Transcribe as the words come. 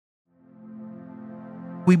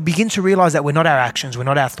we begin to realize that we're not our actions, we're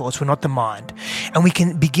not our thoughts, we're not the mind. And we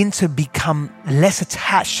can begin to become less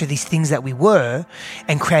attached to these things that we were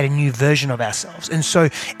and create a new version of ourselves. And so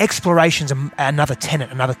exploration's another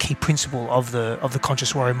tenet, another key principle of the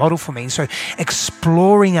Conscious Warrior model for me. And so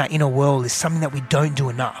exploring our inner world is something that we don't do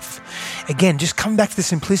enough. Again, just come back to the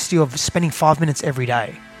simplicity of spending 5 minutes every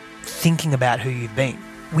day thinking about who you've been.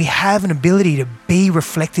 We have an ability to be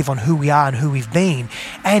reflective on who we are and who we've been.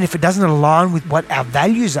 And if it doesn't align with what our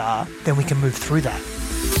values are, then we can move through that.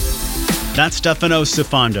 That's Stefanos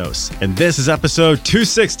Sifandos, and this is episode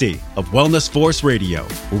 260 of Wellness Force Radio,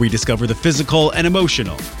 where we discover the physical and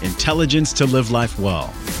emotional intelligence to live life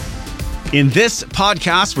well. In this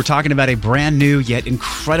podcast, we're talking about a brand new yet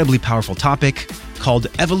incredibly powerful topic called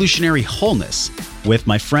evolutionary wholeness with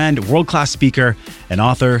my friend, world-class speaker, and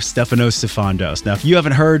author Stefanos Sifandos. Now, if you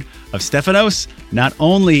haven't heard of Stefanos, not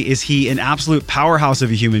only is he an absolute powerhouse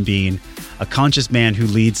of a human being, a conscious man who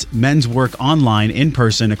leads men's work online, in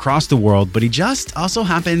person, across the world, but he just also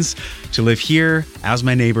happens to live here as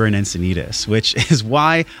my neighbor in Encinitas, which is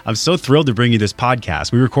why I'm so thrilled to bring you this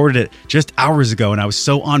podcast. We recorded it just hours ago, and I was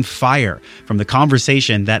so on fire from the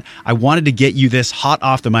conversation that I wanted to get you this hot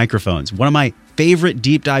off the microphones. One of my favorite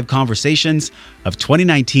deep dive conversations of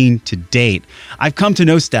 2019 to date. I've come to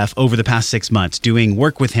know Steph over the past 6 months, doing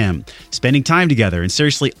work with him, spending time together, and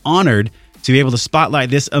seriously honored to be able to spotlight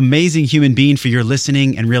this amazing human being for your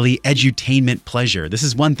listening and really edutainment pleasure. This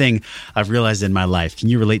is one thing I've realized in my life. Can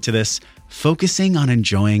you relate to this? Focusing on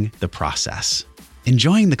enjoying the process,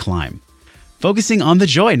 enjoying the climb. Focusing on the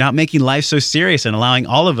joy, not making life so serious, and allowing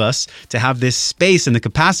all of us to have this space and the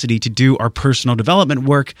capacity to do our personal development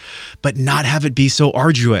work, but not have it be so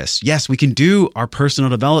arduous. Yes, we can do our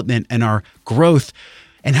personal development and our growth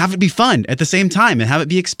and have it be fun at the same time and have it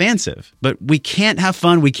be expansive. But we can't have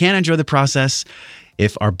fun, we can't enjoy the process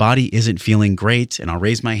if our body isn't feeling great. And I'll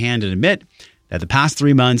raise my hand and admit that the past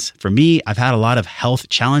 3 months, for me, I've had a lot of health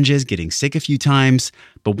challenges, getting sick a few times.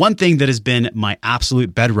 But one thing that has been my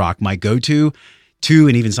absolute bedrock, my go-to 2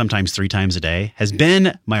 and even sometimes 3 times a day, has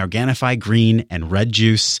been my Organifi green and red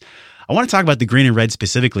juice. I want to talk about the green and red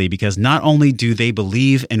specifically because not only do they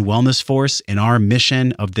believe in Wellness Force in our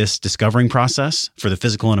mission of this discovering process for the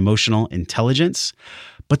physical and emotional intelligence,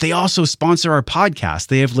 but they also sponsor our podcast.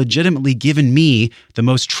 They have legitimately given me the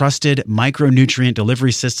most trusted micronutrient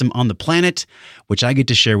delivery system on the planet, which I get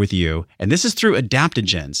to share with you. And this is through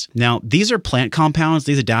adaptogens. Now, these are plant compounds.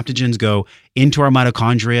 These adaptogens go into our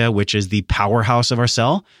mitochondria, which is the powerhouse of our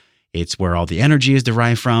cell. It's where all the energy is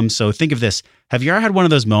derived from. So think of this. Have you ever had one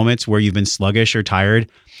of those moments where you've been sluggish or tired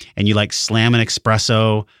and you like slam an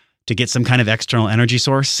espresso to get some kind of external energy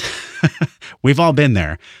source? We've all been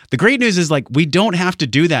there. The great news is we don't have to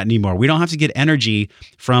do that anymore. We don't have to get energy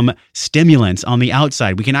from stimulants on the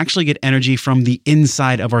outside. We can actually get energy from the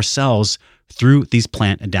inside of our cells through these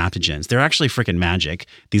plant adaptogens. They're actually freaking magic.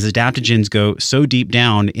 These adaptogens go so deep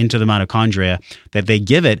down into the mitochondria that they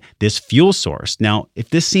give it this fuel source. Now, if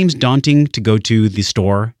this seems daunting to go to the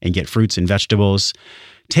store and get fruits and vegetables,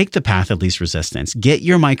 take the path of least resistance. Get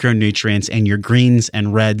your micronutrients and your greens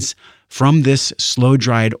and reds from this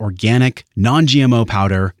slow-dried, organic, non-GMO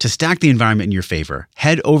powder to stack the environment in your favor.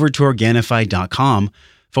 Head over to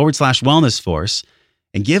Organifi.com/Wellness Force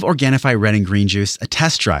and give Organifi red and green juice a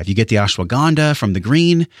test drive. You get the ashwagandha from the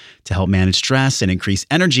green to help manage stress and increase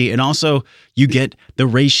energy. And also you get the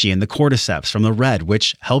reishi and the cordyceps from the red,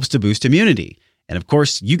 which helps to boost immunity. And of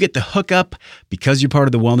course, you get the hookup because you're part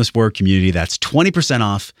of the Wellness Warrior community. That's 20%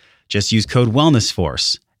 off. Just use code Wellness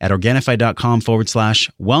Force at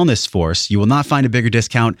Organifi.com/Wellness Force. You will not find a bigger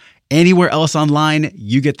discount anywhere else online.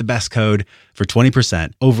 You get the best code for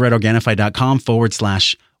 20% over at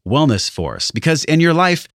Organifi.com/Wellness Force. Because in your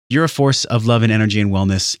life, you're a force of love and energy and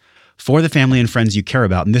wellness for the family and friends you care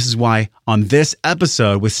about. And this is why on this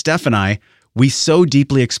episode with Steph and I, we so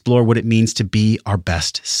deeply explore what it means to be our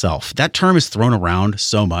best self. That term is thrown around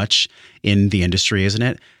so much in the industry, isn't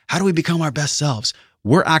it? How do we become our best selves?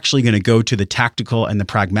 We're actually going to go to the tactical and the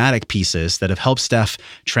pragmatic pieces that have helped Steph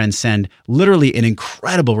transcend literally an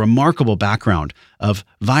incredible, remarkable background of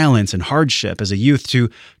violence and hardship as a youth to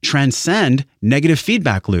transcend negative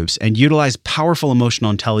feedback loops and utilize powerful emotional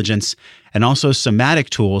intelligence and also somatic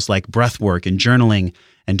tools like breath work and journaling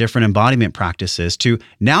and different embodiment practices to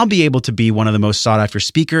now be able to be one of the most sought after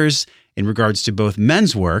speakers in regards to both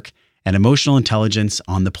men's work and emotional intelligence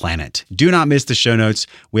on the planet. Do not miss the show notes.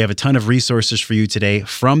 We have a ton of resources for you today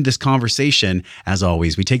from this conversation. As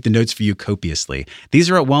always, we take the notes for you copiously. These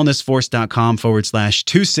are at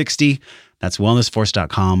wellnessforce.com/260. That's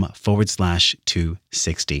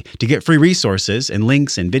wellnessforce.com/260 to get free resources and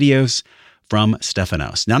links and videos from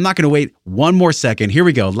Stefanos. Now, I'm not going to wait one more second. Here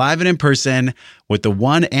we go, live and in person with the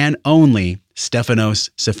one and only Stefanos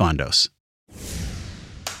Sifandos.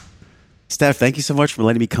 Steph, thank you so much for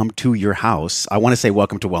letting me come to your house. I want to say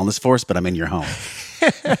welcome to Wellness Force, but I'm in your home.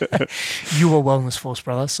 You are Wellness Force,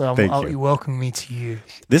 brother. So you welcome me to you.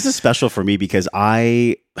 This is special for me because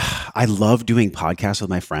I love doing podcasts with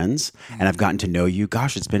my friends, and I've gotten to know you.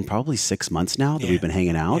 Gosh, it's been probably 6 months now that we've been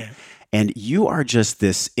hanging out. Yeah. And you are just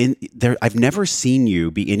this I've never seen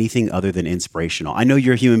you be anything other than inspirational. I know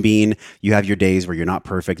you're a human being. You have your days where you're not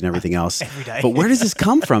perfect and everything else. Every day. But where does this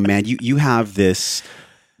come from, man? You have this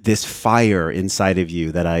fire inside of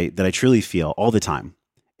you that I truly feel all the time.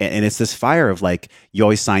 And it's this fire of like, you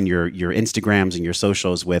always sign your Instagrams and your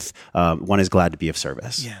socials with, one is glad to be of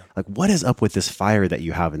service. Yeah. Like, what is up with this fire that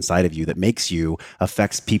you have inside of you that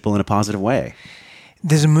affects people in a positive way?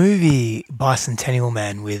 There's a movie, Bicentennial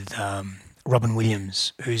Man, with Robin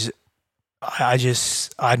Williams, I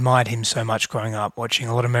admired him so much growing up, watching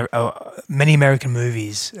a lot of many American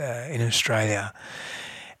movies in Australia.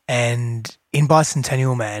 And in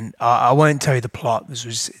Bicentennial Man, I won't tell you the plot.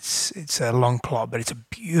 It's a long plot, but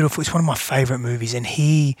it's one of my favorite movies. And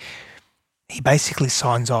he basically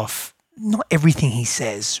signs off not everything he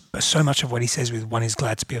says, but so much of what he says with one is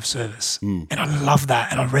glad to be of service. And I love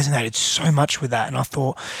that. And I resonated so much with that. And I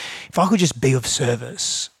thought, if I could just be of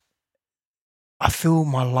service, I feel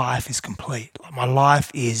my life is complete. Like my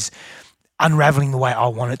life is unraveling the way I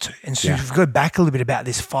want it to. And so if we go back a little bit about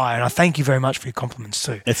this fire, and I thank you very much for your compliments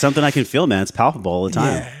too. It's something I can feel, man. It's palpable all the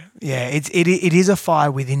time. Yeah. It is a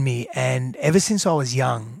fire within me. And ever since I was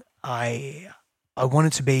young, I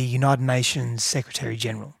wanted to be United Nations Secretary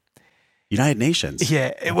General. United Nations?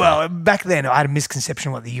 Yeah. Well, back then I had a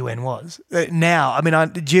misconception of what the UN was. Now, I mean,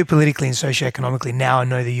 geopolitically and socioeconomically, now I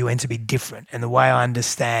know the UN to be different. And the way I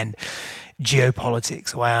understand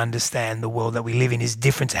geopolitics, the way I understand the world that we live in is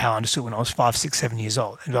different to how I understood when I was 5, 6, 7 years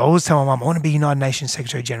old. And I always tell my mum, I want to be United Nations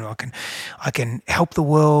Secretary General. I can help the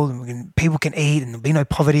world, and people can eat, and there'll be no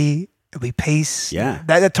poverty, there'll be peace. Yeah.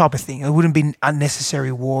 That type of thing. It wouldn't be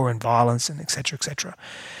unnecessary war and violence and et cetera, et cetera.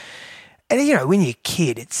 And, you know, when you're a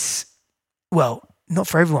kid, not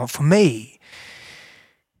for everyone. For me,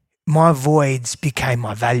 my voids became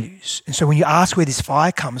my values. And so when you ask where this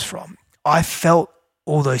fire comes from, I felt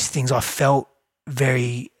all those things. I felt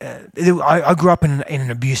very, I grew up in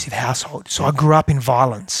an abusive household. So I grew up in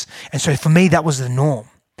violence. And so for me, that was the norm.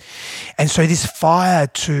 And so this fire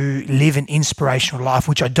to live an inspirational life,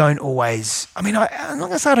 which I don't always, I'm not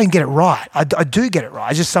going to say I don't get it right. I do get it right.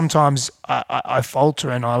 I just sometimes I falter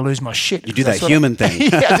and I lose my shit. You do that human thing.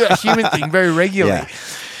 Yeah, I do that human thing very regularly. Yeah.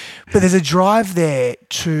 But there's a drive there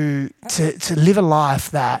to live a life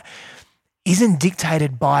that isn't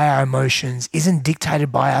dictated by our emotions, isn't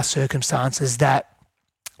dictated by our circumstances, that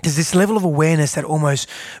there's this level of awareness that almost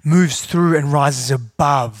moves through and rises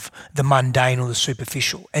above the mundane or the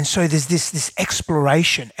superficial. And so there's this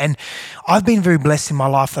exploration. And I've been very blessed in my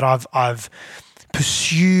life that I've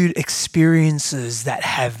pursued experiences that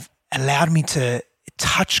have allowed me to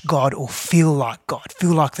touch God or feel like God,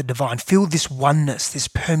 feel like the divine, feel this oneness, this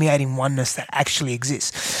permeating oneness that actually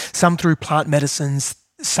exists. Some through plant medicines,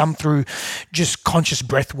 some through just conscious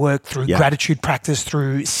breath work, through gratitude practice,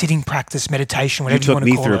 through sitting practice, meditation, whatever you want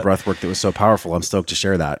to call it. You took me through a breath work that was so powerful. I'm stoked to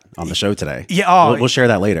share that on the show today. Yeah, we'll share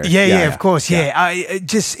that later. Yeah, of course. Yeah.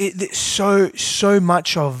 There's so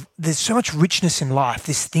much richness in life,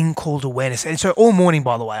 this thing called awareness. And so all morning,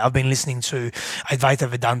 by the way, I've been listening to Advaita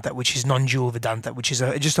Vedanta, which is non-dual Vedanta, which is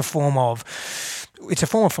just a form of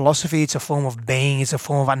philosophy, it's a form of being, it's a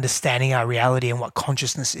form of understanding our reality and what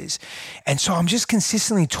consciousness is. And so I'm just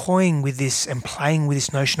consistently toying with this and playing with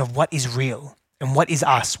this notion of what is real and what is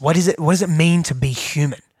us. What does it mean to be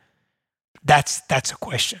human? That's a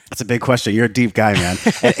question. That's a big question. You're a deep guy, man.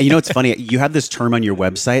 And you know what's funny? You have this term on your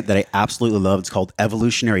website that I absolutely love. It's called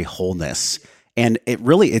evolutionary wholeness. And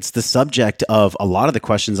it's the subject of a lot of the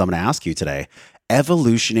questions I'm going to ask you today.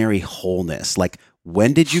 Evolutionary wholeness. Like,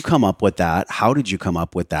 when did you come up with that? How did you come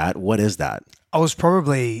up with that? What is that? I was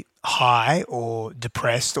probably high or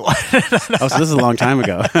depressed. Or so this is a long time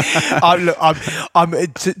ago.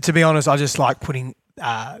 To be honest, I just like putting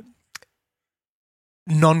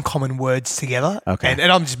non-common words together. Okay.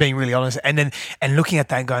 And I'm just being really honest. And looking at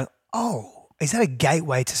that and going, oh, is that a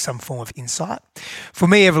gateway to some form of insight? For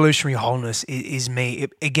me, evolutionary wholeness is me.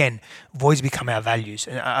 Again, voids become our values.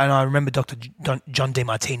 And I remember Dr. John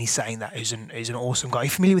DeMartini saying that, who's an awesome guy. Are you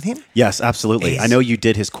familiar with him? Yes, absolutely. I know you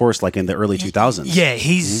did his course like in the early 2000s. Yeah,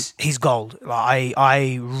 he's gold. Like,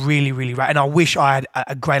 I really, and I wish I had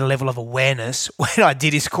a greater level of awareness when I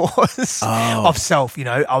did his course of self.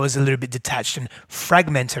 I was a little bit detached and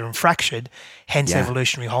fragmented and fractured, hence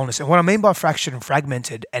evolutionary wholeness. And what I mean by fractured and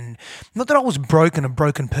fragmented, and not that I was a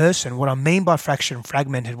broken person, what I mean by fractured and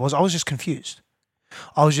fragmented was I was just confused.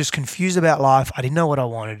 I was just confused about life. I didn't know what I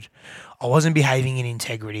wanted. I wasn't behaving in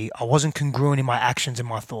integrity. I wasn't congruent in my actions and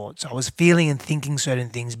my thoughts. I was feeling and thinking certain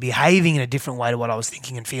things, behaving in a different way to what I was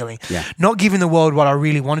thinking and feeling. Yeah. Not giving the world what I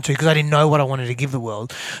really wanted to because I didn't know what I wanted to give the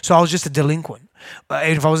world. So I was just a delinquent.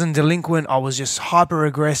 If I wasn't delinquent, I was just hyper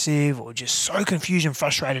aggressive or just so confused and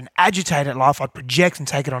frustrated and agitated at life. I'd project and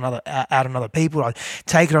take it out on other people. I'd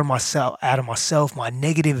take it on myself, out of myself, my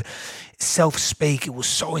negative self-speak. It was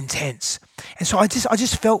so intense. And so I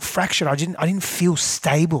just felt fractured. I didn't feel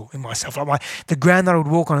stable in myself. Like the ground that I would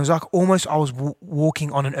walk on, it was like almost I was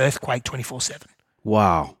walking on an earthquake 24/7.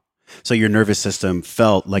 Wow. So your nervous system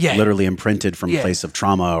felt like literally imprinted from a place of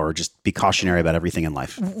trauma, or just be cautionary about everything in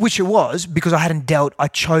life. Which it was, because I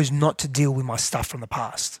chose not to deal with my stuff from the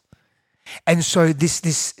past. And so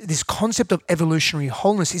this concept of evolutionary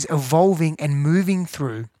wholeness is evolving and moving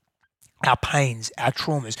through our pains, our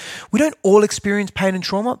traumas. We don't all experience pain and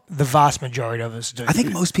trauma. The vast majority of us do. I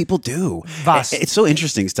think most people do. It's so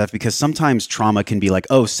interesting, Steph, because sometimes trauma can be like,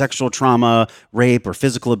 sexual trauma, rape, or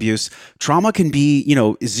physical abuse. Trauma can be,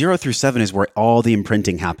 0 through 7 is where all the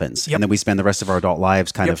imprinting happens. Yep. And then we spend the rest of our adult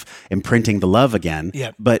lives kind of imprinting the love again.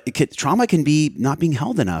 Yep. But trauma can be not being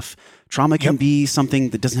held enough. Trauma can be something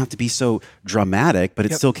that doesn't have to be so dramatic, but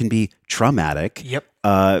it still can be traumatic. Yep.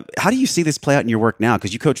 How do you see this play out in your work now?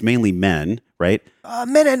 Because you coach mainly men, right?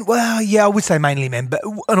 Men and, I would say mainly men, but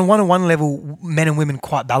on a one-on-one level, men and women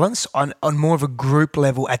quite balanced. On more of a group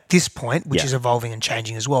level at this point, which is evolving and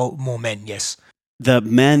changing as well, more men, yes. The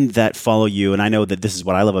men that follow you, and I know that this is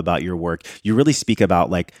what I love about your work, you really speak about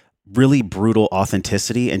like really brutal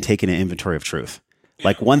authenticity and taking an inventory of truth.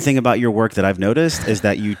 Like one thing about your work that I've noticed is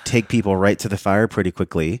that you take people right to the fire pretty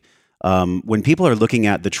quickly. When people are looking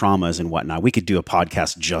at the traumas and whatnot, we could do a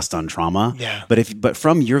podcast just on trauma. Yeah. But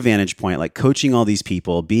from your vantage point, like coaching all these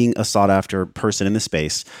people, being a sought after person in the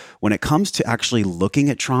space, when it comes to actually looking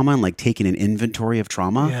at trauma and like taking an inventory of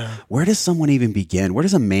trauma, where does someone even begin? Where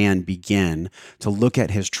does a man begin to look at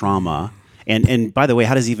his trauma? And by the way,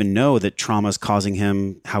 how does he even know that trauma is causing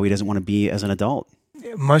him how he doesn't want to be as an adult?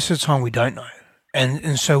 Most of the time we don't know.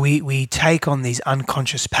 And so we take on these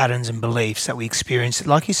unconscious patterns and beliefs that we experience,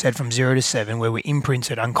 like you said, from 0 to 7, where we're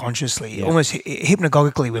imprinted unconsciously, almost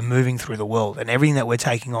hypnagogically, we're moving through the world, and everything that we're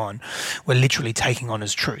taking on, we're literally taking on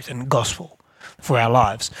as truth and gospel for our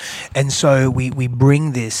lives. And so we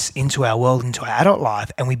bring this into our world, into our adult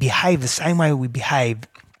life, and we behave the same way we behave.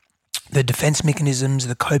 The defense mechanisms,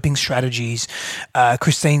 the coping strategies,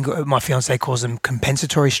 Christine, my fiance, calls them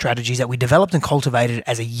compensatory strategies that we developed and cultivated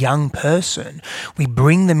as a young person. We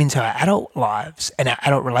bring them into our adult lives and our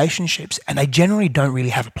adult relationships, and they generally don't really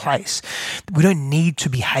have a place. We don't need to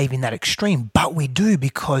behave in that extreme, but we do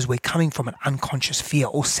because we're coming from an unconscious fear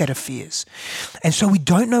or set of fears. And so we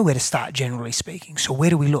don't know where to start, generally speaking. So where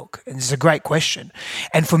do we look? And this is a great question.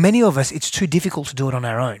 And for many of us, it's too difficult to do it on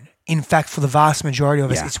our own. In fact, for the vast majority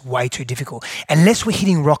of us, it's way too difficult unless we're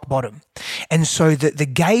hitting rock bottom. And so the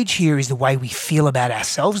gauge here is the way we feel about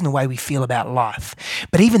ourselves and the way we feel about life.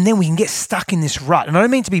 But even then, we can get stuck in this rut. And I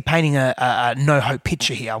don't mean to be painting a no hope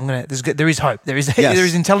picture here. There is hope. There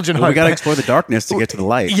is intelligent hope. We got to explore the darkness to get to the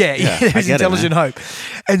light. There's intelligent hope.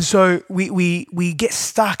 And so we get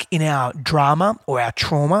stuck in our drama or our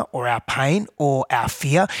trauma or our pain or our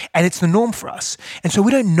fear, and it's the norm for us. And so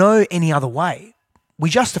we don't know any other way. We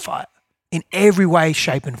justify it in every way,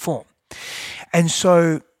 shape, and form. And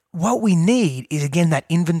so what we need is, again, that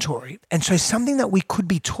inventory. And so something that we could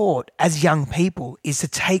be taught as young people is to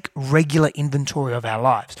take regular inventory of our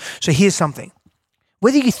lives. So here's something.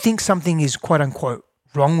 Whether you think something is quote unquote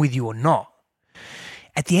wrong with you or not,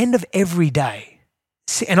 at the end of every day,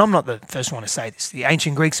 and I'm not the first one to say this, the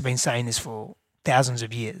ancient Greeks have been saying this for thousands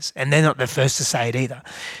of years, and they're not the first to say it either.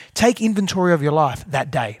 Take inventory of your life that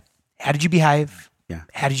day. How did you behave?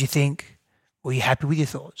 How did you think? Were you happy with your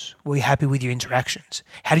thoughts? Were you happy with your interactions?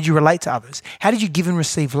 How did you relate to others? How did you give and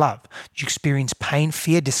receive love? Did you experience pain,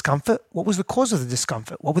 fear, discomfort? What was the cause of the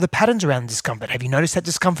discomfort? What were the patterns around the discomfort? Have you noticed that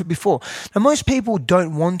discomfort before? Now, most people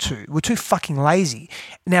don't want to. We're too fucking lazy.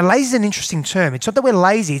 Now, lazy is an interesting term. It's not that we're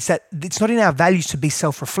lazy. It's that it's not in our values to be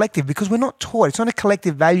self-reflective because we're not taught. It's not a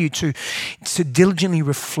collective value to diligently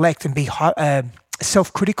reflect and be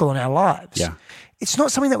self-critical in our lives. Yeah. It's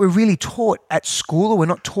not something that we're really taught at school or we're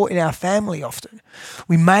not taught in our family often.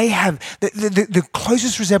 We may have, the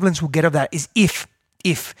closest resemblance we'll get of that is if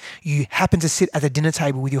you happen to sit at the dinner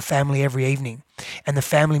table with your family every evening and the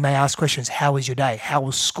family may ask questions, how was your day? How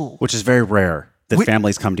was school? Which is very rare that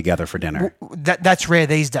families come together for dinner. That's rare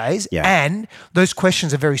these days. Yeah. And those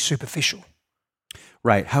questions are very superficial.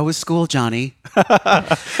 Right. How was school, Johnny? What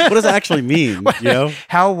does that actually mean?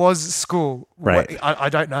 How was school? Right. I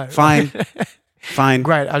don't know. Fine.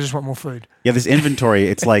 Great. I just want more food. Yeah, this inventory,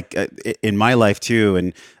 it's like in my life too.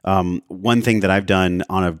 And one thing that I've done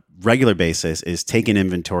on a regular basis is take an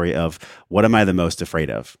inventory of what am I the most afraid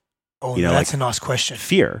of? Oh, that's a nice question.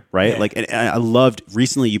 Fear, right? Yeah. Like, and I loved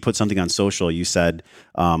recently you put something on social. You said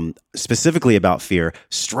specifically about fear,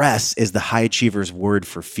 stress is the high achiever's word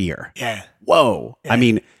for fear. Yeah. Whoa. Yeah. I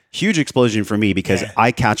mean, huge explosion for me because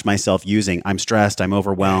I catch myself using I'm stressed, I'm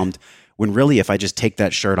overwhelmed. Yeah. When really, if I just take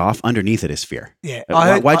that shirt off, underneath it is fear. Yeah.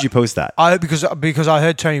 Why'd you post that? Because I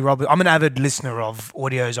heard Tony Robbins. I'm an avid listener of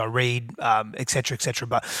audios. I read, et cetera, et cetera.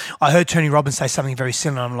 But I heard Tony Robbins say something very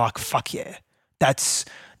similar. And I'm like, fuck yeah. That's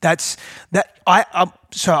that.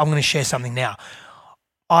 So I'm going to share something now.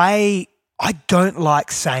 I don't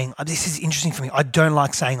like saying, this is interesting for me. I don't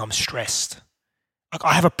like saying I'm stressed. Like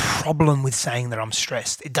I have a problem with saying that I'm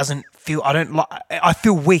stressed. It doesn't feel, I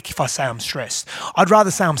feel weak if I say I'm stressed. I'd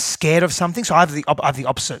rather say I'm scared of something. So I have the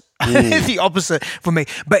opposite, the opposite for me.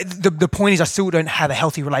 But the point is I still don't have a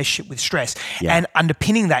healthy relationship with stress. Yeah. And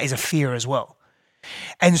underpinning that is a fear as well.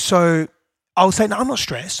 And so I'll say, no, I'm not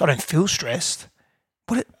stressed. I don't feel stressed.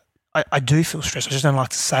 But I do feel stressed. I just don't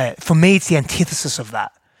like to say it. For me, it's the antithesis of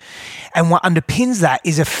that. And what underpins that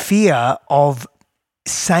is a fear of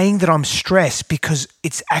saying that I'm stressed because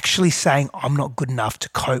it's actually saying I'm not good enough to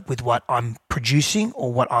cope with what I'm producing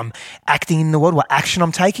or what I'm acting in the world, what action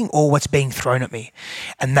I'm taking or what's being thrown at me.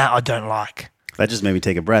 And that I don't like. That just made me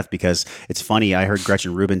take a breath because it's funny. I heard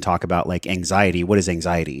Gretchen Rubin talk about like anxiety. What is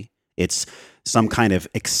anxiety? It's some kind of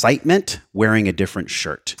excitement wearing a different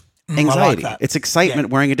shirt. Anxiety. Like it's excitement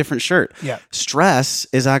wearing a different shirt. Yeah. Stress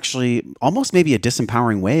is actually almost maybe a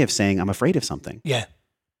disempowering way of saying I'm afraid of something. Yeah.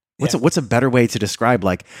 What's a better way to describe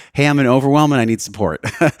like, hey, I'm in overwhelm and I need support?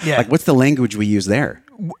 Yeah. Like what's the language we use there?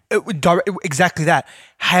 Exactly that.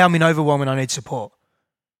 Hey, I'm in overwhelm and I need support.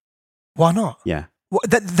 Why not? Yeah.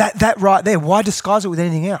 That right there. Why disguise it with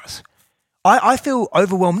anything else? I feel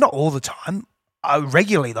overwhelmed, not all the time.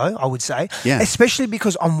 Regularly though, I would say. Yeah. Especially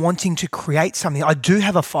because I'm wanting to create something. I do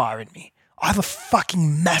have a fire in me. I have a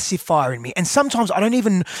fucking massive fire in me. And sometimes I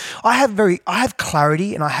have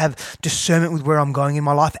clarity and I have discernment with where I'm going in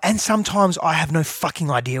my life. And sometimes I have no fucking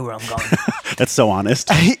idea where I'm going. That's so honest.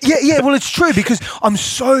 Yeah. Well, it's true because I'm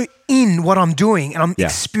so in what I'm doing and I'm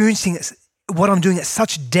experiencing what I'm doing at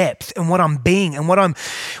such depth and what I'm being and what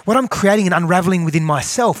I'm creating and unraveling within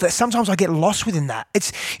myself that sometimes I get lost within that.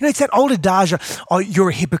 It's that old adage, oh, you're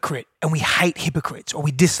a hypocrite and we hate hypocrites or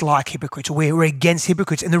we dislike hypocrites or we're against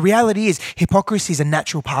hypocrites. And the reality is hypocrisy is a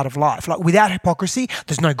natural part of life. Like without hypocrisy,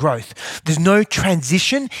 there's no growth. There's no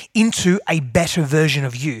transition into a better version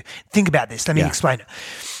of you. Think about this. Let me explain it.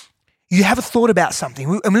 You have a thought about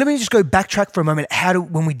something. And let me just go backtrack for a moment.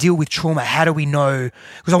 When we deal with trauma, how do we know?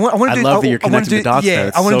 Because I want to do. Love that you're connecting the dots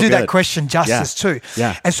there. I want to do that question justice too.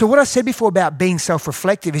 Yeah. And so what I said before about being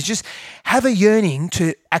self-reflective is just have a yearning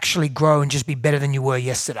to actually grow and just be better than you were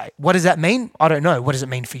yesterday. What does that mean? I don't know. What does it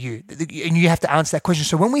mean for you? And you have to answer that question.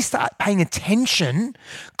 So when we start paying attention,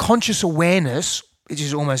 conscious awareness, which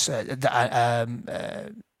is almost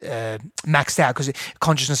maxed out because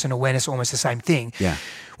consciousness and awareness are almost the same thing. Yeah.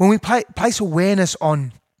 When we place awareness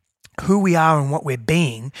on who we are and what we're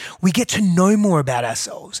being, we get to know more about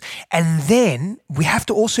ourselves. And then we have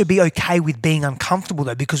to also be okay with being uncomfortable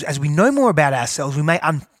though, because as we know more about ourselves, we may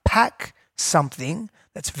unpack something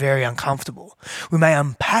that's very uncomfortable. We may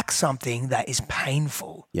unpack something that is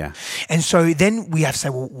painful. Yeah. And so then we have to say,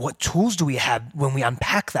 well, what tools do we have when we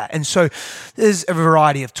unpack that? And so there's a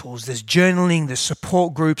variety of tools. There's journaling, there's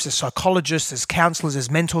support groups, there's psychologists, there's counselors,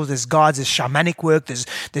 there's mentors, there's guides, there's shamanic work, there's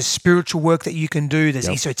spiritual work that you can do, there's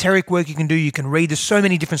esoteric work you can do, you can read. There's so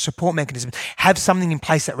many different support mechanisms. Have something in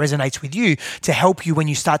place that resonates with you to help you when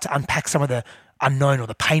you start to unpack some of the unknown or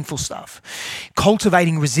the painful stuff.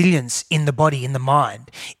 Cultivating resilience in the body, in the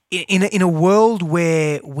mind. In a world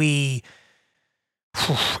where we're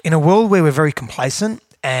very complacent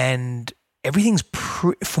and everything's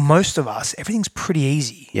for most of us, everything's pretty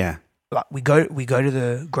easy. Yeah. Like we go to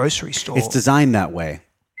the grocery store. It's designed that way.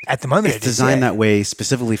 At the moment, it's designed that way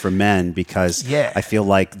specifically for men because I feel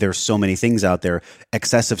like there's so many things out there: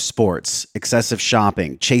 excessive sports, excessive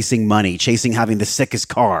shopping, chasing money, chasing having the sickest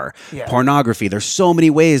car, pornography. There's so many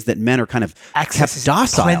ways that men are kind of kept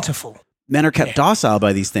docile. Plentiful. Men are kept docile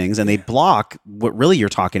by these things, and they block what really you're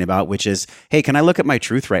talking about, which is, hey, can I look at my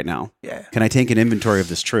truth right now? Yeah. Can I take an inventory of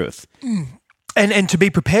this truth? And to be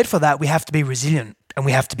prepared for that, we have to be resilient. And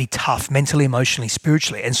we have to be tough mentally, emotionally,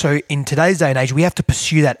 spiritually. And so in today's day and age, we have to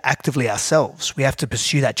pursue that actively ourselves. We have to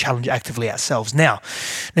pursue that challenge actively ourselves. Now,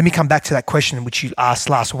 let me come back to that question which you asked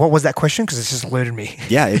last. What was that question? Because it's just alerted me.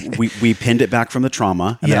 Yeah, we pinned it back from the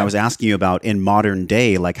trauma. And then I was asking you about in modern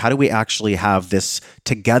day, like how do we actually have this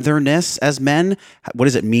togetherness as men? What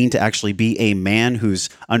does it mean to actually be a man who's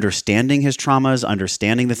understanding his traumas,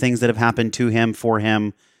 understanding the things that have happened to him, for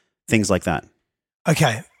him, things like that?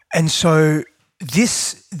 Okay. And so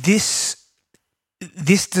this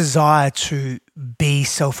desire to be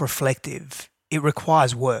self-reflective, it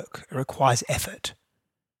requires work, it requires effort.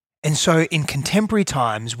 And so in contemporary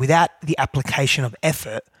times, without the application of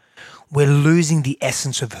effort, we're losing the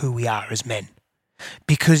essence of who we are as men.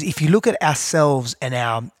 Because if you look at ourselves and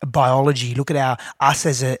our biology, look at us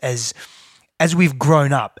as we've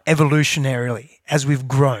grown up, evolutionarily, as we've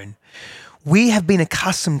grown, we have been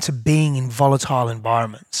accustomed to being in volatile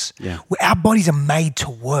environments. Yeah. Where our bodies are made to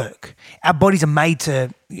work. Our bodies are made to,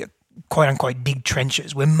 quote unquote, dig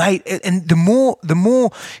trenches. We're made, and the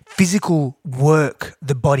more physical work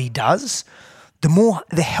the body does,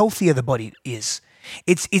 the healthier the body is.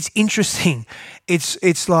 It's interesting.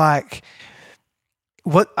 It's like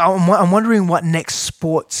what I'm wondering what next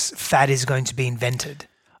sports fad is going to be invented.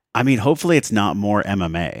 I mean, hopefully it's not more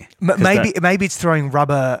MMA. Maybe it's throwing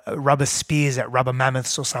rubber spears at rubber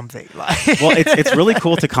mammoths or something. Well, it's really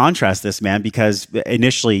cool to contrast this, man, because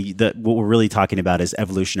initially what we're really talking about is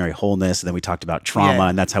evolutionary wholeness, and then we talked about trauma,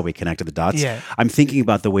 and that's how we connected the dots. Yeah. I'm thinking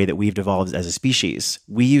about the way that we've evolved as a species.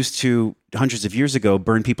 We used to, hundreds of years ago,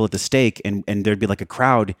 burn people at the stake, and there'd be like a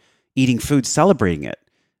crowd eating food, celebrating it.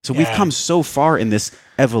 So we've come so far in this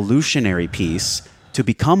evolutionary piece to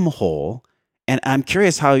become whole. And I'm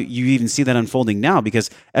curious how you even see that unfolding now, because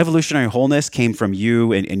evolutionary wholeness came from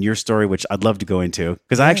you and your story, which I'd love to go into,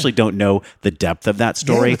 because I actually don't know the depth of that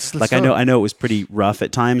story. I know it was pretty rough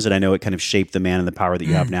at times, and I know it kind of shaped the man and the power that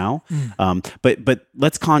you have now. But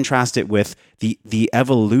let's contrast it with the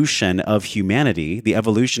evolution of humanity, the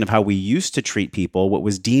evolution of how we used to treat people, what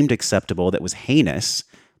was deemed acceptable, that was heinous,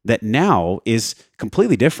 that now is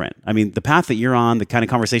completely different. I mean, the path that you're on, the kind of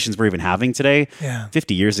conversations we're even having today,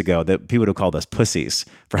 50 years ago, that people would have called us pussies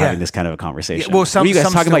for having this kind of a conversation. Well, what are you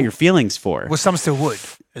guys talking about your feelings for? Well, some still would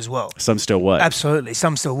as well. Some still would. Absolutely.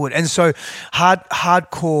 Some still would. And so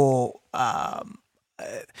hardcore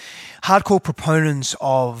proponents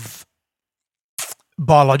of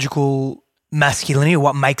biological masculinity, or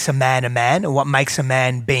what makes a man, or what makes a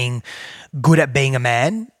man being good at being a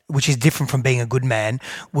man, which is different from being a good man,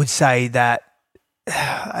 would say that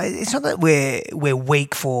it's not that we're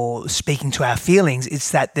weak for speaking to our feelings,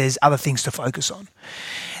 it's that there's other things to focus on.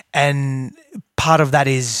 And part of that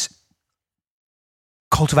is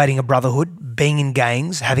cultivating a brotherhood, being in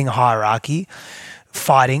gangs, having a hierarchy,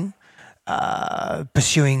 fighting,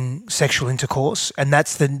 pursuing sexual intercourse, and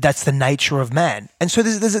that's the nature of man. And so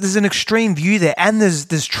there's an extreme view there, and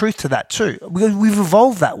there's truth to that too. We've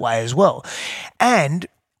evolved that way as well. And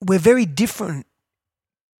we're very different.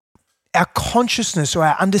 Our consciousness or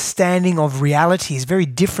our understanding of reality is very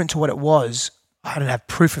different to what it was. I don't have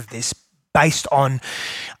proof of this, based on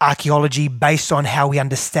archaeology, based on how we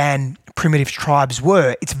understand primitive tribes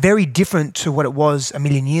were. It's very different to what it was 1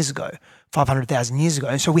 million years ago, 500,000 years ago.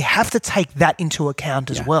 And so we have to take that into account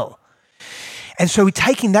as well. And so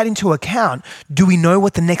taking that into account, do we know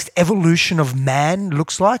what the next evolution of man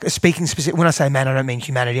looks like? Speaking specific, when I say man, I don't mean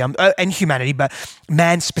humanity, and humanity, but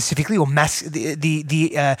man specifically, or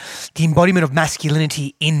the embodiment of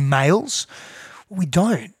masculinity in males. We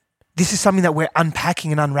don't. This is something that we're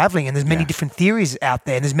unpacking and unraveling, and there's many different theories out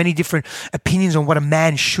there, and there's many different opinions on what a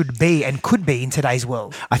man should be and could be in today's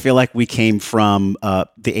world. I feel like we came from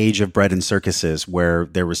the age of bread and circuses, where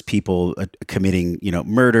there was people committing,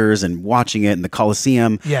 murders and watching it in the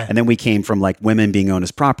Colosseum. Yeah. And then we came from like women being owned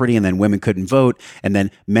as property, and then women couldn't vote, and then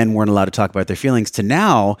men weren't allowed to talk about their feelings, to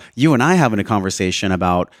now you and I having a conversation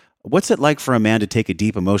about What's it like for a man to take a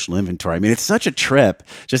deep emotional inventory? I mean, it's such a trip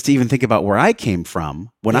just to even think about where I came from.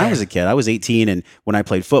 When I was a kid, I was 18, and when I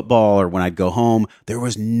played football or when I'd go home, there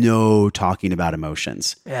was no talking about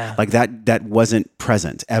emotions. Yeah. Like that wasn't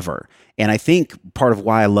present ever. And I think part of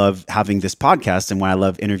why I love having this podcast and why I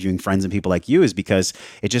love interviewing friends and people like you is because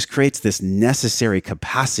it just creates this necessary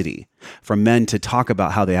capacity for men to talk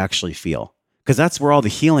about how they actually feel. Because that's where all the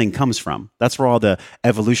healing comes from. That's where all the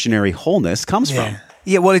evolutionary wholeness comes from.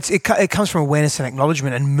 Yeah, well, it comes from awareness and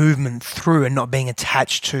acknowledgement and movement through, and not being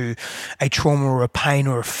attached to a trauma or a pain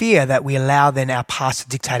or a fear that we allow then our past to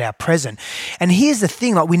dictate our present. And here's the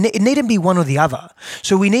thing: like it needn't be one or the other.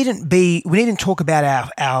 So we needn't talk about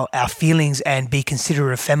our feelings and be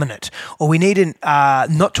considered effeminate, or we needn't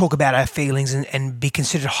not talk about our feelings and be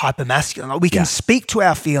considered hypermasculine. Like we can speak to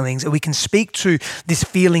our feelings, and we can speak to this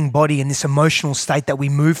feeling body and this emotional state that we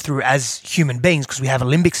move through as human beings, because we have a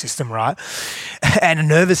limbic system, right? And a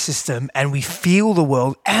nervous system, and we feel the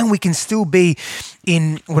world, and we can still be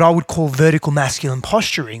in what I would call vertical masculine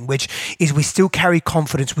posturing, which is we still carry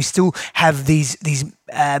confidence, we still have these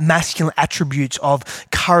masculine attributes of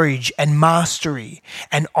courage and mastery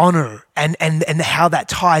and honor, and how that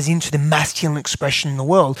ties into the masculine expression in the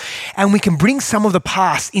world. And we can bring some of the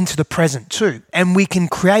past into the present too, and we can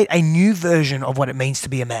create a new version of what it means to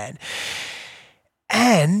be a man.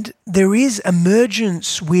 And there is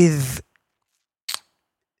emergence with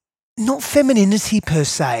not femininity per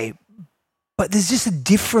se, but there's just a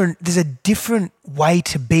different way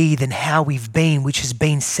to be than how we've been, which has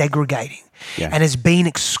been segregating and has been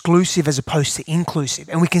exclusive as opposed to inclusive.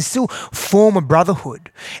 And we can still form a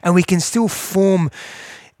brotherhood, and we can still form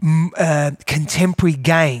contemporary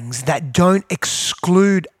gangs that don't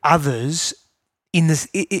exclude others in this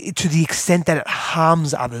to the extent that it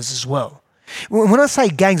harms others as well. When I say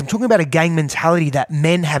gangs, I'm talking about a gang mentality that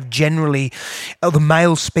men have generally, or the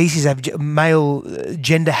male species male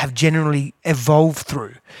gender have generally evolved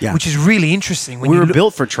through, which is really interesting. We were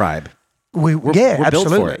built for tribe. We're absolutely built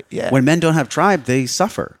for it. Yeah. When men don't have tribe, they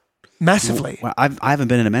suffer massively. Well, I haven't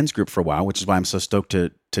been in a men's group for a while, which is why I'm so stoked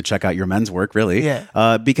to check out your men's work, really.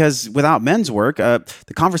 Yeah. Because without men's work,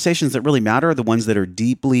 the conversations that really matter are the ones that are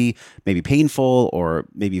deeply maybe painful or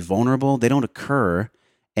maybe vulnerable. They don't occur.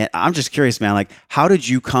 And I'm just curious, man, like, how did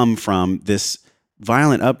you come from this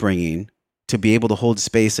violent upbringing to be able to hold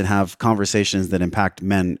space and have conversations that impact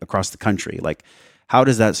men across the country? Like, how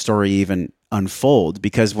does that story even unfold?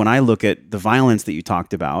 Because when I look at the violence that you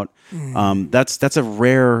talked about, that's a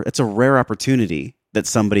rare opportunity that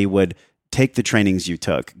somebody would take the trainings you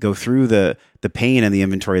took, go through the pain and the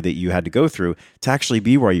inventory that you had to go through to actually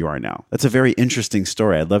be where you are now. That's a very interesting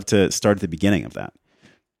story. I'd love to start at the beginning of that.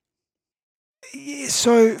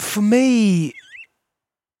 So for me,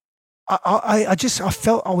 I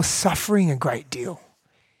felt I was suffering a great deal,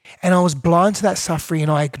 and I was blind to that suffering, and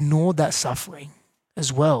I ignored that suffering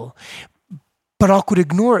as well. But I could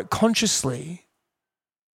ignore it consciously,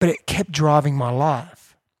 but it kept driving my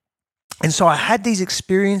life. And so I had these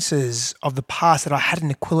experiences of the past that I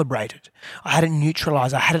hadn't equilibrated, I hadn't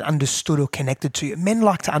neutralized, I hadn't understood or connected to. Men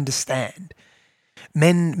like to understand.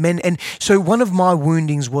 Men, and so one of my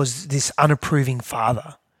woundings was this unapproving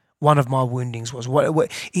father. One of my woundings was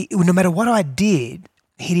no matter what I did,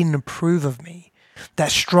 he didn't approve of me.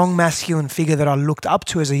 That strong masculine figure that I looked up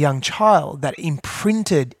to as a young child, that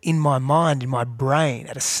imprinted in my mind, in my brain,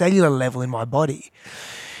 at a cellular level in my body,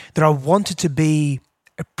 that I wanted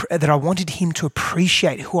him to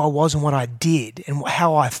appreciate who I was and what I did and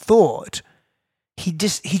how I thought. He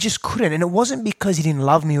just couldn't, and it wasn't because he didn't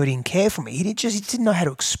love me or didn't care for me. He didn't know how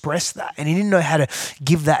to express that, and he didn't know how to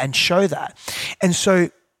give that and show that. And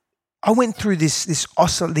so I went through these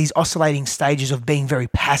oscillating stages of being very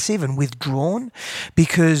passive and withdrawn,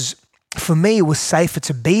 because for me it was safer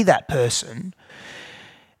to be that person.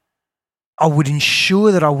 I would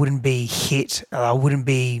ensure that I wouldn't be hit, I wouldn't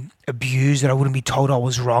be abused, that I wouldn't be told I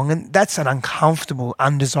was wrong. And that's an uncomfortable,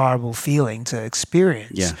 undesirable feeling to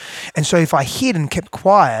experience. Yeah. And so if I hid and kept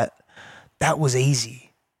quiet, that was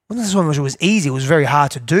easy. Well, not so much it was easy, it was very hard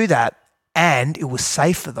to do that. And it was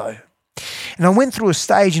safer though. And I went through a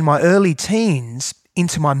stage in my early teens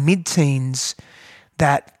into my mid-teens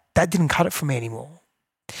that didn't cut it for me anymore.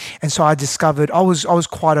 And so I discovered I was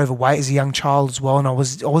quite overweight as a young child as well, and I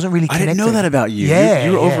wasn't really connected. I didn't know that about you. Yeah,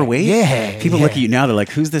 you were overweight? Yeah. People look at you now, they're like,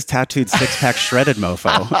 who's this tattooed six-pack shredded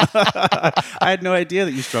mofo? I had no idea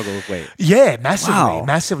that you struggle with weight. Yeah,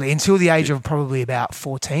 massively, until the age of probably about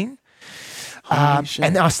 14.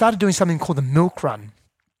 And I started doing something called the milk run,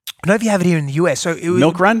 I don't know if you have it here in the US. So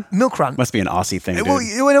Milk Run? Milk Run. Must be an Aussie thing, dude.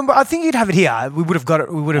 Well, I think you'd have it here. We would have got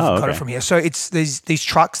it. We would have got okay. it from here. So it's these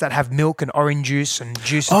trucks that have milk and orange juice and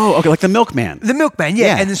juice. Oh, okay, like the milkman. The milkman,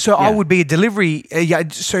 yeah. And so I Yeah. would be a delivery.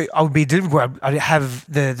 So I would be a delivery boy. I'd have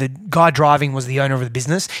the guy driving was the owner of the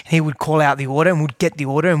business. And he would call out the order and would get the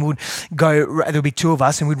order and would go. There'd be two of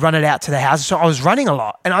us and we'd run it out to the house. So I was running a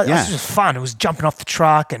lot, and it was just fun. It was jumping off the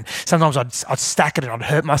truck, and sometimes I'd stack it and I'd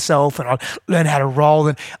hurt myself, and I'd learn how to roll,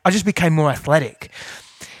 and I just became more athletic.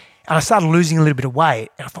 And I started losing a little bit of weight,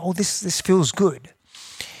 and I thought, oh, this feels good.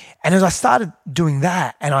 And as I started doing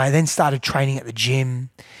that, and I then started training at the gym,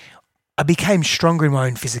 I became stronger in my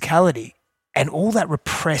own physicality, and all that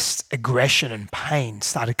repressed aggression and pain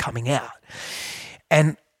started coming out.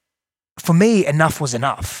 And for me, enough was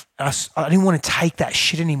enough. I didn't want to take that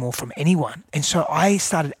shit anymore from anyone. And so I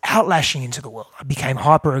started outlashing into the world. I became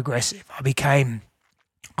hyper aggressive. I became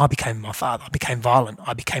my father. I became violent.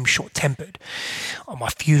 I became short-tempered. My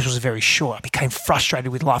fuse was very short. I became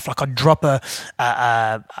frustrated with life. Like I'd drop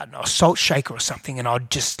an salt shaker or something, and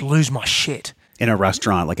I'd just lose my shit. In a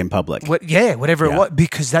restaurant, like in public. Whatever it was,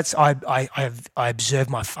 because I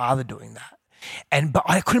observed my father doing that. But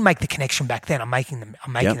I couldn't make the connection back then. I'm making them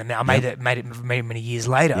now. I made it many years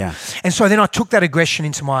later. Yeah. And so then I took that aggression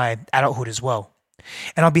into my adulthood as well.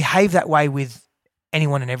 And I behaved that way with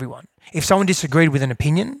anyone and everyone. If someone disagreed with an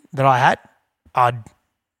opinion that I had, I'd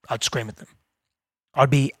scream at them.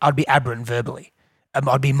 I'd be aberrant verbally.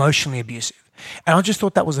 I'd be emotionally abusive. And I just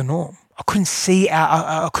thought that was the norm. I couldn't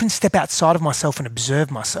I couldn't step outside of myself and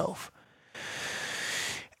observe myself.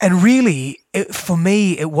 And really, for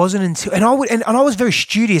me, it wasn't until, and I was very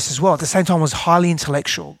studious as well. At the same time, I was highly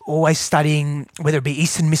intellectual, always studying, whether it be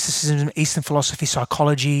Eastern mysticism, Eastern philosophy,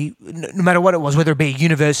 psychology, no matter what it was, whether it be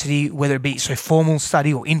university, whether it be formal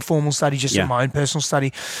study or informal study, just in my own personal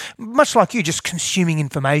study, much like you, just consuming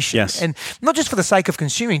information. Yes. And not just for the sake of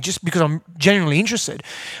consuming, just because I'm genuinely interested,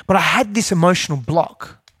 but I had this emotional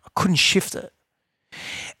block. I couldn't shift it.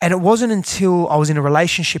 And it wasn't until I was in a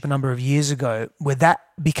relationship a number of years ago where that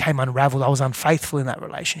became unraveled. I was unfaithful in that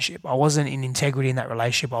relationship. I wasn't in integrity in that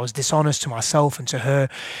relationship. I was dishonest to myself and to her.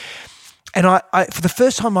 And I for the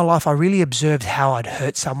first time in my life, I really observed how I'd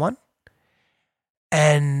hurt someone.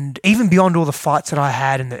 And even beyond all the fights that I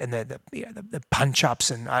had and the punch ups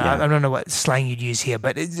and I don't know what slang you'd use here,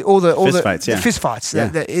 but all the fist fights,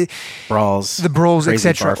 brawls, crazy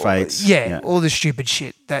etc. Bar fights, all the stupid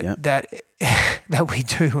shit that we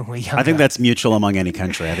do when we're younger. I think that's mutual among any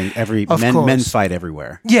country. I think men fight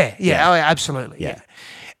everywhere. Yeah. Oh, absolutely. Yeah.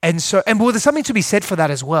 And so, there's something to be said for that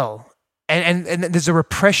as well. And there's a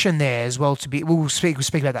repression there as well we'll speak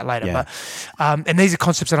about that later. Yeah. But and these are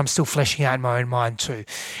concepts that I'm still fleshing out in my own mind too.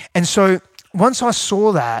 And so once I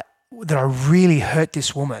saw that I really hurt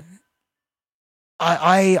this woman,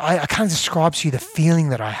 I can't describe to you the feeling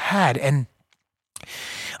that I had, and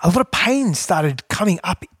a lot of pain started coming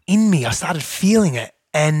up in me. I started feeling it,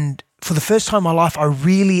 and for the first time in my life, I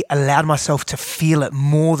really allowed myself to feel it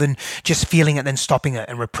more than just feeling it, then stopping it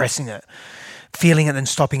and repressing it. Feeling it, then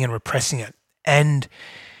stopping and repressing it. And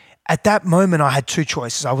at that moment, I had two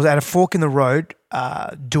choices. I was at a fork in the road.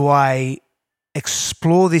 Do I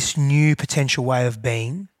explore this new potential way of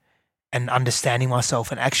being and understanding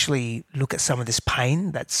myself and actually look at some of this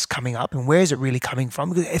pain that's coming up and where is it really coming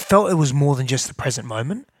from? Because it felt it was more than just the present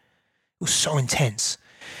moment. It was so intense.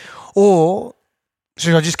 Or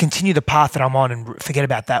should I just continue the path that I'm on and forget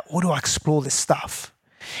about that? Or do I explore this stuff?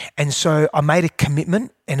 And so I made a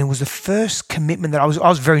commitment, and it was the first commitment that I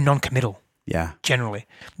was very non-committal. Yeah. Generally.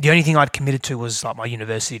 The only thing I'd committed to was like my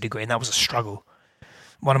university degree, and that was a struggle.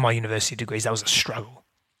 One of my university degrees, that was a struggle.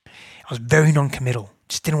 I was very non-committal.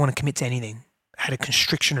 Just didn't want to commit to anything. I had a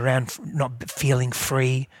constriction around not feeling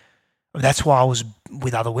free. That's why I was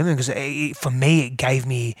with other women, because for me, it gave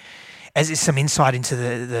me, as some insight into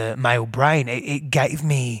the male brain, it gave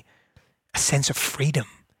me a sense of freedom.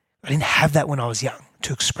 I didn't have that when I was young,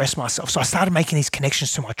 to express myself. So I started making these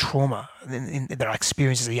connections to my trauma that I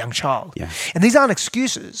experienced as a young child. Yeah. And these aren't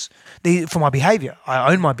excuses for my behavior.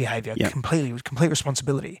 I own my behavior completely, with complete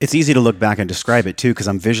responsibility. It's easy to look back and describe it too, because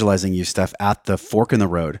I'm visualizing you, Steph, at the fork in the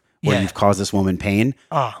road where you've caused this woman pain.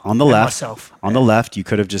 On the left, on the left, you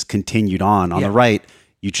could have just continued on. On the right,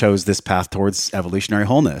 you chose this path towards evolutionary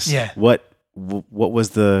wholeness. Yeah. What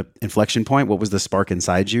was the inflection point? What was the spark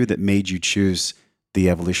inside you that made you choose the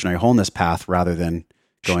evolutionary wholeness path rather than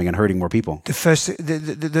going and hurting more people? The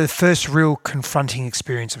first real confronting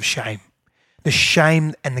experience of shame. The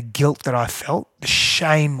shame and the guilt that I felt, the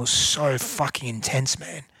shame was so fucking intense,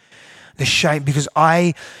 man. The shame, because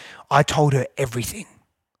I told her everything.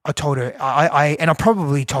 I told her, and I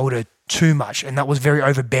probably told her too much, and that was very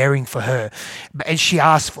overbearing for her. And she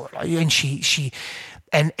asked for it,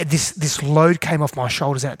 and this load came off my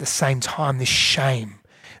shoulders, and at the same time, this shame.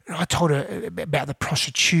 And I told her about the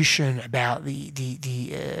prostitution, about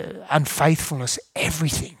the unfaithfulness,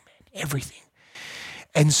 everything.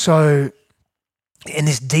 And so, and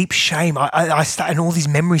this deep shame, I started, and all these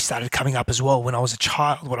memories started coming up as well when I was a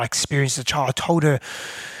child, what I experienced as a child. I told her,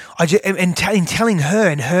 in telling her,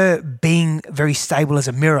 and her being very stable as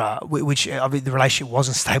a mirror, which the relationship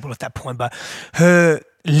wasn't stable at that point, but her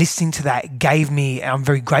listening to that gave me, and I'm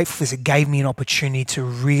very grateful for this, it gave me an opportunity to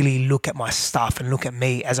really look at my stuff and look at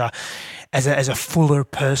me as a fuller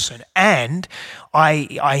person. And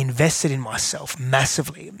I invested in myself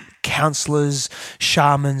massively. Counselors,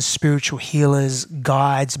 shamans, spiritual healers,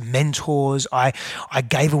 guides, mentors. I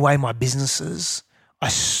gave away my businesses.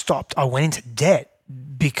 I went into debt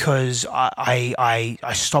because I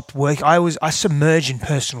stopped working. I submerged in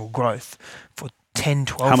personal growth for 10, 12,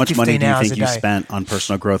 15 hours a day. How much money do you think you spent on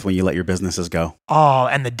personal growth when you let your businesses go? Oh,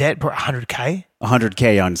 and the debt, $100K.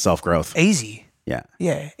 $100K on self-growth. Easy.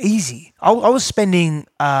 Yeah, easy. I was spending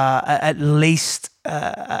at least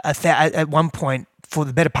at one point for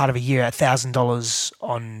the better part of a year $1,000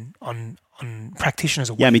 on practitioners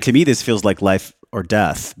a week. Yeah, I mean, to me, this feels like life or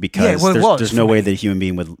death because there's no way that a human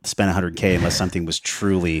being would spend $100K unless something was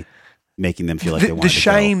truly making them feel like they wanted to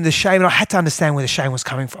go. The shame, and I had to understand where the shame was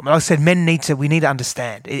coming from. And like I said, we need to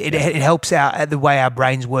understand. It helps out the way our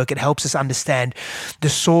brains work. It helps us understand the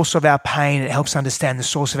source of our pain. It helps understand the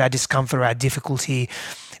source of our discomfort or our difficulty.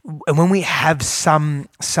 And when we have some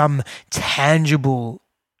tangible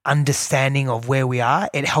understanding of where we are,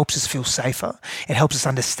 it helps us feel safer. It helps us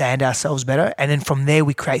understand ourselves better. And then from there,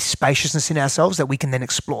 we create spaciousness in ourselves that we can then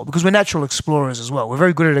explore, because we're natural explorers as well. We're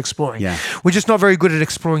very good at exploring. Yeah. We're just not very good at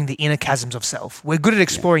exploring the inner chasms of self. We're good at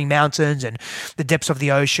exploring mountains and the depths of the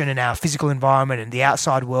ocean and our physical environment and the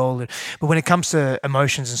outside world. But when it comes to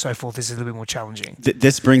emotions and so forth, this is a little bit more challenging.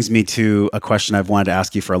 This brings me to a question I've wanted to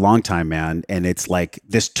ask you for a long time, man. And it's like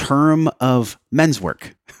this term of men's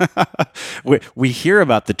work. We hear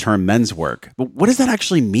about the term men's work, but what does that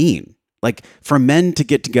actually mean? Like, for men to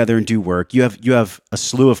get together and do work, you have a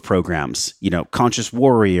slew of programs, Conscious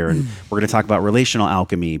Warrior, and we're going to talk about relational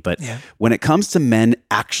alchemy. But when it comes to men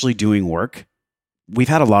actually doing work, we've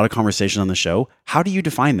had a lot of conversation on the show. How do you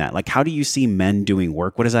define that? Like, how do you see men doing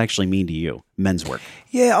work? What does that actually mean to you, men's work?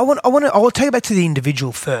 Yeah, I will take it back to the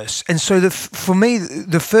individual first. And so for me,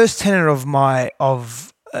 the first tenet of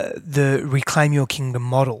the Reclaim Your Kingdom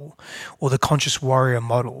model, or the Conscious Warrior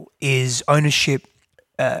model, is ownership,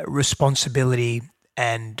 responsibility,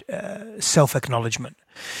 and self-acknowledgement.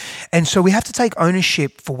 And so we have to take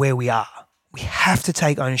ownership for where we are. We have to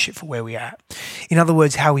take ownership for where we are. In other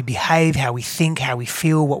words, how we behave, how we think, how we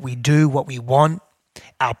feel, what we do, what we want,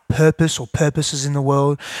 our purpose or purposes in the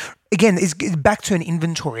world. Again, it's back to an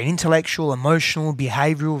inventory, an intellectual, emotional,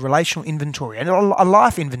 behavioral, relational inventory, and a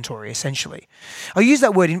life inventory, essentially. I use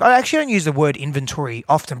that word. I actually don't use the word inventory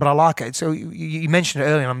often, but I like it. So you mentioned it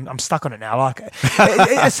earlier, and I'm stuck on it now. I like it.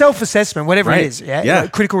 A self-assessment, whatever it is. Yeah.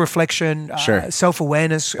 Critical reflection,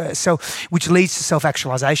 self-awareness, which leads to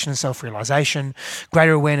self-actualization and self-realization,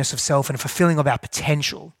 greater awareness of self, and a fulfilling of our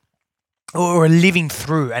potential, or a living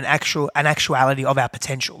through an actuality of our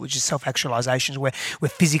potential, which is self-actualization, where we're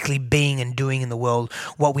physically being and doing in the world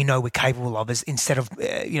what we know we're capable of, instead of,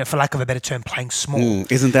 for lack of a better term, playing small.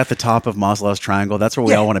 Isn't that the top of Maslow's triangle? That's where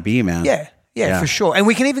we all want to be, man. Yeah, for sure. And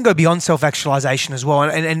we can even go beyond self-actualization as well.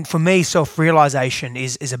 And for me, self-realization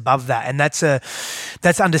is above that. And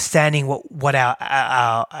that's understanding what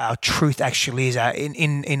our truth actually is.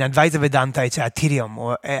 In Advaita Vedanta, it's our Tirium,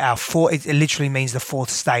 or our fourth. It literally means the fourth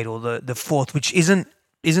state, or the fourth, which isn't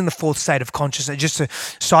the fourth state of consciousness. Just a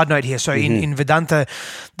side note here. So in Vedanta,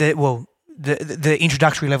 the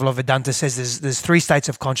introductory level of Vedanta says there's three states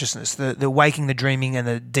of consciousness: the waking, the dreaming, and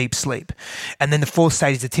the deep sleep. And then the fourth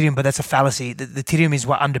state is the Tirium, but that's a fallacy. The Tirium is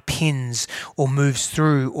what underpins or moves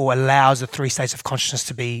through or allows the three states of consciousness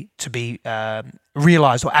to be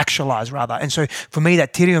realized, or actualized rather. And so for me,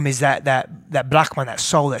 that Tirium is that Brahman, that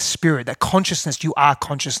soul, that spirit, that consciousness. You are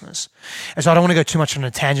consciousness. And so I don't want to go too much on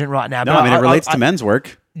a tangent right now. No, but it relates to men's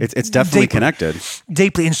work. It's definitely connected.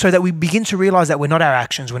 Deeply. And so that we begin to realize that we're not our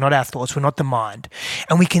actions, we're not our thoughts, we're not the mind.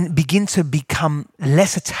 And we can begin to become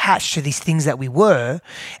less attached to these things that we were,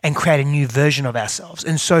 and create a new version of ourselves.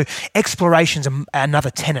 And so exploration is another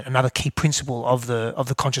tenet, another key principle of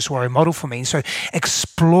the Conscious Warrior model for me. And so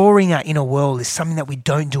exploring our inner world is something that we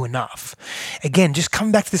don't do enough. Again, just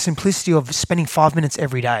come back to the simplicity of spending 5 minutes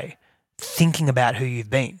every day thinking about who you've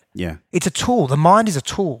been. Yeah. It's a tool. The mind is a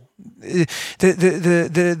tool.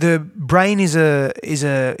 The brain is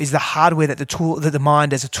the hardware that the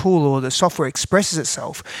mind as a tool or the software expresses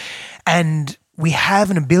itself. And we have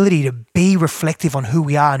an ability to be reflective on who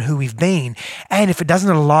we are and who we've been. And if it doesn't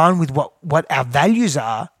align with what our values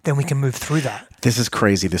are, then we can move through that. This is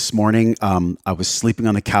crazy. This morning, I was sleeping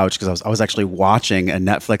on the couch because I was actually watching a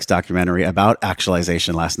Netflix documentary about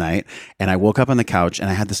actualization last night. And I woke up on the couch and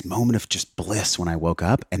I had this moment of just bliss when I woke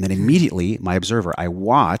up. And then immediately, my observer, I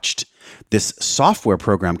watched this software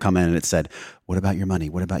program come in and it said, what about your money?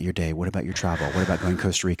 What about your day? What about your travel? What about going to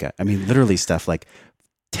Costa Rica? I mean, literally stuff like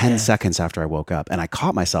 10 seconds after I woke up, and I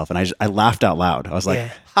caught myself and I laughed out loud. I was like,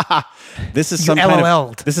 this is some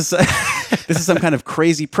kind of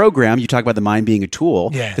crazy program. You talk about the mind being a tool.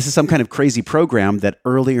 Yeah. This is some kind of crazy program that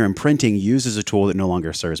earlier imprinting uses a tool that no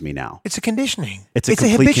longer serves me now. It's a conditioning. It's a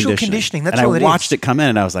habitual conditioning. That's all it is. And I watched it come in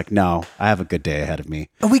and I was like, no, I have a good day ahead of me.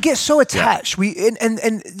 And we get so attached.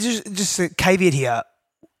 And just a caveat here.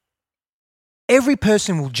 Every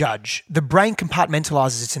person will judge. The brain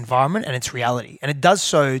compartmentalizes its environment and its reality, and it does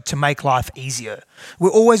so to make life easier.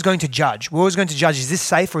 We're always going to judge. We're always going to judge, is this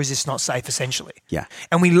safe or is this not safe, essentially? Yeah.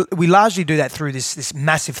 And we largely do that through this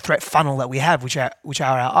massive threat funnel that we have, which are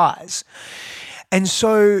our eyes. And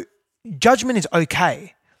so judgment is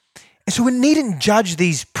okay. And so we needn't judge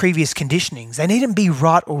these previous conditionings. They needn't be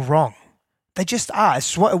right or wrong. They just are.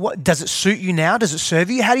 What does it suit you now? Does it serve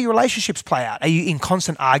you? How do your relationships play out? Are you in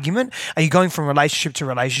constant argument? Are you going from relationship to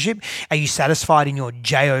relationship? Are you satisfied in your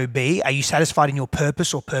job? Are you satisfied in your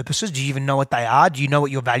purpose or purposes? Do you even know what they are? Do you know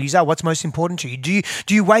what your values are? What's most important to you? Do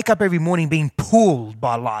you wake up every morning being pulled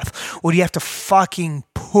by life, or do you have to fucking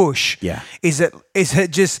push? Yeah. Is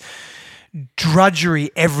it just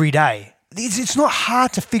drudgery every day? It's not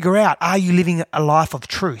hard to figure out, are you living a life of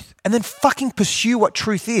truth? And then fucking pursue what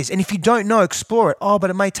truth is. And if you don't know, explore it. Oh, but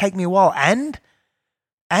it may take me a while. And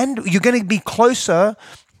you're going to be closer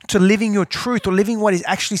to living your truth or living what is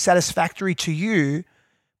actually satisfactory to you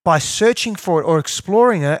by searching for it or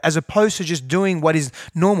exploring it, as opposed to just doing what is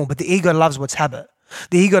normal. But the ego loves what's habit.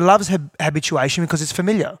 The ego loves habituation because it's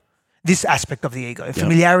familiar. This aspect of the ego.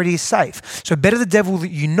 Familiarity is safe. So better the devil that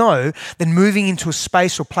you know than moving into a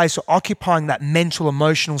space or place or occupying that mental,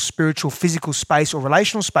 emotional, spiritual, physical space or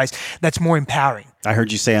relational space that's more empowering. I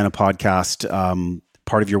heard you say on a podcast,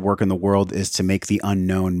 part of your work in the world is to make the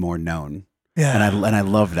unknown more known. Yeah. And I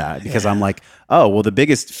love that because I'm like, oh, well, the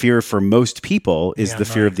biggest fear for most people is the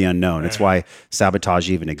fear of the unknown. It's why sabotage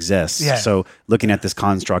even exists. Yeah. So looking at this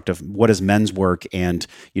construct of what is men's work and,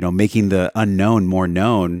 making the unknown more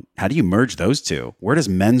known, how do you merge those two? Where does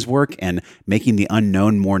men's work and making the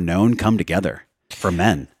unknown more known come together for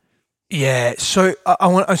men? Yeah, so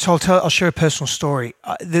I'll share a personal story.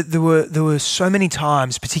 There were so many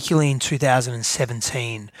times, particularly in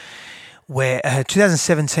 2017, where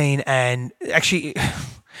 2017 and actually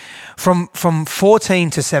from 14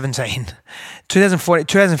 to 17, 2014,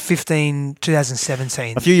 2015,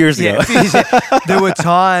 2017. A few years ago. There were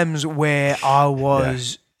times where I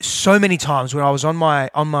was, so many times where I was on my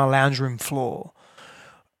lounge room floor.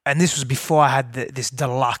 And this was before I had this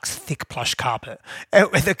deluxe thick plush carpet.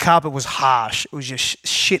 The carpet was harsh. It was just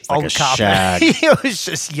shit old like carpet. Shag. It was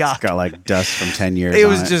just yuck. It's got like dust from 10 years. It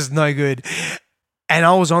was just no good. And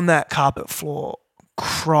I was on that carpet floor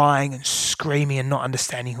crying and screaming and not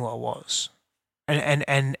understanding who I was.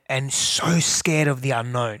 And so scared of the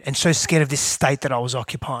unknown and so scared of this state that I was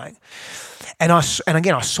occupying. And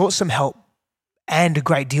again, I sought some help, and a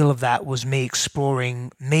great deal of that was me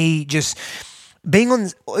exploring, me just being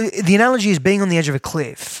on, the analogy is being on the edge of a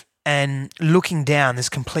cliff and looking down, there's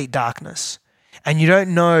complete darkness. And you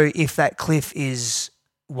don't know if that cliff is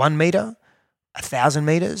 1 meter, 1,000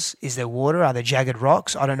 meters? Is there water? Are there jagged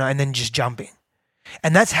rocks? I don't know. And then just jumping.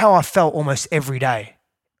 And that's how I felt almost every day.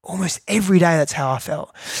 Almost every day, that's how I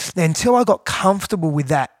felt. Until I got comfortable with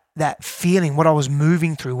that feeling, what I was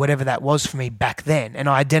moving through, whatever that was for me back then, and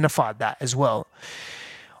I identified that as well,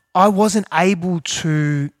 I wasn't able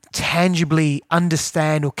to tangibly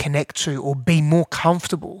understand or connect to or be more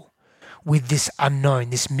comfortable with this unknown,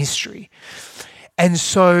 this mystery. And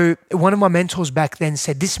so one of my mentors back then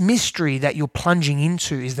said, this mystery that you're plunging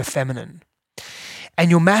into is the feminine.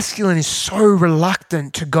 And your masculine is so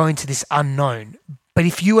reluctant to go into this unknown. But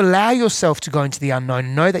if you allow yourself to go into the unknown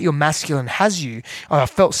and know that your masculine has you, I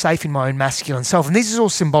felt safe in my own masculine self. And this is all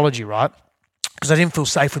symbology, right? Because I didn't feel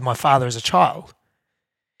safe with my father as a child.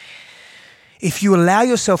 If you allow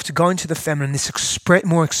yourself to go into the feminine, this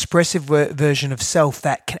more expressive version of self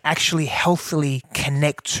that can actually healthily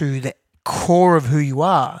connect to the core of who you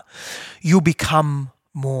are, you'll become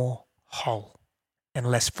more whole. and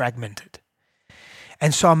less fragmented.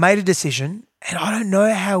 And so I made a decision, and I don't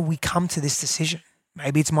know how we come to this decision.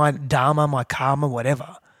 Maybe it's my dharma, my karma,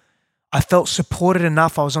 whatever. I felt supported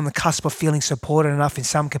enough. I was on the cusp of feeling supported enough in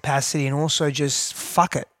some capacity, and also just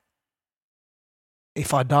fuck it.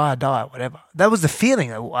 If I die, I die, whatever. That was the feeling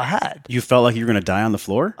that I had. You felt like you were going to die on the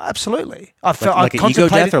floor? Absolutely. I felt like an ego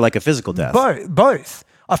death or like a physical death? Both.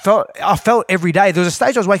 I felt every day. There was a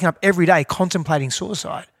stage I was waking up every day contemplating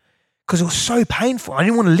suicide because it was so painful. I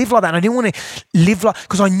didn't want to live like that. And I didn't want to live like,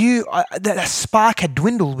 because I knew that spark had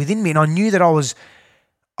dwindled within me, and I knew that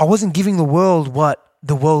I wasn't giving the world what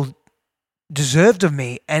the world deserved of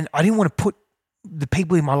me, and I didn't want to put the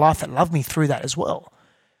people in my life that love me through that as well.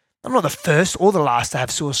 I'm not the first or the last to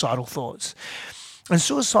have suicidal thoughts. And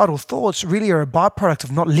suicidal thoughts really are a byproduct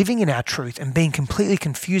of not living in our truth and being completely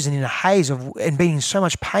confused and in a haze and being in so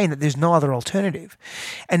much pain that there's no other alternative.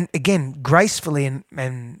 And again, gracefully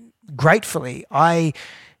and gratefully, there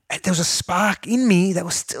was a spark in me that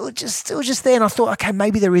was still just there. And I thought, okay,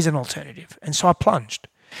 maybe there is an alternative. And so I plunged.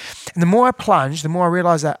 And the more I plunged, the more I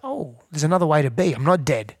realized that, there's another way to be. I'm not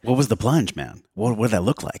dead. What was the plunge, man? What did that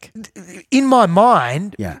look like? In my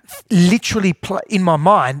mind, literally in my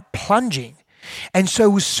mind, plunging. And so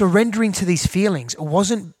it was surrendering to these feelings. It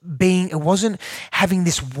wasn't having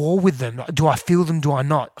this war with them. Like, do I feel them? Do I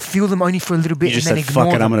not? Feel them only for a little bit you just and then said, ignore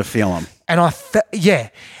fuck it, them. I'm going to feel them.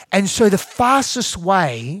 And And so the fastest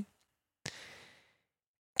way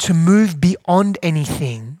to move beyond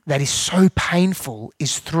anything that is so painful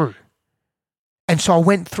is through. And so I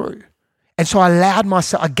went through. And so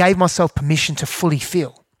I gave myself permission to fully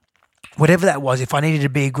feel. Whatever that was, if I needed to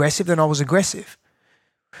be aggressive, then I was aggressive.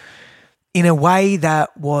 In a way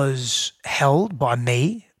that was held by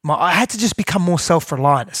me. I had to just become more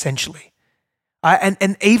self-reliant, essentially.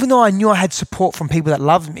 And even though I knew I had support from people that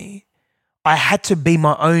loved me, I had to be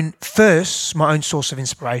my own source of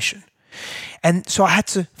inspiration. And so I had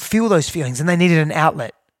to feel those feelings, and they needed an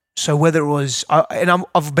outlet. So whether it was,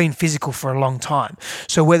 I've been physical for a long time.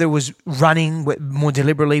 So whether it was running more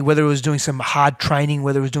deliberately, whether it was doing some hard training,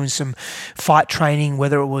 whether it was doing some fight training,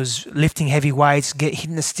 whether it was lifting heavy weights,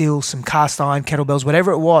 hitting the steel, some cast iron, kettlebells,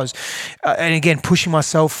 whatever it was. And again, pushing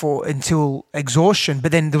myself until exhaustion.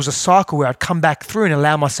 But then there was a cycle where I'd come back through and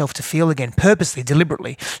allow myself to feel again, purposely,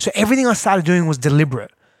 deliberately. So everything I started doing was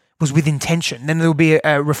deliberate. Was with intention. Then there will be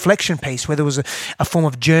a reflection piece where there was a form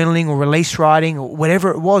of journaling or release writing or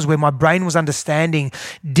whatever it was, where my brain was understanding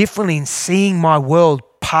differently and seeing my world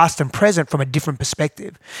past and present from a different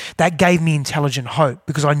perspective. That gave me intelligent hope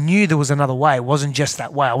because I knew there was another way. It wasn't just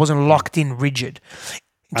that way. I wasn't locked in rigid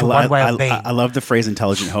into one way of being. I love the phrase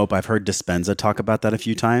intelligent hope. I've heard Dispenza talk about that a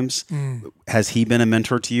few times. Has he been a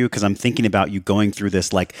mentor to you? Because I'm thinking about you going through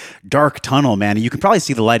this like dark tunnel, man. And you can probably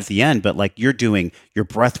see the light at the end, but like you're doing your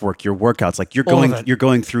breath work, your workouts, like you're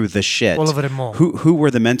going through the shit. All of it and more. Who were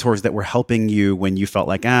the mentors that were helping you when you felt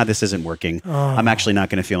like, this isn't working? I'm actually not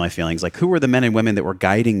going to feel my feelings. Like who were the men and women that were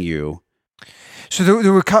guiding you? So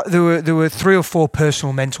there were 3 or 4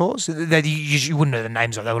 personal mentors that you wouldn't know the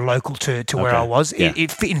names of. They were local to where I was in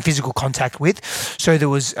physical contact with. So there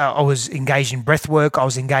was I was engaged in breath work. I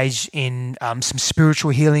was engaged in some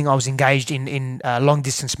spiritual healing. I was engaged in long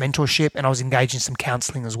distance mentorship, and I was engaged in some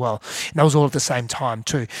counselling as well. And that was all at the same time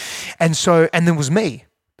too. And there was me.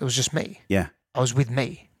 There was just me. Yeah, I was with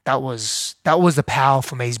me. That was the power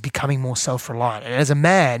for me, is becoming more self-reliant. And as a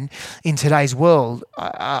man in today's world,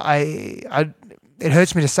 it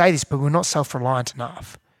hurts me to say this, but we're not self-reliant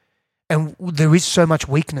enough. And there is so much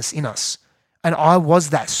weakness in us. And I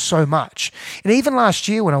was that so much. And even last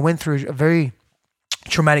year when I went through a very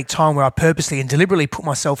traumatic time where I purposely and deliberately put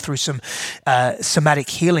myself through some somatic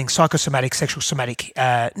healing, psychosomatic, sexual somatic,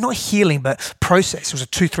 not healing, but process. It was a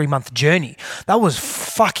 2-3 month journey. That was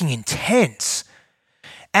fucking intense.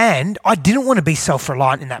 And I didn't want to be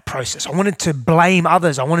self-reliant in that process. I wanted to blame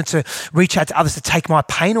others. I wanted to reach out to others to take my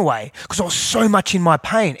pain away because I was so much in my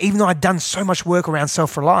pain, even though I'd done so much work around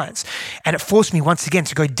self-reliance. And it forced me once again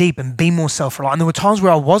to go deep and be more self-reliant. And there were times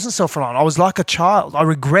where I wasn't self-reliant. I was like a child. I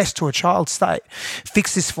regressed to a child state.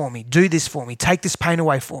 Fix this for me. Do this for me. Take this pain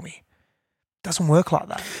away for me. It doesn't work like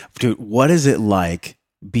that. Dude, what is it like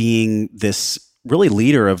being this really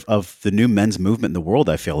leader of the new men's movement in the world?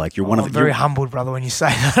 I feel like you're one of I'm very humbled, brother, when you say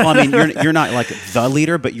that. Well, I mean, you're not like the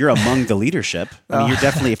leader, but you're among the leadership. I mean, you're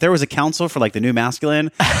definitely, if there was a council for like the new masculine,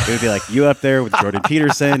 it would be like you up there with Jordan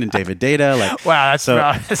Peterson and David Data. Like, wow,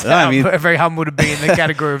 I'm very humbled to be in the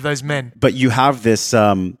category of those men. But you have this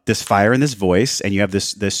this fire and this voice, and you have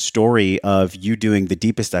this story of you doing the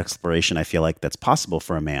deepest exploration, I feel like, that's possible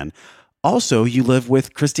for a man. also you live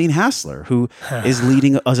with Christine Hassler, who is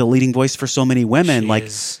leading as a leading voice for so many women.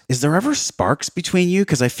 Is there ever sparks between you?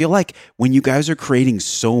 Because I feel like when you guys are creating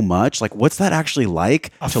so much, like what's that actually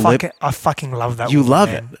like I fucking love that. You woman, love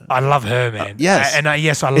man. it. I love her, man. Yes.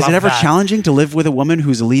 Yes, I love Is it ever that. challenging to live with a woman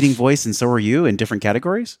who's a leading voice and so are you in different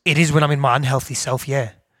categories? It is when I'm in my unhealthy self,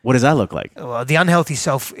 yeah. What does that look like? Well, the unhealthy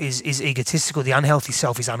self is egotistical. The unhealthy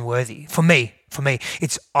self is unworthy. For me,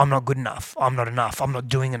 it's I'm not good enough. I'm not enough. I'm not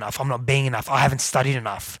doing enough. I'm not being enough. I haven't studied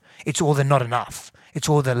enough. It's all the not enough. It's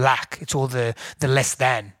all the lack. It's all the less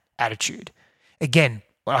than attitude. Again,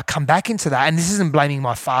 when I come back into that, and this isn't blaming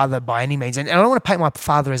my father by any means, and I don't want to paint my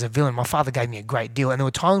father as a villain. My father gave me a great deal, and there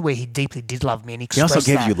were times where he deeply did love me, and he expressed also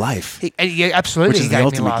gave that. you life. Yeah, absolutely. Which is he the gave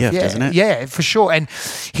ultimate me life. gift, yeah, isn't it? Yeah, for sure. And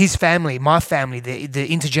his family, my family, the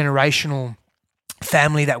intergenerational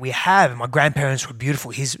family that we have, and my grandparents were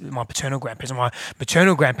beautiful. My paternal grandparents and my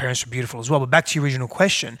maternal grandparents were beautiful as well. But back to your original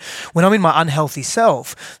question, when I'm in my unhealthy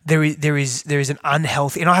self, there is an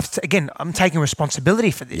unhealthy, and I have to, again, I'm taking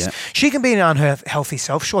responsibility for this. Yeah. She can be an unhealthy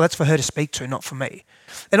self, sure, that's for her to speak to, not for me.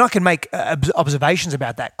 And I can make observations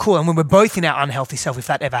about that. Cool. And when we're both in our unhealthy self, if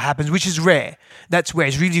that ever happens, which is rare, that's where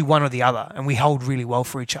it's really one or the other, and we hold really well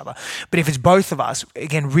for each other. But if it's both of us,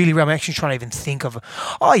 again, really rare, I'm actually trying to even think of,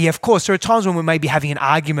 oh yeah, of course, there are times when we may be having an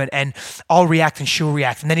argument and I'll react and she'll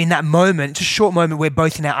react. And then in that moment, it's a short moment, we're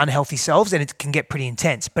both in our unhealthy selves and it can get pretty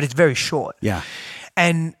intense, but it's very short. Yeah.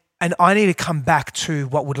 And I need to come back to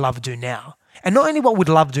what would love do now. And not only what would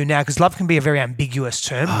love do now, because love can be a very ambiguous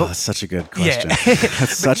term. Oh, but that's such a good question. Yeah.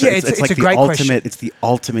 It's like a the great ultimate. question. It's the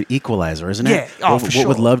ultimate equalizer, isn't it? Yeah. Oh, what, for what sure.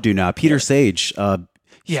 would love do now? Peter Sage,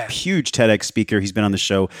 Yeah. huge TEDx speaker. He's been on the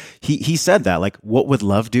show. He said that, like, what would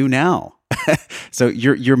love do now? So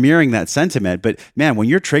you're mirroring that sentiment. But man, when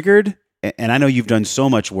you're triggered, and I know you've done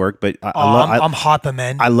so much work, but I'm hyper,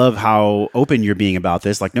 man. I love how open you're being about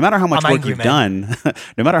this. Like, no matter how much work you've done,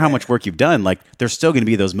 no matter how much work you've done, like, there's still going to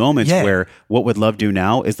be those moments where what would love do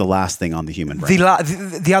now is the last thing on the human brain.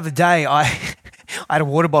 The other day, I had a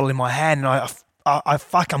water bottle in my hand, and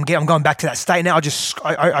I'm going back to that state now.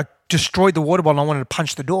 I destroyed the water bottle and I wanted to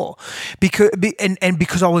punch the door because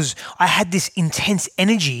I had this intense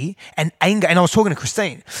energy and anger, and I was talking to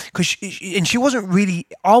Christine because she wasn't really,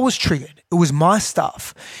 I was triggered. It was my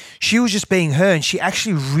stuff. She was just being her, and she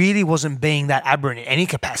actually really wasn't being that aberrant in any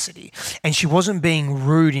capacity, and she wasn't being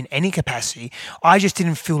rude in any capacity. I just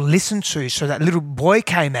didn't feel listened to. So that little boy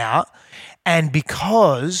came out, and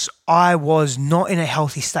because I was not in a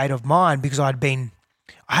healthy state of mind, because I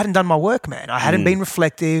hadn't done my work, man. I hadn't been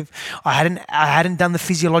reflective. I hadn't done the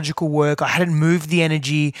physiological work. I hadn't moved the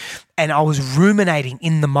energy, and I was ruminating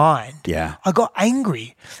in the mind. Yeah. I got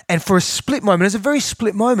angry, and for a split moment, it was a very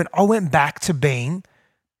split moment, I went back to being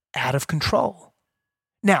out of control.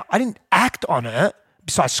 Now, I didn't act on it.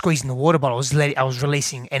 Besides squeezing the water bottle, I was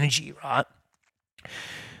releasing energy, right?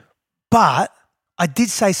 But I did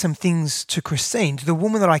say some things to Christine, to the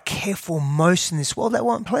woman that I care for most in this world, that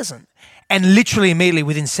weren't pleasant. And literally immediately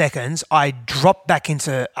within seconds, I dropped back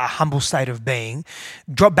into a humble state of being,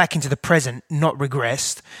 dropped back into the present, not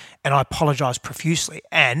regressed, and I apologized profusely.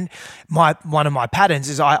 And one of my patterns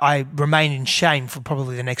is I remain in shame for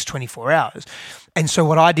probably the next 24 hours. And so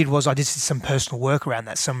what I did was I just did some personal work around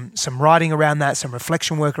that, some writing around that, some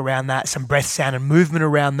reflection work around that, some breath, sound, and movement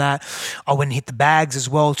around that. I went and hit the bags as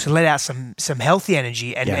well to let out some healthy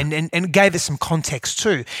energy and gave it some context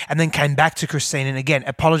too. And then came back to Christine and again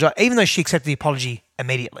apologized, even though she accepted the apology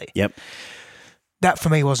immediately. Yep. That for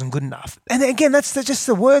me wasn't good enough. And again, that's just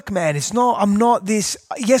the work, man. I'm not this,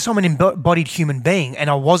 yes, I'm an embodied human being, and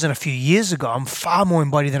I wasn't a few years ago. I'm far more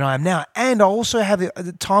embodied than I am now. And I also have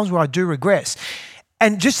the times where I do regress.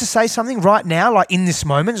 And just to say something right now, like in this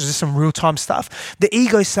moment, there's just some real-time stuff, the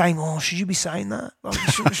ego's saying, oh, should you be saying that? Like,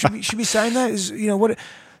 should be saying that? Is, you know, what?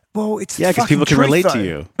 Well, it's the because fucking people can truth, relate though. to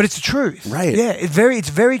you. But it's the truth. Right. Yeah, it's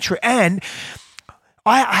very true. And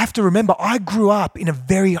I have to remember, I grew up in a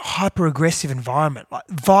very hyper-aggressive environment, like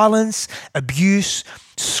violence, abuse,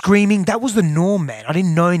 screaming. That was the norm, man. I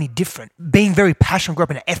didn't know any different. Being very passionate, grew up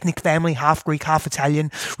in an ethnic family, half Greek, half Italian.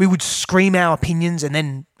 We would scream our opinions and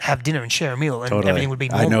then have dinner and share a meal, and everything would be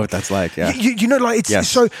normal. I know what that's like, yeah. You know, like it's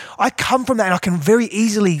so I come from that, and I can very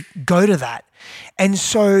easily go to that. And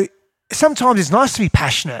so sometimes it's nice to be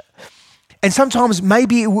passionate, and sometimes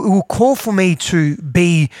maybe it will call for me to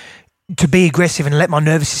be aggressive and let my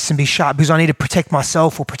nervous system be sharp because I need to protect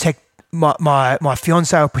myself or protect my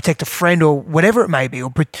fiance or protect a friend or whatever it may be.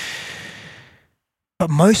 But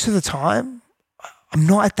most of the time, I'm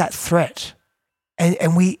not at that threat. And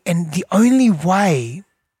the only way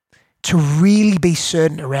to really be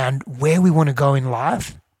certain around where we want to go in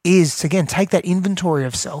life is to, again, take that inventory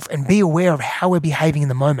of self and be aware of how we're behaving in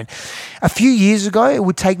the moment. A few years ago, it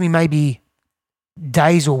would take me maybe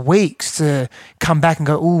days or weeks to come back and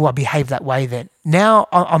go, oh, I behaved that way then. Now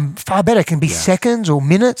I'm far better. It can be seconds or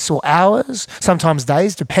minutes or hours, sometimes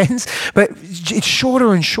days, depends. But it's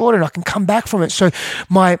shorter and shorter, and I can come back from it. So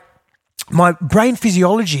my brain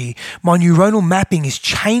physiology, my neuronal mapping is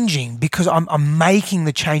changing because I'm making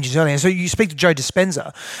the changes early. And so you speak to Joe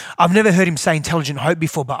Dispenza. I've never heard him say intelligent hope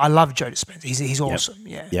before, but I love Joe Dispenza. He's awesome.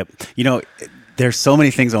 Yep. You know, there's so many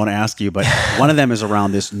things I want to ask you, but one of them is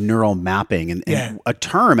around this neural mapping and a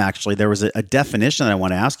term, actually. There was a definition that I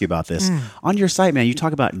want to ask you about this. On your site, man, you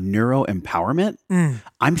talk about neuro empowerment.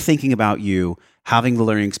 I'm thinking about you having the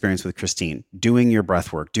learning experience with Christine, doing your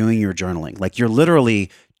breath work, doing your journaling. Like, you're literally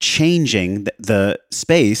changing the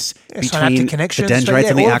space between the dendrites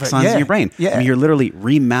and the axons in your brain. I mean, you're literally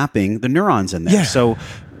remapping the neurons in there. So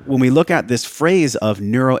when we look at this phrase of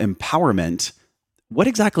neuro empowerment, what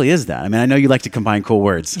exactly is that? I mean, I know you like to combine cool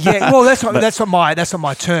words. Well, that's not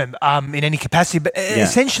my term in any capacity. But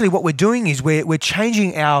essentially, what we're doing is we're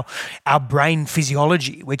changing our brain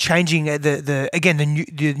physiology. We're changing the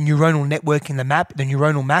neuronal networking, the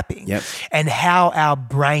neuronal mapping, and how our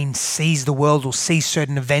brain sees the world or sees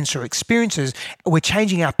certain events or experiences. We're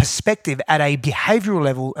changing our perspective at a behavioral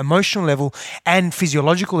level, emotional level, and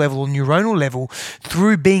physiological level, or neuronal level,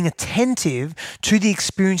 through being attentive to the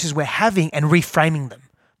experiences we're having and reframing them.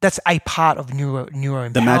 That's a part of neuro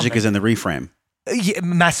empowerment. The magic is in the reframe.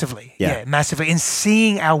 Massively. Massively. And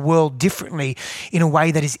seeing our world differently in a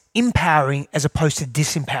way that is empowering as opposed to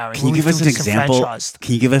disempowering. Can you give us an example?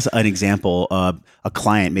 Can you give us an example of a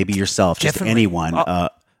client, maybe yourself, just anyone,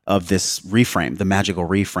 of this reframe, the magical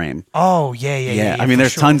reframe? Yeah. I mean,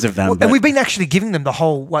 there's tons of them. Well, and we've been actually giving them the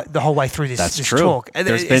whole way through this. That's true. Talk.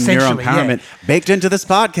 There's been neuro empowerment baked into this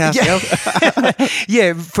podcast.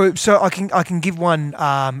 So I can give one.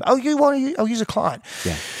 I'll use a client.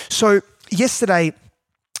 Yeah. So yesterday,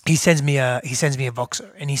 he sends me a Voxer,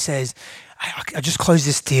 and he says, I just closed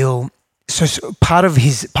this deal. So part of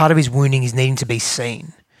his wounding is needing to be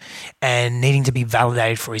seen and needing to be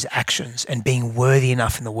validated for his actions and being worthy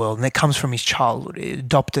enough in the world. And that comes from his childhood,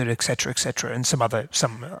 adopted, et cetera, and some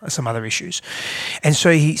other issues. And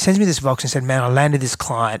so he sends me this Vox and said, man, I landed this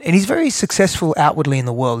client. And he's very successful outwardly in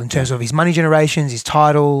the world in terms of his money generations, his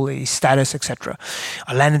title, his status, etc.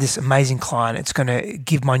 I landed this amazing client. It's going to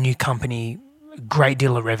give my new company a great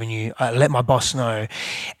deal of revenue. I let my boss know.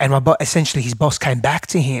 And essentially his boss came back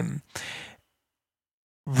to him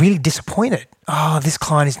really disappointed. This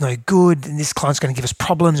client is no good, and this client's going to give us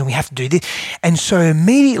problems, and we have to do this. And so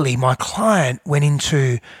immediately my client went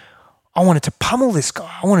into, I wanted to pummel this guy.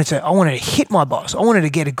 I wanted to hit my boss. I wanted to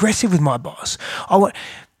get aggressive with my boss. I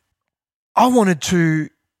wanted to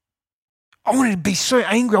be so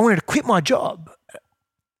angry. I wanted to quit my job.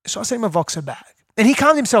 So I sent him a Voxer back. And he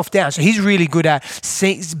calmed himself down. So he's really good at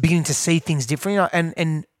beginning to see things differently.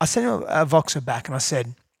 And I sent him a Voxer back, and I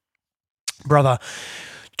said, brother,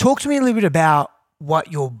 talk to me a little bit about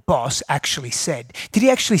what your boss actually said. Did he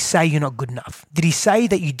actually say you're not good enough? Did he say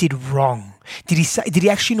that you did wrong? Did he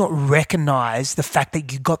actually not recognize the fact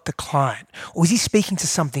that you got the client? Or is he speaking to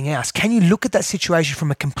something else? Can you look at that situation from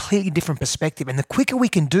a completely different perspective? And the quicker we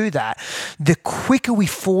can do that, the quicker we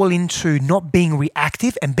fall into not being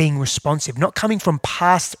reactive and being responsive, not coming from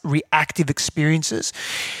past reactive experiences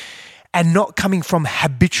and not coming from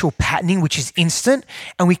habitual patterning, which is instant.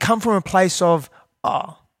 And we come from a place of,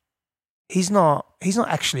 he's not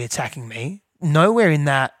actually attacking me. Nowhere in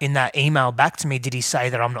that email back to me did he say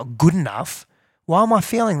that I'm not good enough. Why am I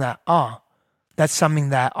feeling that? That's something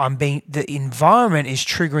that the environment is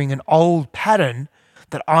triggering an old pattern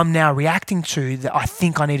that I'm now reacting to that I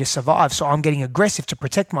think I need to survive. So I'm getting aggressive to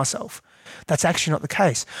protect myself. That's actually not the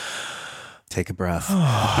case. Take a breath.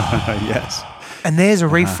 Yes. And there's a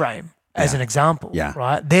reframe. As an example,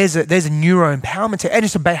 right? There's a neuro empowerment and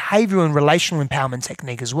it's a behavioral and relational empowerment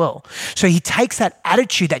technique as well. So he takes that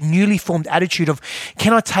attitude, that newly formed attitude of,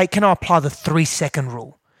 can I apply the 3-second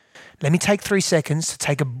rule? Let me take 3 seconds to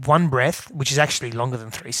take one breath, which is actually longer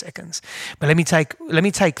than 3 seconds. But let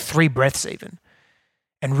me take 3 breaths even,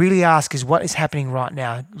 and really ask, is what is happening right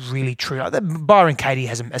now really true? Byron Katie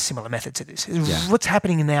has a similar method to this. What's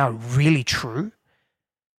happening now really true?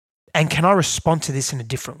 And can I respond to this in a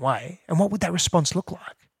different way? And what would that response look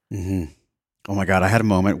like? Mm-hmm. Oh my God. I had a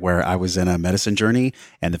moment where I was in a medicine journey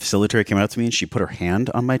and the facilitator came up to me and she put her hand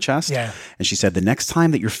on my chest. Yeah. And she said, the next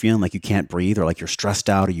time that you're feeling like you can't breathe or like you're stressed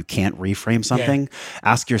out or you can't reframe something,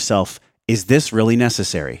 ask yourself, is this really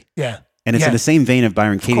necessary? Yeah. And it's in the same vein of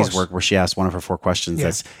Byron Katie's course. work where she asked one of her 4 questions Yeah.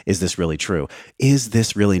 that's, is this really true? Is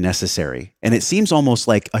this really necessary? And it seems almost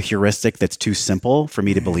like a heuristic that's too simple for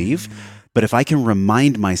me to believe. But if I can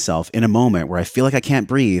remind myself in a moment where I feel like I can't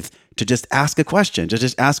breathe to just ask a question, to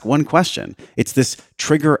just ask one question, it's this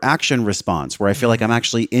trigger action response where I feel like I'm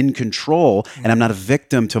actually in control and I'm not a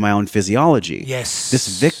victim to my own physiology. Yes.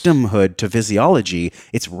 This victimhood to physiology,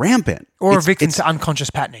 it's rampant. Or It's- a victim it's to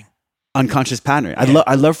unconscious patterning. unconscious pattern.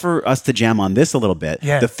 I'd love for us to jam on this a little bit.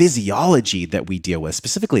 Yeah. The physiology that we deal with,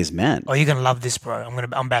 specifically as men. Oh, you're gonna love this, bro.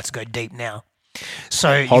 I'm about to go deep now.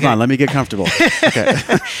 So Hold on, let me get comfortable. Okay.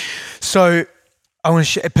 So I want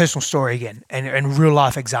to share a personal story again and real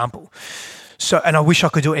life example. So, and I wish I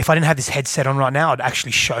could do it. If I didn't have this headset on right now, I'd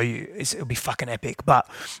actually show you. It'll be fucking epic. But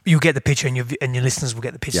you'll get the picture, and your listeners will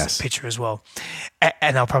get the picture as well.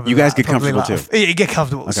 And I'll probably You guys get comfortable laugh. too. Yeah, get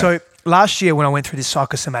comfortable. Okay. So last year when I went through this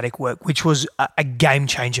psychosomatic work, which was a game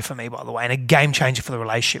changer for me, by the way, and a game changer for the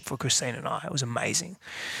relationship for Christine and I. It was amazing.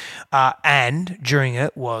 And during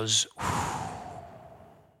it was,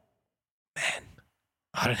 man,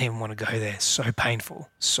 I don't even want to go there. So painful,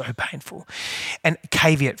 so painful. And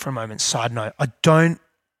caveat for a moment, side note, I don't,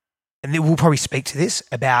 and we'll probably speak to this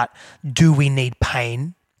about, do we need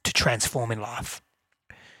pain to transform in life?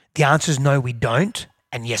 The answer is no, we don't.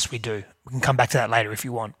 And yes, we do. We can come back to that later if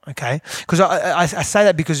you want, okay? Because I say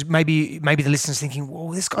that because maybe the listener's thinking, well,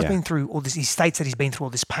 this guy's been through all this. He states that he's been through all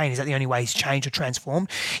this pain. Is that the only way he's changed or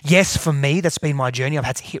transformed? Yes, for me, that's been my journey. I've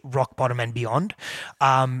had to hit rock bottom and beyond.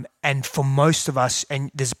 And for most of us,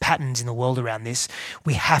 and there's patterns in the world around this,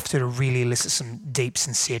 we have to really elicit some deep,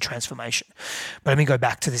 sincere transformation. But let me go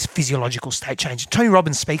back to this physiological state change. Tony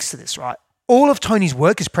Robbins speaks to this, right? All of Tony's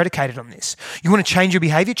work is predicated on this. You want to change your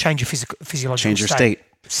behavior, change your physiological Change your state.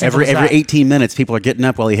 state. Every 18 minutes, people are getting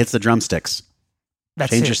up while he hits the drumsticks.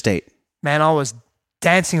 That's Change it. your state. Man, I was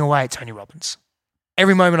dancing away at Tony Robbins.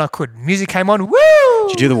 Every moment I could. Music came on. Woo!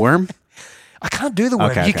 Did you do the worm? I can't do the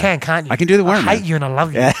worm. Okay, You okay. can't you? I can do the worm, I hate man. you and I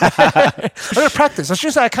love you. I've never practiced. I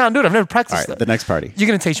shouldn't say I can't do it. I've never All practiced right, it. the next party. You're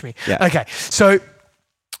going to teach me. Yeah. Okay. So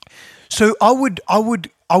I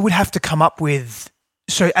would have to come up with.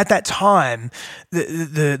 So at that time,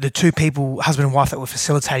 the two people, husband and wife, that were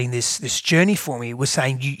facilitating this journey for me, were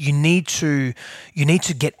saying you need to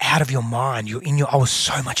get out of your mind. I was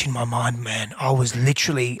so much in my mind, man. I was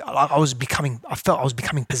literally I felt I was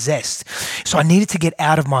becoming possessed. So I needed to get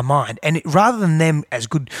out of my mind, and rather than them as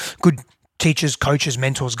good teachers, coaches,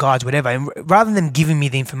 mentors, guides, whatever, and rather than them giving me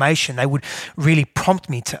the information, they would really prompt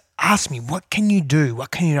me to ask me, what can you do?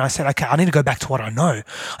 What can you do? And I said, okay, I need to go back to what I know.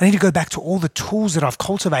 I need to go back to all the tools that I've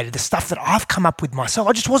cultivated, the stuff that I've come up with myself.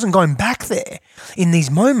 I just wasn't going back there in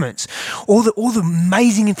these moments. All the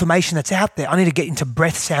amazing information that's out there. I need to get into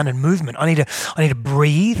breath, sound, and movement. I need to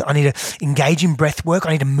breathe. I need to engage in breath work.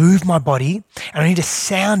 I need to move my body, and I need to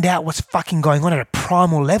sound out what's fucking going on at a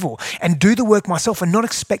primal level and do the work myself and not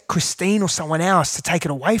expect Christine or someone else to take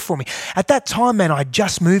it away from me. At that time, man, I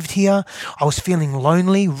just moved here. I was feeling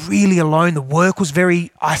lonely, really alone. The work was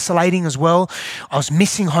very isolating as well. I was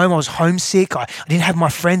missing home. I was homesick. I didn't have my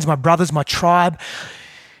friends, my brothers, my tribe.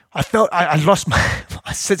 I felt I lost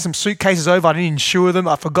I sent some suitcases over. I didn't insure them.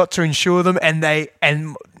 I forgot to insure them, and I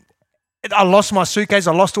lost my suitcase.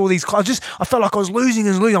 I lost all these. I felt like I was losing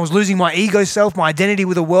and losing. I was losing my ego self, my identity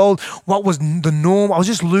with the world, what was the norm. I was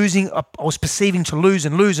just losing. I was perceiving to lose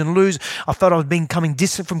and lose and lose. I felt I was becoming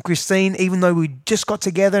distant from Christine, even though we just got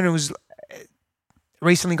together and it was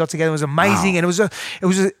recently got together. It was amazing. Wow. And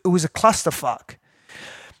it was a clusterfuck.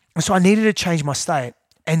 And so I needed to change my state.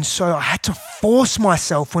 And so I had to force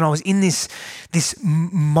myself when I was in this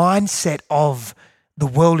mindset of the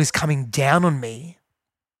world is coming down on me.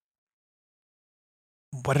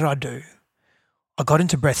 What did I do? I got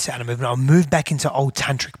into breath, sound, and movement. I moved back into old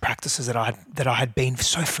tantric practices that I had been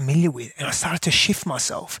so familiar with, and I started to shift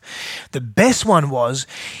myself. The best one was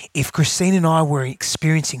if Christine and I were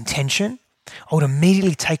experiencing tension, I would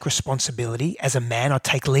immediately take responsibility as a man. I'd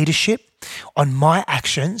take leadership on my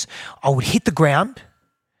actions. I would hit the ground.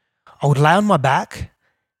 I would lay on my back,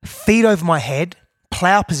 feet over my head,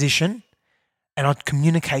 plow position, and I'd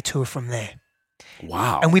communicate to her from there.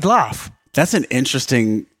 Wow. And we'd laugh. That's an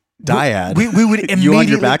interesting dyad. We would immediately You on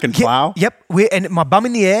your back and plow? Yep. Yep. And my bum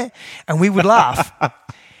in the air, and we would laugh.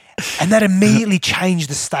 And that immediately changed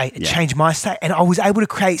the state. It changed my state. And I was able to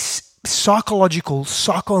create psychological,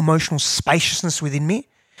 psycho-emotional spaciousness within me,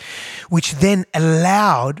 which then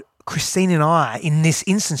allowed Christine and I, in this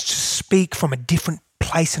instance, to speak from a different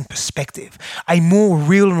place and perspective, a more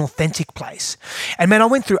real and authentic place. And man, I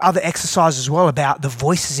went through other exercises as well about the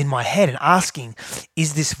voices in my head and asking,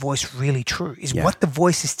 is this voice really true? Is what the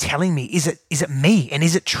voice is telling me, is it me? And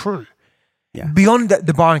is it true? Beyond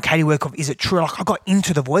the Byron Katie work of, is it true? Like, I got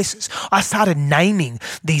into the voices. I started naming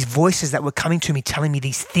these voices that were coming to me, telling me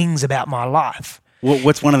these things about my life. Well,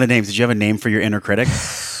 what's one of the names? Did you have a name for your inner critic?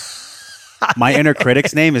 My inner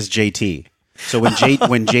critic's name is JT. So when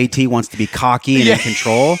JT wants to be cocky and in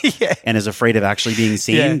control and is afraid of actually being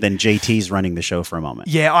seen, then JT's running the show for a moment.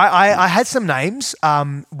 Yeah, I had some names.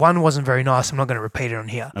 One wasn't very nice. I'm not going to repeat it on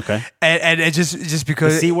here. Okay. And it just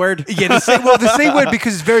because the C word. Yeah, the C word,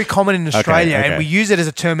 because it's very common in Australia, and we use it as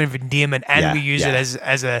a term of endearment, and we use it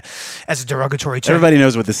as a derogatory term. Everybody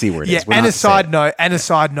knows what the C word is. Yeah, and a side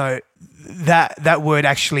note. That word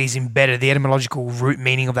actually is embedded. The etymological root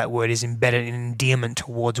meaning of that word is embedded in endearment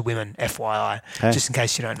towards women, FYI, just in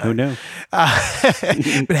case you don't know. Who knew?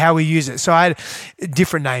 But how we use it. So I had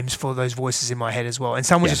different names for those voices in my head as well. And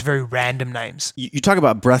some were just very random names. You talk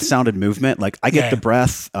about breath-sounded movement. Like, I get the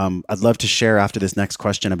breath. I'd love to share after this next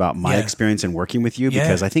question about my experience in working with you,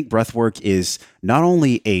 because I think breath work is not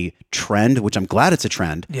only a trend, which I'm glad it's a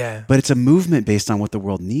trend, but it's a movement based on what the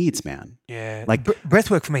world needs, man. Yeah. Like, breath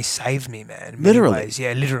work for me saved me, man. Literally.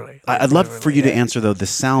 Yeah, literally. I'd love for you to answer, though, the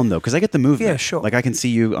sound, though, because I get the movement. Yeah, sure. Like, I can see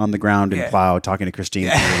you on the ground in plow talking to Christine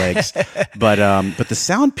through your legs. But the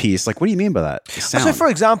sound piece, like, what do you mean by that? The sound. So, for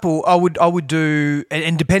example, I would do,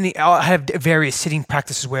 and depending, I have various sitting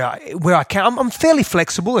practices where I can. I'm fairly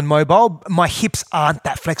flexible and mobile. My hips aren't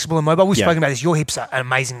that flexible and mobile. We've spoken about this. Your hips are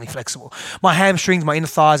amazingly flexible. My hamstrings, my inner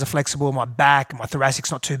thighs are flexible. My back, my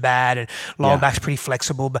thoracic's not too bad, and lower back's pretty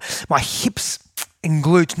flexible. But my hips and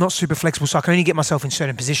glutes not super flexible, so I can only get myself in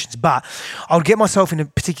certain positions. But I would get myself in a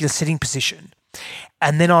particular sitting position,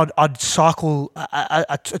 and then I'd cycle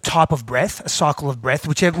a type of breath, a cycle of breath,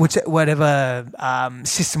 whatever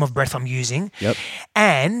system of breath I'm using. Yep.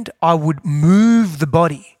 And I would move the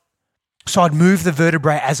body. So I'd move the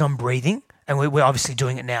vertebrae as I'm breathing, and we're obviously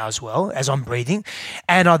doing it now as well, as I'm breathing.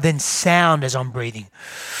 And I'd then sound as I'm breathing.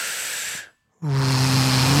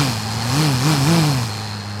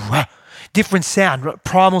 Different sound,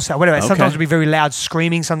 primal sound, whatever. Okay. Sometimes it would be very loud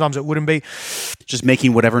screaming. Sometimes it wouldn't be. Just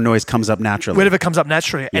making whatever noise comes up naturally. Whatever comes up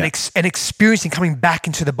naturally, and experiencing coming back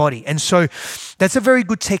into the body. And so that's a very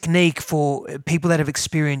good technique for people that have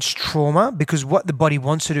experienced trauma, because what the body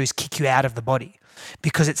wants to do is kick you out of the body,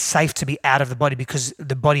 because it's safe to be out of the body, because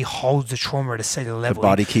the body holds the trauma at a cellular level. The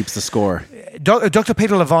body keeps the score. Dr.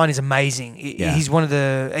 Peter Levine is amazing. He's one of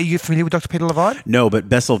the... Are you familiar with Dr. Peter Levine? No, but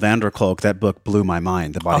Bessel van der Kolk, that book blew my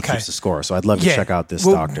mind. The body keeps the score. So I'd love to check out this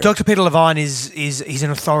doctor. Dr. Peter Levine he's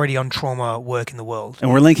an authority on trauma work in the world.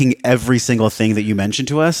 And we're linking every single thing that you mentioned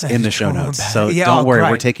to us in the show notes. So don't worry,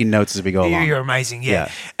 we're taking notes as we go along. You're amazing,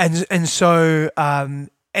 And so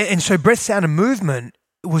breath, sound, and movement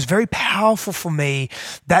was very powerful for me,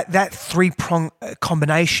 that three-prong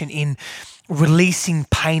combination in releasing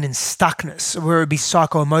pain and stuckness, whether it be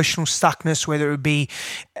psycho-emotional stuckness, whether it be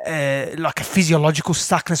like a physiological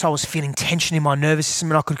stuckness. I was feeling tension in my nervous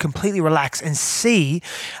system, and I could completely relax and see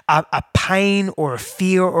a pain or a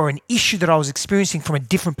fear or an issue that I was experiencing from a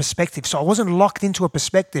different perspective. So I wasn't locked into a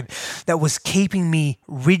perspective that was keeping me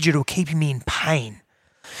rigid or keeping me in pain.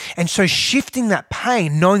 And so shifting that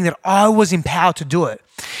pain, knowing that I was empowered to do it,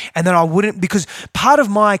 and that I wouldn't, because part of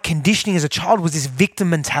my conditioning as a child was this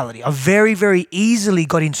victim mentality. I very, very easily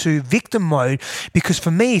got into victim mode, because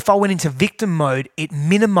for me, if I went into victim mode, it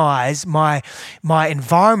minimized my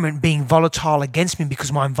environment being volatile against me,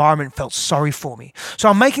 because my environment felt sorry for me. So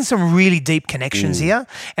I'm making some really deep connections here,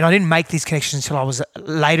 and I didn't make these connections until I was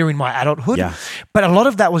later in my adulthood. Yeah. But a lot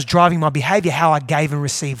of that was driving my behavior, how I gave and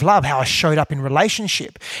received love, how I showed up in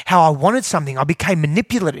relationship, how I wanted something. I became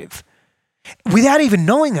manipulative without even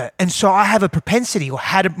knowing it. And so I have a propensity, or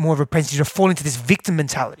had more of a propensity, to fall into this victim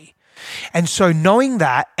mentality. And so knowing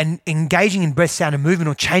that and engaging in breath, sound, and movement,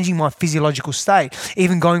 or changing my physiological state,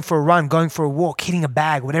 even going for a run, going for a walk, hitting a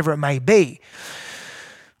bag, whatever it may be,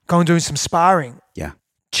 going doing some sparring,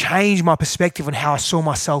 change my perspective on how I saw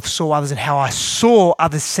myself, saw others, and how I saw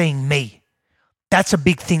others seeing me. That's a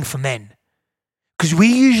big thing for men, because we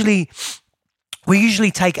usually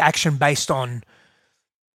take action based on,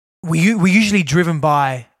 we're usually driven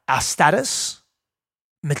by our status,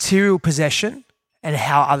 material possession, and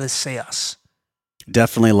how others see us.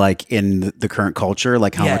 Definitely, like in the current culture,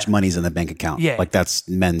 like how much money's in the bank account. Yeah. Like that's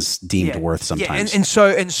men's deemed worth sometimes. Yeah.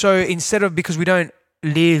 And so instead of, because we don't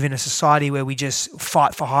live in a society where we just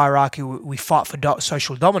fight for hierarchy, we fight for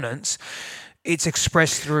social dominance, it's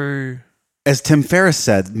expressed through... As Tim Ferriss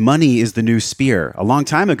said, money is the new spear. A long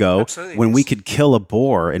time ago, when we could kill a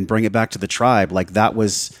boar and bring it back to the tribe, like that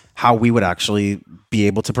was how we would actually be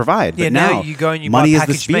able to provide. But now you go and you money buy is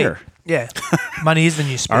the spear. Meat. Yeah. Money is the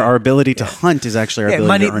new spirit. Our ability to hunt is actually our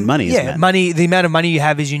ability to earn money. Yeah, money. The amount of money you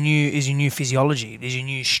have is your new physiology. Is your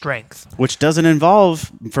new strength. Which doesn't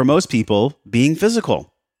involve, for most people, being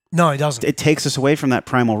physical. No, it doesn't. It takes us away from that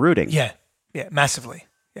primal rooting. Yeah, massively.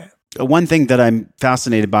 Yeah. One thing that I'm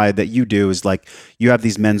fascinated by that you do is like you have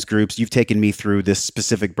these men's groups. You've taken me through this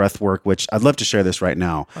specific breath work, which I'd love to share this right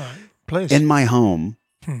now. All right, please. In my home,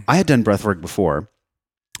 I had done breath work before,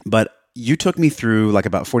 but you took me through like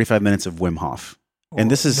about 45 minutes of Wim Hof. And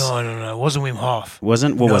this is no. It wasn't Wim Hof.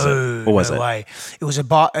 Wasn't? What was it? What was it? No way. It was a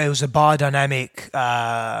biodynamic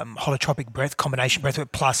holotropic breath combination breath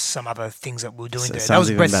plus some other things that we were doing there. That was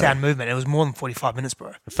breath sound movement. It was more than 45 minutes,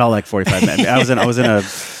 bro. It felt like 45 minutes. I was in a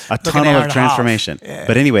tunnel of transformation. Yeah.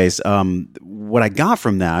 But anyways, what I got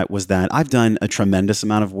from that was that I've done a tremendous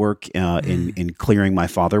amount of work in clearing my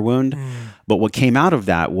father wound. But what came out of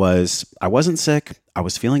that was I wasn't sick. I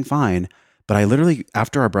was feeling fine. But I literally,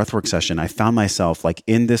 after our breathwork session, I found myself like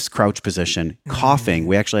in this crouch position, coughing.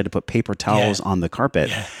 We actually had to put paper towels on the carpet.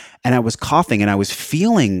 Yeah. And I was coughing and I was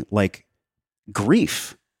feeling like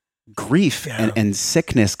grief and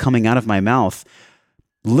sickness coming out of my mouth,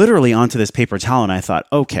 literally onto this paper towel. And I thought,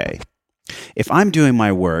 okay, if I'm doing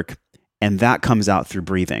my work and that comes out through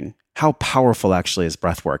breathing, how powerful actually is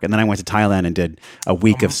breath work? And then I went to Thailand and did a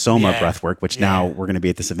week of Soma breath work, which now we're going to be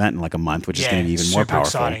at this event in like a month, which is going to be even more powerful.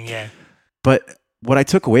 Exciting, yeah. But what I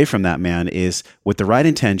took away from that, man, is with the right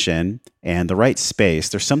intention and the right space,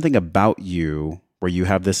 there's something about you where you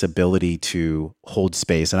have this ability to hold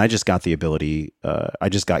space. And I just got the ability, I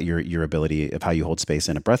just got your ability of how you hold space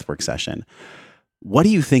in a breathwork session. What do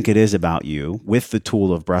you think it is about you with the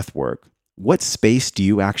tool of breathwork? What space do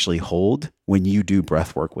you actually hold when you do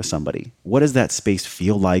breathwork with somebody? What does that space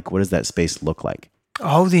feel like? What does that space look like? I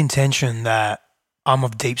hold the intention that I'm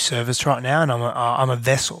of deep service right now, and I'm a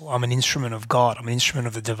vessel. I'm an instrument of God. I'm an instrument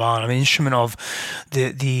of the divine. I'm an instrument of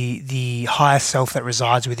the higher self that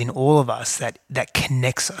resides within all of us, that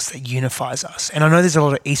connects us, that unifies us. And I know there's a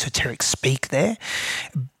lot of esoteric speak there,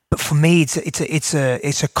 but for me, it's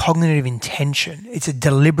a cognitive intention. It's a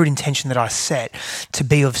deliberate intention that I set to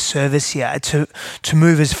be of service here, to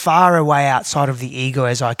move as far away outside of the ego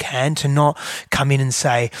as I can, to not come in and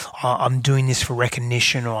say, oh, I'm doing this for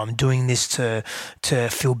recognition, or I'm doing this to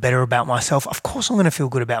feel better about myself. Of course I'm going to feel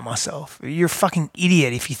good about myself. You're a fucking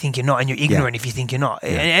idiot if you think you're not, and you're ignorant if you think you're not.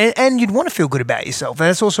 Yeah. And you'd want to feel good about yourself.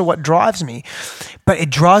 That's also what drives me. But it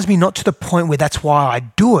drives me not to the point where that's why I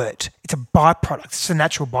do it. It's a byproduct. It's a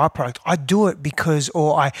natural byproduct. I do it because,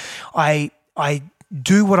 or I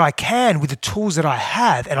do what I can with the tools that I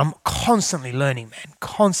have, and I'm constantly learning, man.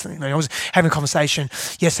 Constantly learning. I was having a conversation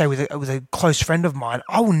yesterday with a close friend of mine.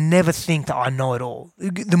 I will never think that I know it all.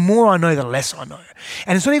 The more I know, the less I know.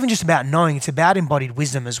 And it's not even just about knowing; it's about embodied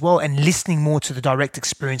wisdom as well, and listening more to the direct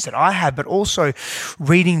experience that I have, but also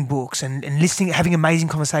reading books and listening, having amazing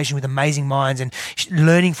conversation with amazing minds, and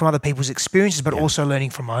learning from other people's experiences, but also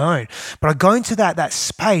learning from my own. But I go into that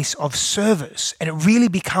space of service, and it really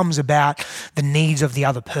becomes about the needs of the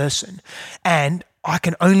other person, and I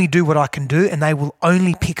can only do what I can do, and they will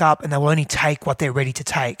only pick up and they will only take what they're ready to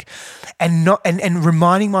take, and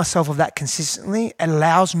reminding myself of that consistently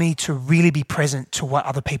allows me to really be present to what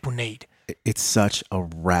other people need. It's such a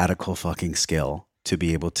radical fucking skill to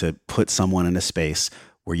be able to put someone in a space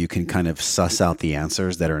where you can kind of suss out the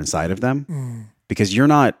answers that are inside of them, because you're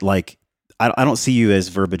not like, I don't see you as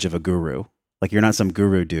verbiage of a guru. Like you're not some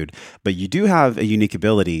guru dude, but you do have a unique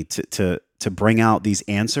ability to bring out these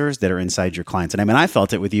answers that are inside your clients. And I mean, I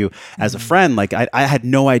felt it with you as a friend. Like I had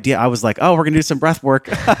no idea. I was like, oh, we're going to do some breath work.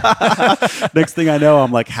 Next thing I know,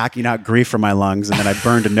 I'm like hacking out grief from my lungs. And then I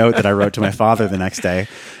burned a note that I wrote to my father the next day.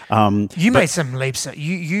 You made some leaps.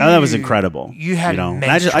 That was incredible. You had, and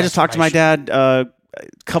I just talked to my dad, we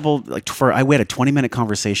had a 20-minute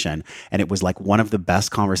conversation, and it was like one of the best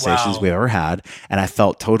conversations we've ever had. And I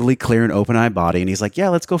felt totally clear and open-eyed body. And he's like, yeah,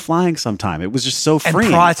 let's go flying sometime. It was just so free.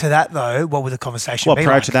 And prior to that though, what would the conversation be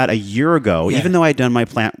prior to that, a year ago, even though I'd done my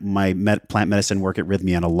plant medicine work at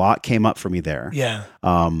Rhythmia, and a lot came up for me there. Yeah.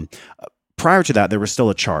 Prior to that, there was still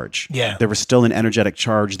a charge. Yeah. There was still an energetic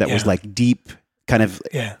charge that was like deep kind of,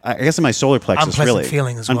 I guess in my solar plexus, unpleasant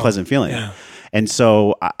feeling as well. Unpleasant feeling. Yeah. And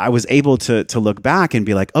so I was able to look back and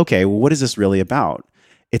be like, okay, well, what is this really about?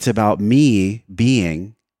 It's about me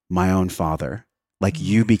being my own father. Like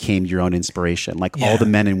you became your own inspiration. Like all the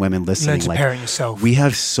men and women listening, learn to parent yourself. We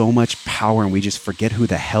have so much power and we just forget who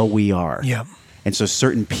the hell we are. Yeah. And so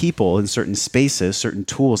certain people in certain spaces, certain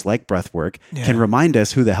tools like breathwork can remind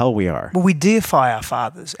us who the hell we are. Well, we deify our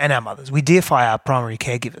fathers and our mothers. We deify our primary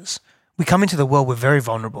caregivers. We come into the world, we're very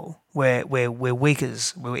vulnerable. We're weak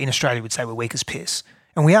as, in Australia we'd say we're weak as piss.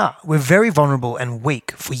 And we are. We're very vulnerable and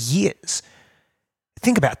weak for years.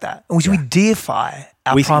 Think about that. We deify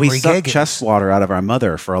our primary We suck caregivers. chest water out of our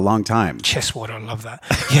mother for a long time. Chest water, I love that.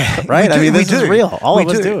 Yeah. Right? I mean, this is real. All of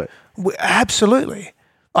us do it. Absolutely.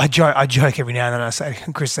 I joke every now and then. I say,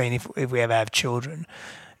 Christine, if we ever have children,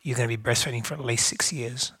 you're going to be breastfeeding for at least 6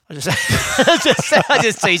 years. I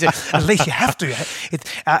just tease it. At least you have to.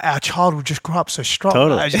 Our child will just grow up so strong.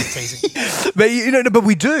 Totally. I was just teasing. But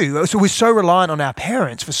we do. So we're so reliant on our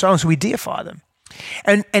parents for so long, so we deify them.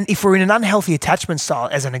 And if we're in an unhealthy attachment style,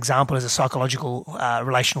 as an example, as a psychological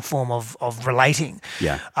relational form of relating,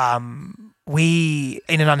 we,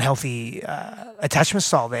 in an unhealthy attachment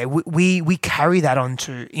style there, we carry that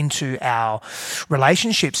into our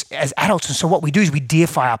relationships as adults. And so what we do is we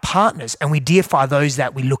deify our partners, and we deify those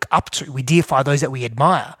that we look up to. We deify those that we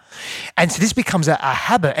admire. And so this becomes a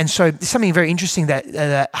habit. And so something very interesting that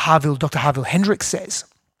Dr. Harville Hendricks says.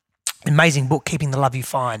 Amazing book, Keeping the Love You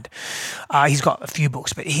Find. He's got a few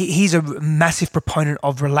books, but he's a massive proponent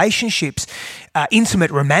of relationships, intimate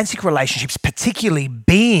romantic relationships, particularly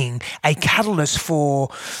being a catalyst for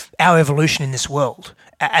our evolution in this world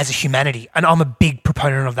as a humanity. And I'm a big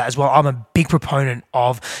proponent of that as well. I'm a big proponent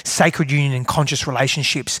of sacred union and conscious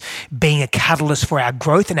relationships being a catalyst for our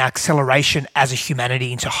growth and our acceleration as a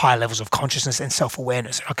humanity into higher levels of consciousness and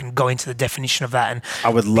self-awareness. I can go into the definition of that. And I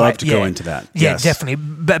would love to go into that. Yeah, Yes. definitely.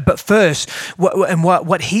 But first,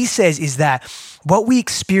 what he says is that what we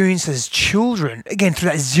experience as children, again, through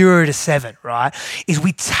that 0 to 7, right, is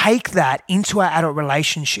we take that into our adult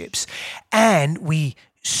relationships and we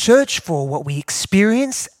search for what we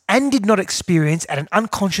experienced and did not experience at an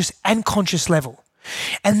unconscious and conscious level.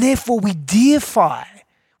 And therefore we deify,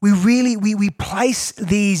 we place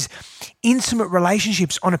these intimate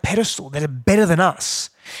relationships on a pedestal that are better than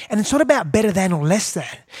us. And it's not about better than or less than.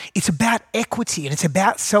 It's about equity and it's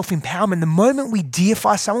about self-empowerment. The moment we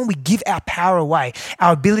deify someone, we give our power away,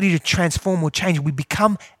 our ability to transform or change. We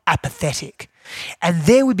become apathetic. And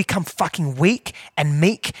there we become fucking weak and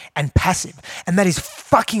meek and passive. And that is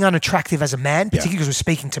fucking unattractive as a man, particularly because we're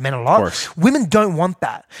speaking to men a lot. Women don't want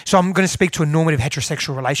that. So I'm going to speak to a normative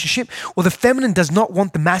heterosexual relationship. Well, the feminine does not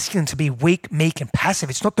want the masculine to be weak, meek, and passive.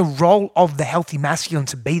 It's not the role of the healthy masculine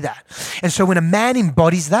to be that. And so when a man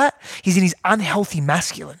embodies that, he's in his unhealthy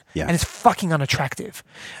masculine. Yeah. And it's fucking unattractive.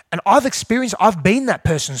 And I've been that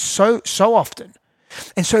person so often.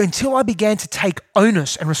 And so until I began to take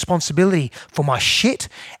onus and responsibility for my shit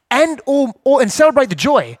and celebrate the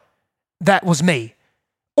joy that was me,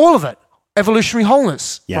 all of it, evolutionary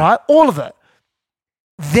wholeness, right? All of it.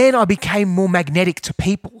 Then I became more magnetic to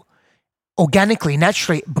people, organically,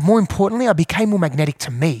 naturally, but more importantly, I became more magnetic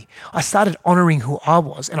to me. I started honoring who I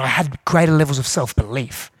was and I had greater levels of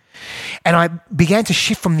self-belief. And I began to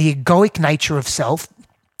shift from the egoic nature of self,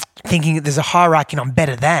 thinking that there's a hierarchy and I'm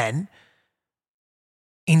better than,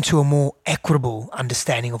 into a more equitable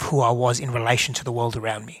understanding of who I was in relation to the world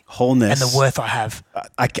around me. Wholeness. And the worth I have.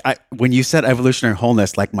 When you said evolutionary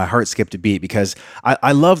wholeness, like my heart skipped a beat because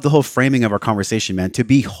I love the whole framing of our conversation, man. To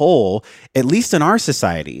be whole, at least in our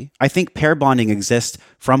society, I think pair bonding exists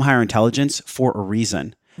from higher intelligence for a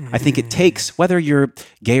reason. I think it takes, whether you're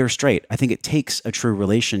gay or straight, I think it takes a true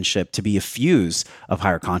relationship to be a fuse of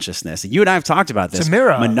higher consciousness. And you and I have talked about this. It's a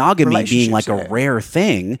mirror. Monogamy being like a rare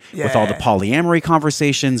thing with all the polyamory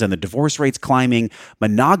conversations and the divorce rates climbing.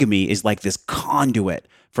 Monogamy is like this conduit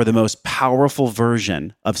for the most powerful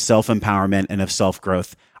version of self-empowerment and of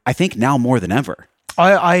self-growth, I think now more than ever.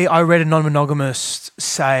 I read a non-monogamist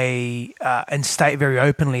say and state very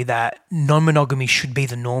openly that non-monogamy should be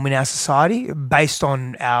the norm in our society based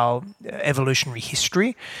on our evolutionary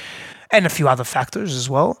history and a few other factors as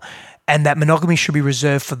well, and that monogamy should be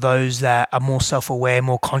reserved for those that are more self-aware,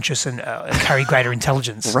 more conscious, and carry greater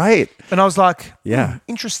intelligence. Right. And I was like,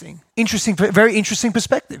 interesting. Very interesting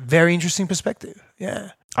perspective.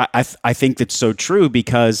 Yeah. I think that's so true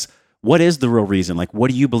because what is the real reason? Like, what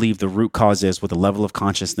do you believe the root cause is with the level of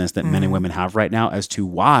consciousness that men and women have right now as to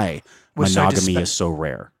why monogamy is so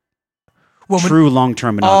rare? Well, true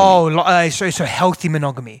long-term monogamy. So healthy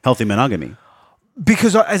monogamy. Healthy monogamy.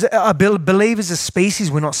 Because I believe as a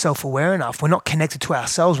species, we're not self-aware enough. We're not connected to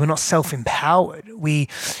ourselves. We're not self-empowered. We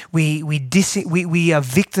are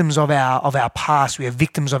victims of our past. We are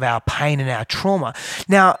victims of our pain and our trauma.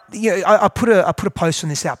 Now, I put a post on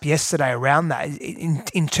this up yesterday around that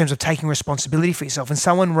in terms of taking responsibility for yourself. And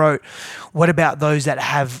someone wrote, "What about those that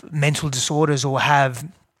have mental disorders or have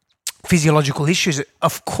physiological issues.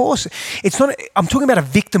 Of course, it's not. I'm talking about a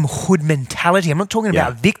victimhood mentality. I'm not talking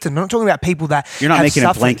about victims. I'm not talking about people that you're not have making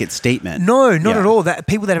suffered. a blanket statement. No, not at all. That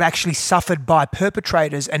people that have actually suffered by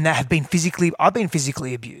perpetrators and that have been I've been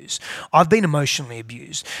physically abused. I've been emotionally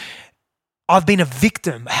abused. I've been a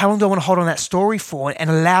victim. How long do I want to hold on that story for and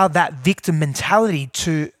allow that victim mentality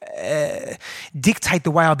to dictate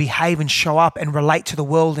the way I behave and show up and relate to the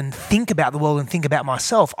world and think about the world and think about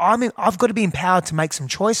myself? I've got to be empowered to make some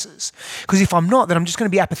choices, because if I'm not, then I'm just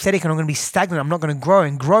going to be apathetic and I'm going to be stagnant. I'm not going to grow.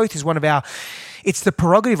 And growth is it's the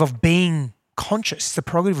prerogative of being conscious. It's the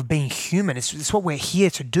prerogative of being human. It's what we're here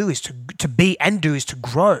to do, is to be and do, is to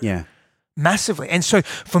grow massively. And so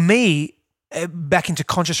for me, back into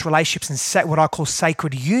conscious relationships and what I call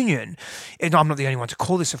sacred union. And I'm not the only one to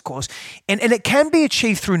call this, of course. And it can be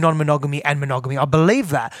achieved through non-monogamy and monogamy. I believe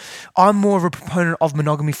that. I'm more of a proponent of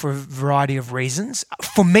monogamy for a variety of reasons.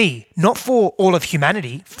 For me, not for all of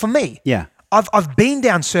humanity, for me. Yeah. I've been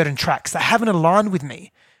down certain tracks that haven't aligned with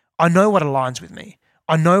me. I know what aligns with me.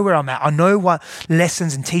 I know where I'm at. I know what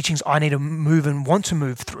lessons and teachings I need to move and want to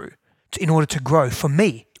move through in order to grow for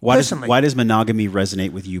me personally. Why does monogamy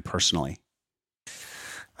resonate with you personally?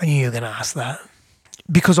 I knew you were going to ask that,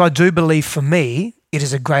 because I do believe for me it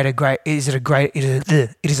is a greater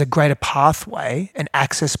pathway, an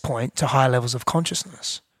access point to higher levels of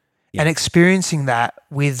consciousness, and experiencing that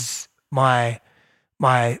with my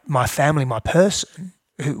family, my person,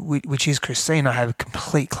 which is Christine. I have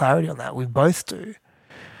complete clarity on that. We both do.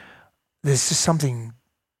 There's just something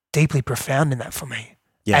deeply profound in that for me.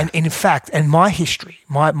 Yeah. And in fact, and my history,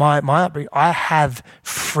 my upbringing, I have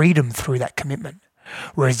freedom through that commitment.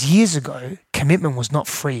 Whereas years ago, commitment was not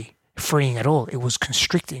freeing at all. It was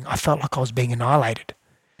constricting. I felt like I was being annihilated.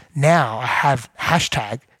 Now I have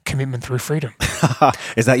 #commitment through freedom.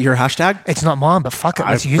 Is that your hashtag? It's not mine, but fuck it,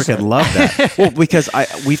 let's use it. I freaking love that. Well, because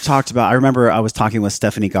we've talked about, I remember I was talking with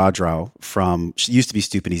Stephanie Gaudreau she used to be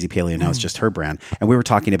Stupid Easy Paleo, now it's just her brand. And we were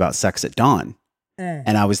talking about sex at dawn.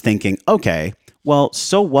 And I was thinking, okay, well,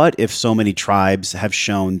 so what if so many tribes have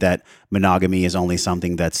shown that monogamy is only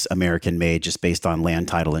something that's American made just based on land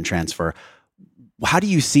title and transfer? How do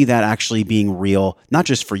you see that actually being real, not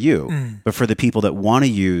just for you, but for the people that want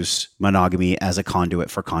to use monogamy as a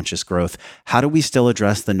conduit for conscious growth? How do we still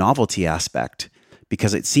address the novelty aspect?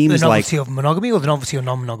 Because it seems like the novelty of monogamy or the novelty of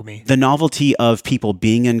non-monogamy? The novelty of people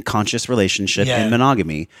being in conscious relationship in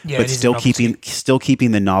monogamy, but still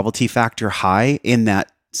keeping the novelty factor high in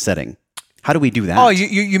that setting. How do we do that? Oh,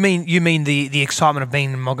 you mean the excitement of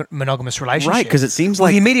being in a monogamous relationship? Right, because it seems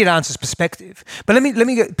like the immediate answer is perspective. But let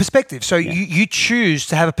me get perspective. So you choose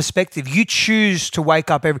to have a perspective. You choose to wake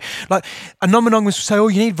up like a non-monogamous will say, oh,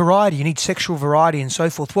 you need variety, you need sexual variety and so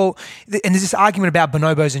forth. Well, and there's this argument about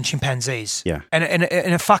bonobos and chimpanzees. Yeah. And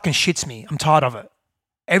it fucking shits me. I'm tired of it.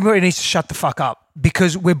 Everybody needs to shut the fuck up,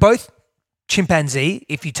 because we're both chimpanzee,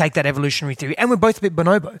 if you take that evolutionary theory, and we're both a bit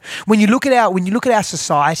bonobo. When you look at our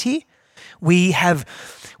society, we have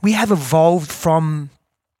evolved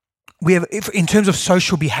in terms of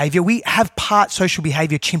social behavior, we have part social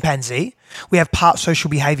behavior chimpanzee, we have part social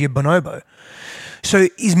behavior bonobo. So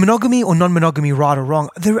is monogamy or non-monogamy right or wrong?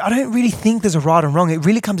 I don't really think there's a right and wrong. It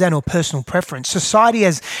really comes down to a personal preference. Society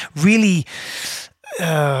has really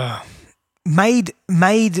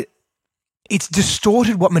made it's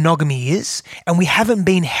distorted what monogamy is, and we haven't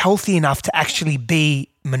been healthy enough to actually be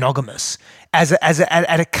monogamous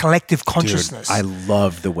at a collective consciousness. Dude, I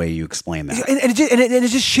love the way you explain that. And it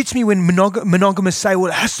just shits me when monogamous say,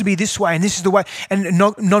 well, it has to be this way and this is the way, and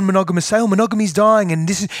non-monogamous say, oh, monogamy's dying and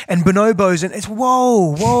bonobos, and it's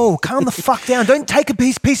whoa, calm the fuck down. Don't take a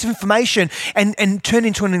piece of information and turn it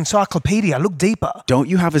into an encyclopedia. Look deeper. Don't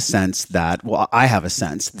you have a sense that, well, I have a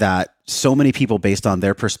sense that so many people, based on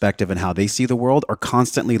their perspective and how they see the world, are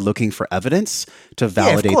constantly looking for evidence to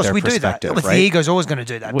validate their perspective. But the ego's always going to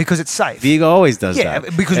do that because it's safe. The ego always does that. Yeah,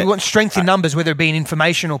 because we want strength in numbers, whether it be in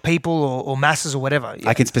information or people or masses or whatever. Yeah.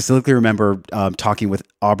 I can specifically remember talking with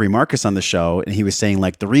Aubrey Marcus on the show, and he was saying,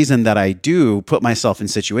 like, the reason that I do put myself in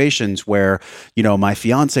situations where, my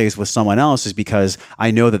fiance is with someone else is because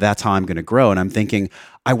I know that that's how I'm going to grow. And I'm thinking,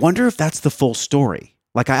 I wonder if that's the full story.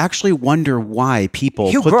 Like, I actually wonder why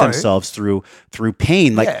people put themselves through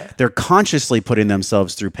pain. Like, they're consciously putting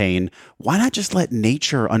themselves through pain. Why not just let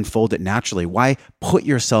nature unfold it naturally? Why put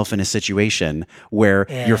yourself in a situation where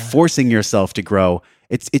you're forcing yourself to grow?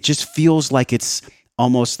 It just feels like it's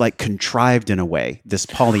almost like contrived in a way, this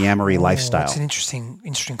polyamory lifestyle. It's an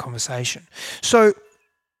interesting conversation. So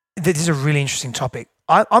this is a really interesting topic.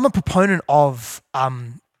 I'm a proponent of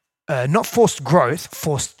not forced growth,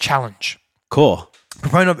 forced challenge. Cool.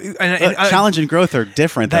 Proponent of, challenge and growth are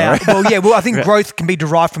different, though. Right? Well, I think growth can be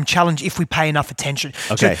derived from challenge if we pay enough attention.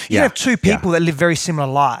 Okay, so you have two people that live very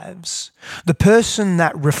similar lives. The person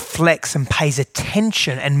that reflects and pays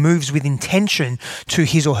attention and moves with intention to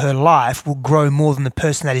his or her life will grow more than the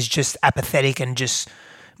person that is just apathetic and just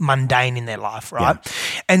mundane in their life, right? Yeah.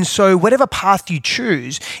 And so whatever path you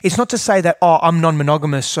choose, it's not to say that, I'm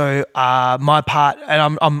non-monogamous, so my part,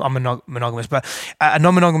 and I'm monogamous, but a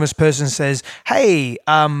non-monogamous person says, hey,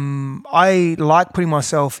 I like putting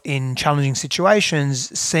myself in challenging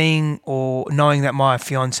situations, seeing or knowing that my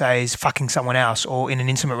fiance is fucking someone else or in an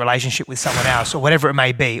intimate relationship with someone else or whatever it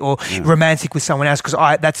may be, or romantic with someone else,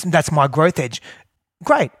 because that's my growth edge.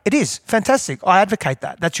 Great, it is. Fantastic. I advocate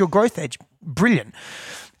that. That's your growth edge. Brilliant.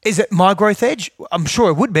 Is it my growth edge? I'm sure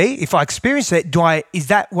it would be if I experience it. Is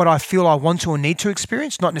that what I feel I want to or need to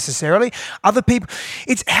experience? Not necessarily. Other people,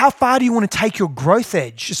 it's how far do you want to take your growth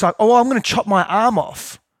edge? It's like, I'm going to chop my arm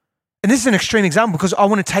off. And this is an extreme example because I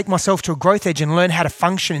want to take myself to a growth edge and learn how to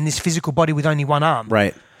function in this physical body with only one arm.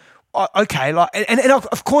 Right. Okay, and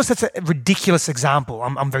of course that's a ridiculous example.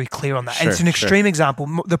 I'm very clear on that. Sure, and it's an extreme example.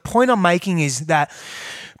 The point I'm making is that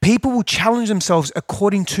people will challenge themselves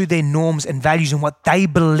according to their norms and values and what they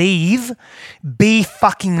believe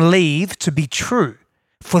to be true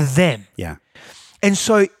for them. Yeah. And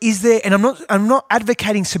so and I'm not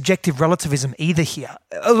advocating subjective relativism either here.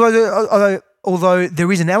 Although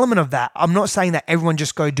there is an element of that, I'm not saying that everyone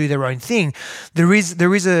just go do their own thing. There is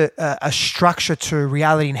a structure to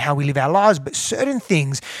reality and how we live our lives, but certain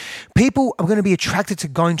things, people are going to be attracted to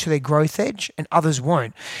going to their growth edge and others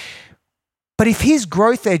won't. But if his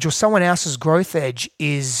growth edge or someone else's growth edge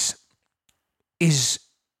is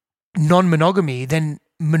non-monogamy, then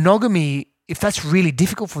monogamy, if that's really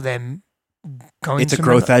difficult for them, it's a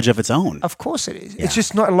growth edge of its own. Of course it is. Yeah. It's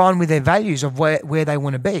just not aligned with their values of where they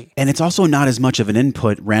want to be. And it's also not as much of an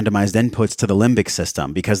randomized inputs to the limbic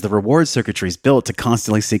system because the reward circuitry is built to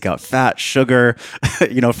constantly seek out fat, sugar.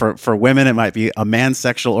 For women, it might be a man's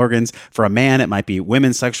sexual organs. For a man, it might be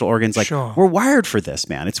women's sexual organs. We're wired for this,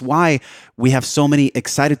 man. It's why we have so many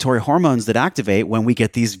excitatory hormones that activate when we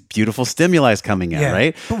get these beautiful stimuli coming in,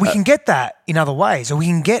 right? But we can get that in other ways, or we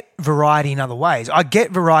can get variety in other ways. I get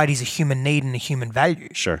variety is a human need and a human value.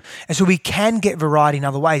 Sure. And so we can get variety in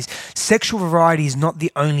other ways. Sexual variety is not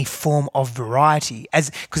the only form of variety,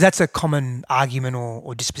 because that's a common argument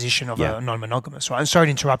or disposition of a non-monogamous, right? I'm sorry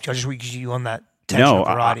to interrupt you. I just want you on that. No,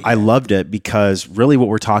 I loved it because really what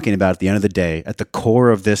we're talking about at the end of the day, at the core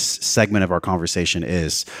of this segment of our conversation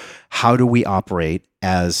is how do we operate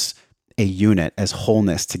as a unit, as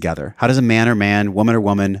wholeness together? How does a man or man, woman or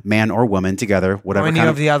woman, man or woman together, whatever any kind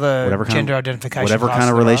of the other whatever gender kind of, identification, whatever kind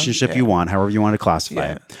of relationship you want, however you want to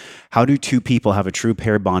classify it. How do two people have a true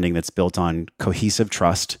pair bonding that's built on cohesive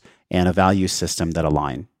trust and a value system that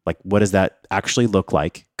align? Like, what does that actually look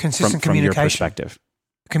like from your perspective?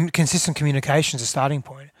 Consistent communication is a starting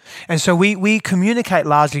point. And so we communicate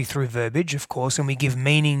largely through verbiage, of course, and we give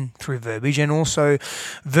meaning through verbiage, and also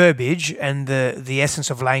verbiage and the essence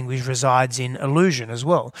of language resides in illusion as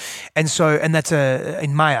well. And so, and that's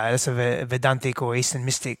in Maya, that's a Vedantic or Eastern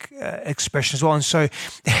mystic expression as well. And so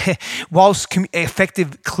whilst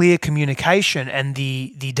effective, clear communication and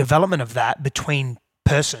the development of that between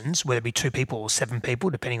persons, whether it be 2 people or 7 people,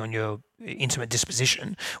 depending on your intimate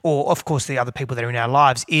disposition, or of course the other people that are in our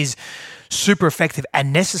lives, is super effective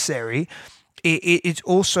and necessary, it's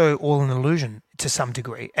also all an illusion to some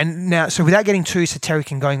degree. And now, so without getting too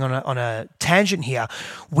esoteric and going on a tangent here,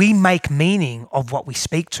 we make meaning of what we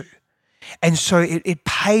speak to. And so it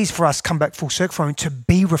pays for us, come back full circle from it, to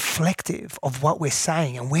be reflective of what we're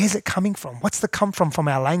saying and where's it coming from? What's the come from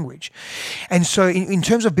our language? And so in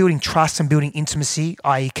terms of building trust and building intimacy,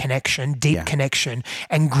 i.e. connection, deep connection,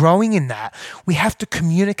 and growing in that, we have to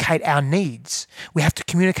communicate our needs. We have to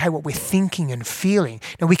communicate what we're thinking and feeling.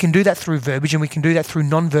 Now, we can do that through verbiage and we can do that through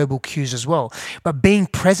nonverbal cues as well. But being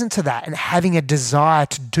present to that and having a desire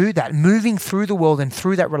to do that, moving through the world and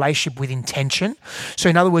through that relationship with intention. So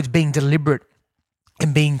in other words, being deliberate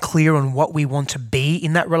and being clear on what we want to be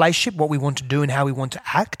in that relationship, what we want to do and how we want to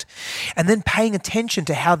act, and then paying attention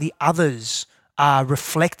to how the others are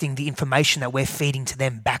reflecting the information that we're feeding to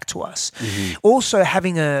them back to us. Mm-hmm. Also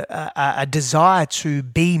having a desire to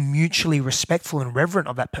be mutually respectful and reverent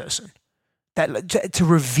of that person, to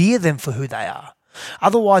revere them for who they are.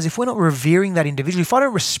 Otherwise, if we're not revering that individual, if I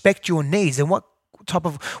don't respect your needs, then what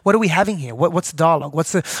are we having here? What's the dialogue?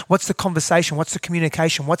 What's the conversation? What's the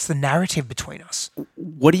communication? What's the narrative between us?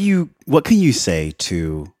 What can you say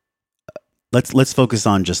to let's focus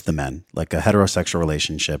on just the men, like a heterosexual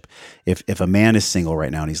relationship. If a man is single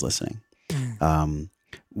right now and he's listening,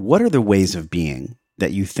 what are the ways of being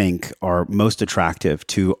that you think are most attractive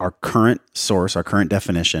to our current source, our current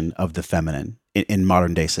definition of the feminine in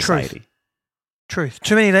modern day society? Truth.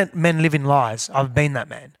 Too many men live in lies. I've been that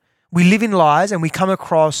man. We live in lies and we come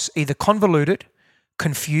across either convoluted,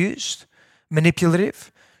 confused,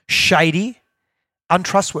 manipulative, shady,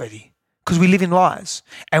 untrustworthy, because we live in lies.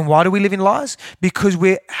 And why do we live in lies? Because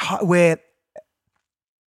we're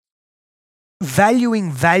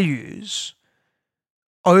valuing values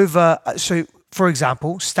over, so for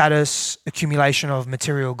example, status, accumulation of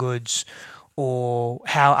material goods, or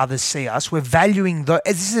how others see us. We're valuing this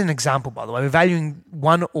is an example, by the way. We're valuing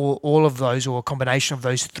one or all of those, or a combination of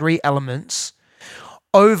those three elements,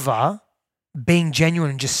 over being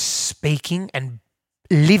genuine and just speaking and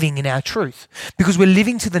living in our truth, because we're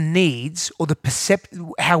living to the needs or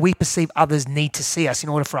how we perceive others need to see us in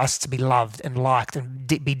order for us to be loved and liked and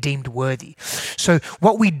be deemed worthy. So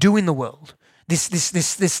what we do in the world,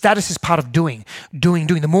 this status is part of doing.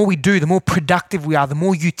 The more we do, the more productive we are, the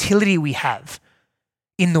more utility we have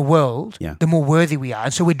in the world, the more worthy we are.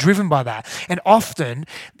 And so we're driven by that. And often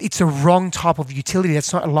it's a wrong type of utility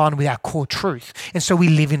that's not aligned with our core truth. And so we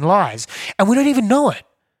live in lies and we don't even know it.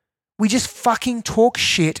 We just fucking talk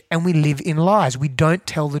shit and we live in lies. We don't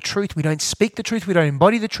tell the truth. We don't speak the truth. We don't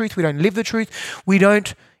embody the truth. We don't live the truth. We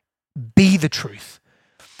don't be the truth.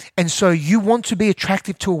 And so you want to be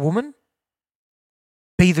attractive to a woman?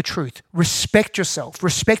 Be the truth. Respect yourself.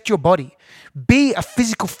 Respect your body. Be a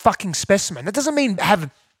physical fucking specimen. That doesn't mean have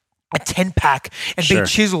a 10-pack and be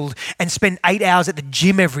chiseled and spend 8 hours at the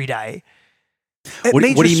gym every day. It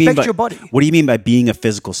means respect your body. What do you mean by being a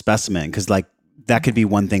physical specimen? Because that could be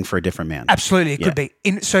one thing for a different man. Absolutely, it could be.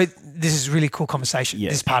 So this is a really cool conversation,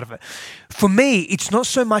 this part of it. For me, it's not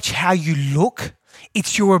so much how you look,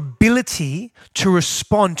 it's your ability to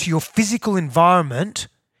respond to your physical environment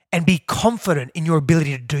and be confident in your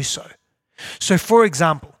ability to do so. So for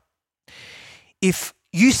example, if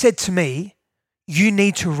you said to me, you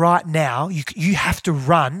need to right now, you have to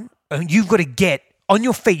run, and you've got to get on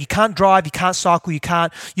your feet. You can't drive, you can't cycle, you've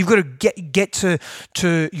got to get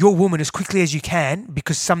to your woman as quickly as you can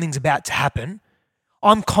because something's about to happen.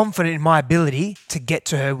 I'm confident in my ability to get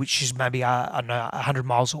to her, which is maybe, 100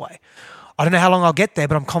 miles away. I don't know how long I'll get there,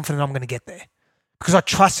 but I'm confident I'm going to get there because I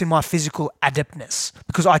trust in my physical adeptness,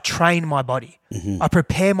 because I train my body. Mm-hmm. I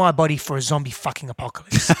prepare my body for a zombie fucking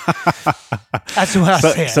apocalypse. That's what I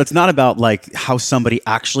say. So it's not about how somebody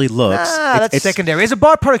actually looks. That's secondary. As a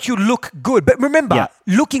byproduct, you look good. But remember,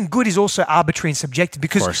 looking good is also arbitrary and subjective,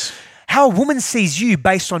 because how a woman sees you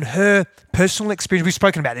based on her personal experience. We've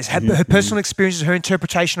spoken about this. Her personal experiences, her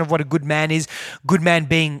interpretation of what a good man is. Good man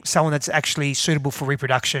being someone that's actually suitable for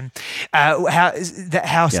reproduction. A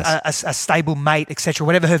stable mate, etc.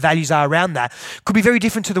 Whatever her values are around that could be very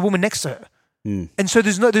different to the woman next to her. And so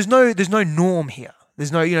there's no norm here.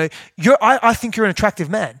 There's no I think you're an attractive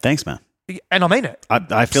man. Thanks, man. And I mean it.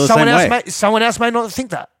 I feel the same way. Someone else may not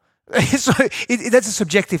think that. So that's a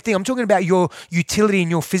subjective thing. I'm talking about your utility and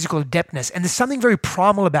your physical adeptness. And there's something very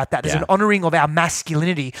primal about that. There's an honoring of our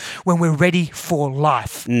masculinity when we're ready for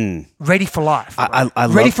life. Ready for life. Right?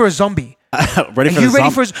 Ready for a zombie. Because I'm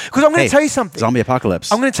going to tell you something. Zombie apocalypse.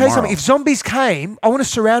 I'm going to tell you something. If zombies came, I want to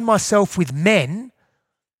surround myself with men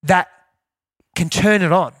that can turn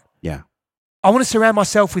it on. Yeah. I want to surround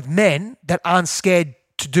myself with men that aren't scared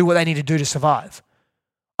to do what they need to do to survive.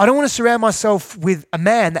 I don't want to surround myself with a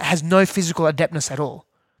man that has no physical adeptness at all,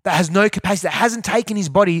 that has no capacity, that hasn't taken his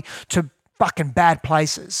body to fucking bad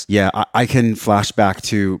places. Yeah, I can flash back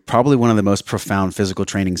to probably one of the most profound physical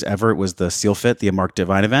trainings ever. It was the SEAL Fit, the Mark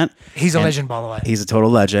Divine event. He's a legend, by the way. He's a total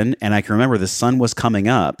legend. And I can remember the sun was coming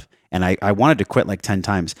up, and I wanted to quit 10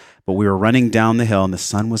 times, but we were running down the hill and the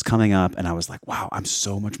sun was coming up, and I was like, wow, I'm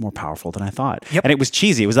so much more powerful than I thought. Yep. And it was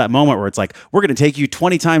cheesy. It was that moment where it's like, we're going to take you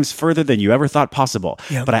 20 times further than you ever thought possible.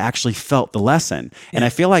 Yep. But I actually felt the lesson. Yep. And I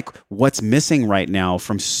feel like what's missing right now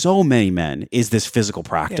from so many men is this physical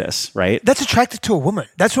practice, right? That's attractive to a woman.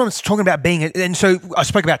 That's what I'm talking about being. And so I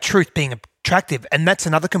spoke about truth being attractive, and that's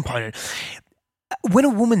another component. When a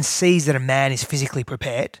woman sees that a man is physically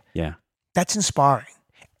prepared, that's inspiring.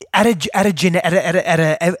 At an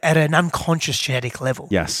unconscious genetic level.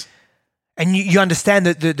 Yes. And you understand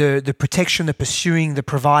that the protection, the pursuing, the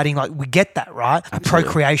providing, we get that, right? Absolutely.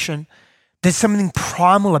 Procreation. There's something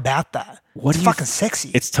primal about that. It's fucking sexy.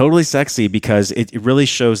 It's totally sexy because it really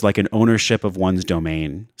shows an ownership of one's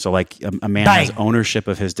domain. So a man has ownership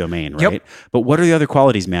of his domain, right? Yep. But what are the other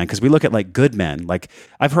qualities, man? Because we look at good men.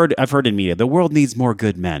 I've heard in media, the world needs more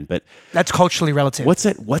good men, but that's culturally relative. What's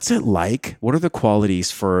it like? What are the qualities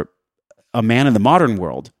for a man in the modern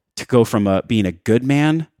world to go from being a good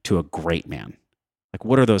man to a great man? Like,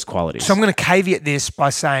 what are those qualities? So I'm going to caveat this by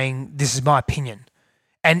saying this is my opinion.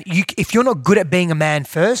 And if you're not good at being a man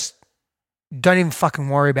first, don't even fucking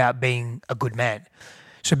worry about being a good man.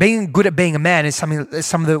 So being good at being a man is some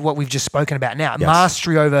of what we've just spoken about now. Yes.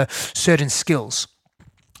 Mastery over certain skills,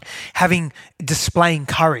 displaying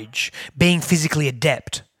courage, being physically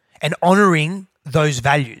adept, and honoring those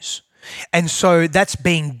values. And so that's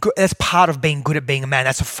part of being good at being a man.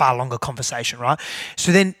 That's a far longer conversation, right?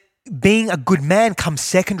 So then being a good man comes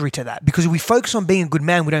secondary to that, because if we focus on being a good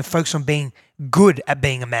man, we don't focus on being good at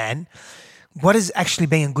being a man. What does actually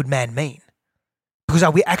being a good man mean? Because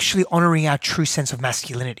are we actually honoring our true sense of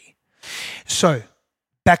masculinity? So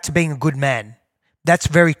back to being a good man, that's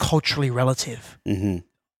very culturally relative. Mm-hmm.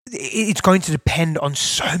 It's going to depend on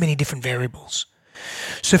so many different variables.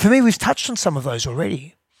 So for me, we've touched on some of those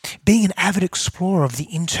already. Being an avid explorer of the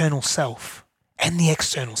internal self and the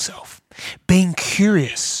external self. Being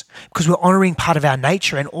curious, because we're honoring part of our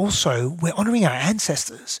nature, and also we're honoring our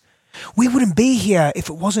ancestors. We wouldn't be here if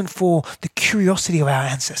it wasn't for the curiosity of our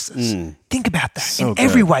ancestors. Think about that. In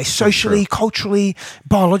every way, socially, culturally,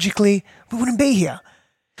 biologically, we wouldn't be here.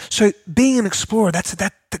 So being an explorer,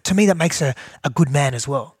 that to me, that makes a good man as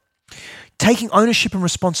well. Taking ownership and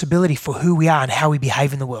responsibility for who we are and how we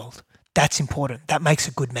behave in the world. That's important. That makes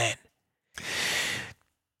a good man.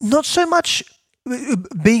 Not so much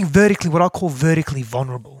being what I call vertically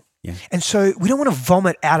vulnerable. Yeah. And so we don't want to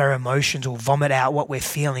vomit out our emotions or vomit out what we're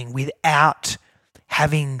feeling without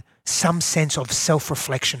having some sense of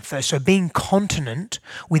self-reflection first. So being continent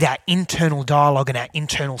with our internal dialogue and our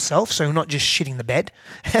internal self. So we're not just shitting the bed,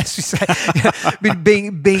 as we say,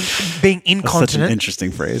 being incontinent. That's such an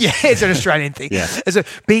interesting phrase. Yeah, it's an Australian thing. Yeah. So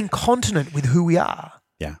being continent with who we are.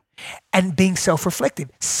 Yeah. And being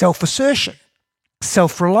self-reflective, self-assertion,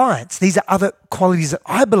 self-reliance. These are other qualities that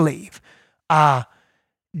I believe are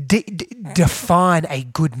define a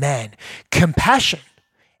good man. Compassion,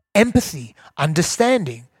 empathy,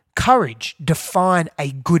 understanding, courage define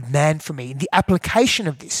a good man for me. The application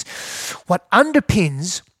of this, what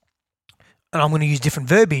underpins, and I'm going to use different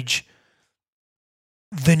verbiage,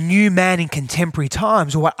 the new man in contemporary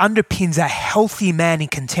times, or what underpins a healthy man in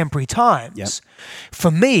contemporary times,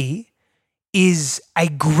 for me, is a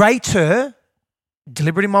greater,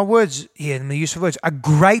 deliberate in my words here, in the use of words, a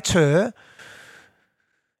greater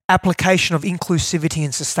application of inclusivity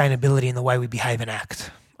and sustainability in the way we behave and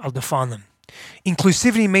act. I'll define them.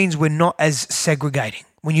 Inclusivity means we're not as segregating.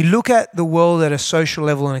 When you look at the world at a social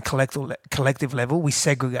level and a collective level, we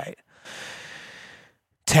segregate.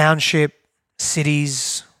 Township,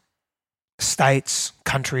 cities, states,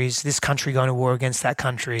 countries, this country going to war against that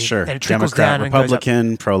country. Sure. And it trickles Democrat, down Republican, and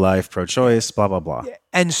goes up. pro-life, pro-choice, blah, blah, blah.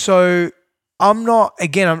 And so I'm not,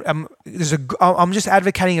 again, I'm just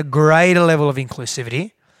advocating a greater level of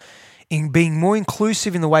inclusivity, in being more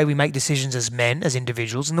inclusive in the way we make decisions as men, as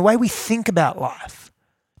individuals, and the way we think about life.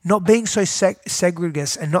 Not being so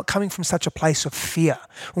segregated and not coming from such a place of fear.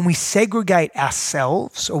 When we segregate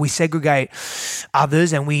ourselves or we segregate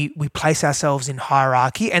others and we place ourselves in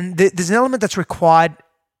hierarchy, and there's an element that's required,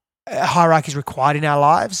 hierarchy is required in our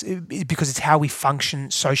lives because it's how we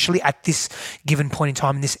function socially at this given point in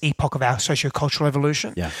time in this epoch of our socio-cultural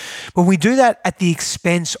evolution. Yeah. When we do that at the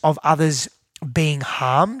expense of others being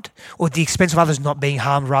harmed, or at the expense of others not being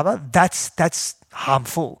harmed rather, that's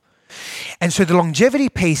harmful. And so the longevity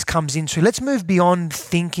piece comes into, let's move beyond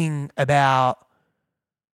thinking about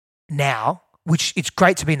now, which it's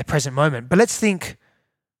great to be in the present moment, but let's think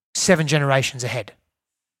 7 generations ahead.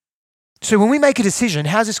 So when we make a decision,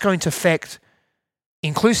 how's this going to affect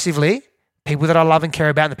inclusively people that I love and care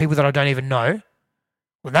about and the people that I don't even know?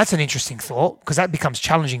 Well, that's an interesting thought, because that becomes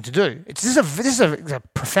challenging to do. This is a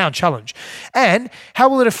profound challenge. And how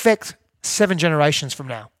will it affect 7 generations from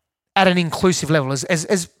now at an inclusive level,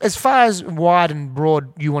 as far as wide and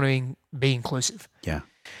broad you want to be inclusive? Yeah.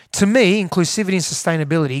 To me, inclusivity and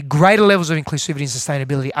sustainability, greater levels of inclusivity and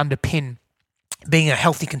sustainability underpin being a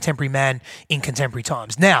healthy contemporary man in contemporary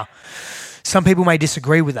times. Now, some people may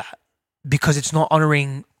disagree with that, because it's not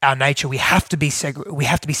honoring our nature. We have to be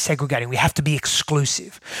segregating. We have to be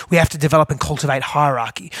exclusive. We have to develop and cultivate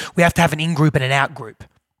hierarchy. We have to have an in-group and an out-group.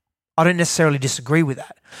 I don't necessarily disagree with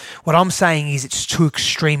that. What I'm saying is it's too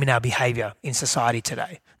extreme in our behavior in society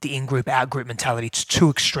today. The in-group, out-group mentality, it's too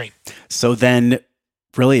extreme. So then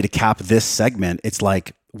really to cap this segment, it's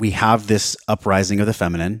like we have this uprising of the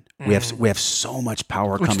feminine. We have so much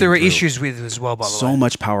power coming through. Which there are issues with as well, by the way. So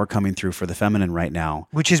much power coming through for the feminine right now.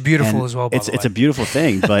 Which is beautiful as well, by the way. It's a beautiful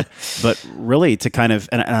thing, but really to kind of,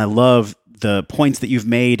 and I love the points that you've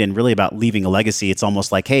made and really about leaving a legacy. It's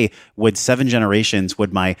almost like, hey, would 7 generations,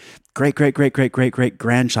 would my great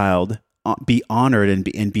grandchild be honored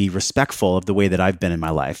and be respectful of the way that I've been in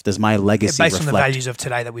my life? Does my legacy based on the values of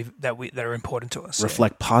today that are important to us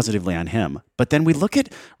reflect positively on him? But then we look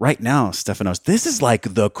at right now, Stefanos, this is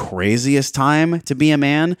like the craziest time to be a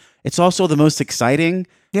man. It's also the most exciting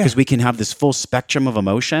because we can have this full spectrum of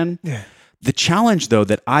emotion. Yeah. The challenge, though,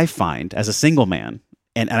 that I find as a single man,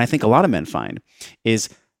 and I think a lot of men find, is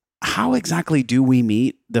how exactly do we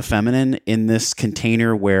meet the feminine in this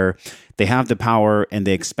container where they have the power and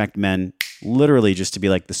they expect men literally just to be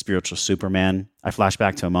like the spiritual Superman? I flash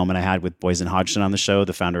back to a moment I had with Boysen Hodgson on the show,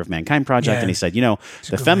 the founder of Mankind Project, and he said,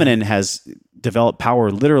 the feminine has developed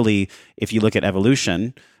power literally, if you look at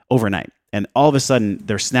evolution, overnight. And all of a sudden,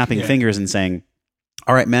 they're snapping fingers and saying,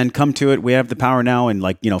 all right, men, come to it. We have the power now, and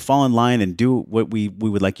fall in line and do what we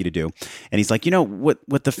would like you to do. And he's like,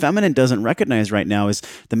 what the feminine doesn't recognize right now is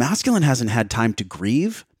the masculine hasn't had time to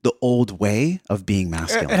grieve the old way of being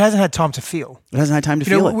masculine. It hasn't had time to feel. It hasn't had time to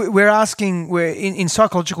feel it. We're in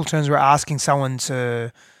psychological terms, we're asking someone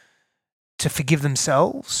to forgive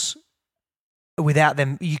themselves. Without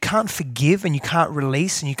them, you can't forgive and you can't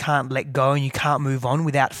release and you can't let go and you can't move on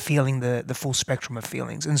without feeling the full spectrum of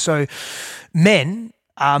feelings. And so men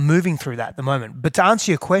are moving through that at the moment. But to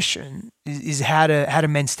answer your question is how do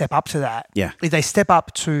men step up to that? Yeah. If they step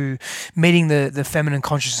up to meeting the feminine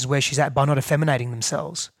consciousness where she's at by not effeminating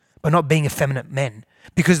themselves, by not being effeminate men.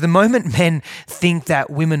 Because the moment men think that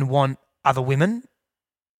women want other women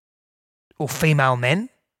or female men,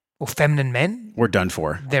 or feminine men, we're done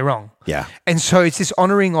for. They're wrong. Yeah. And so it's this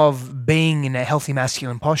honoring of being in a healthy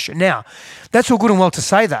masculine posture. Now, that's all good and well to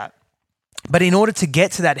say that. But in order to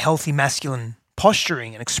get to that healthy masculine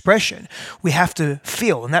posturing and expression, we have to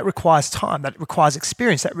feel, and that requires time, that requires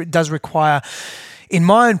experience, that does require, in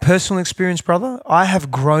my own personal experience, brother, I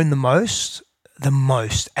have grown the most,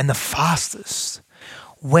 and the fastest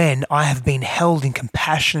when I have been held in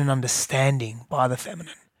compassion and understanding by the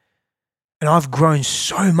feminine. And I've grown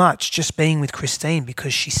so much just being with Christine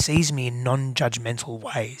because she sees me in non-judgmental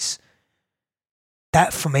ways.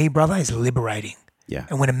 That for me, brother, is liberating. Yeah.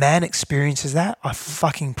 And when a man experiences that, I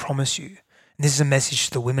fucking promise you, and this is a message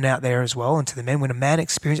to the women out there as well and to the men, when a man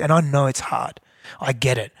experiences, and I know it's hard, I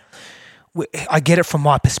get it. I get it from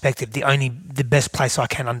my perspective. The best place I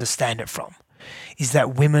can understand it from is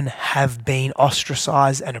that women have been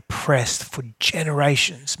ostracized and oppressed for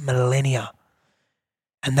generations, millennia.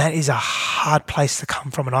 And that is a hard place to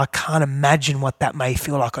come from. And I can't imagine what that may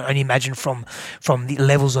feel like. I only imagine from the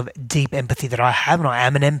levels of deep empathy that I have. And I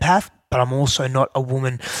am an empath, but I'm also not a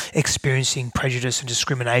woman experiencing prejudice and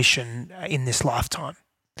discrimination in this lifetime,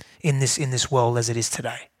 in this world as it is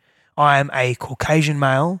today. I am a Caucasian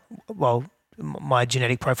male. Well, my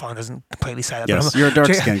genetic profile doesn't completely say that. Yes, you're a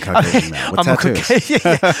dark-skinned Caucasian male with tattoos.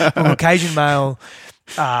 I'm a Caucasian male.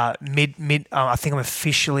 Mid. I think I'm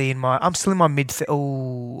officially I'm still in my mid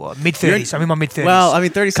 30s. I'm in my mid 30s. Well, I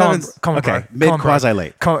mean, 37. Come on, okay, bro. mid quasi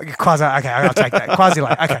late. Quasi. Okay, I'll take that. Quasi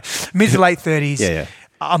late. Okay, mid to late 30s. Yeah.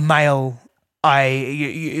 I'm male. My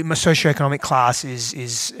socioeconomic class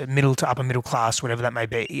is middle to upper middle class, whatever that may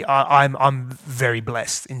be. I'm very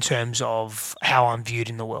blessed in terms of how I'm viewed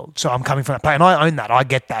in the world. So I'm coming from that place, and I own that. I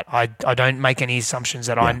get that. I don't make any assumptions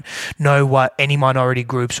that I know what any minority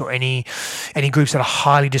groups or any groups that are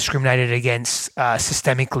highly discriminated against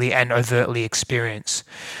systemically and overtly experience.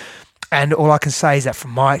 And all I can say is that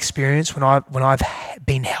from my experience, when I've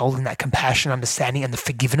been held in that compassion, understanding, and the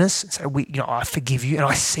forgiveness, so I forgive you, and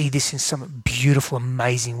I see this in some beautiful,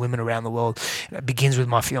 amazing women around the world. And it begins with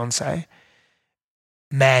my fiance.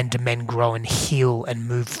 Man to men grow and heal and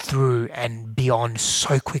move through and beyond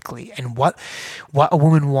so quickly. And what a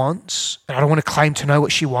woman wants, and I don't want to claim to know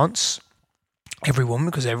what she wants. Every woman,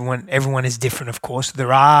 because everyone is different, of course.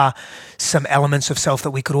 There are some elements of self that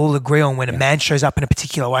we could all agree on when a man shows up in a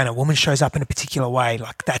particular way and a woman shows up in a particular way.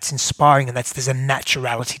 Like, that's inspiring, and there's a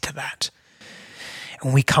naturality to that. And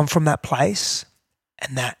when we come from that place,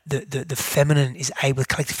 and that the feminine is able, the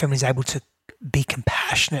collective feminine is able to be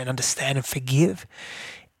compassionate and understand and forgive,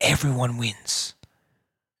 everyone wins.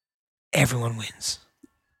 Everyone wins.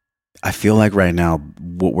 I feel like right now,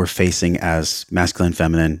 what we're facing as masculine,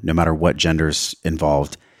 feminine, no matter what gender's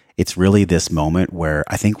involved, it's really this moment where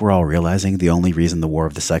I think we're all realizing the only reason the war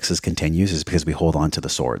of the sexes continues is because we hold on to the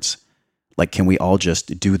swords. Like, can we all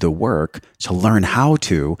just do the work to learn how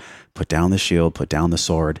to put down the shield, put down the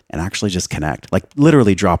sword, and actually just connect? Like,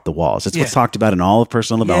 literally drop the walls. It's what's talked about in all of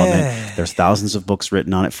personal development. Yeah. There's thousands of books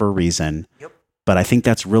written on it for a reason. Yep. But I think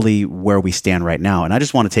that's really where we stand right now. And I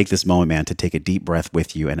just want to take this moment, man, to take a deep breath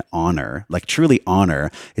with you and honor, like truly honor.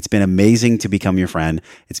 It's been amazing to become your friend.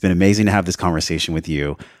 It's been amazing to have this conversation with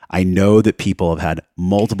you. I know that people have had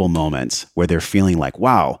multiple moments where they're feeling like,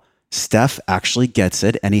 wow, Steph actually gets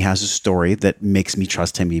it, and he has a story that makes me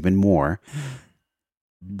trust him even more.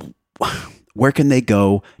 Where can they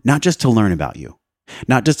go, not just to learn about you,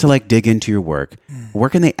 not just to like dig into your work? Where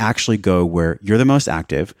can they actually go where you're the most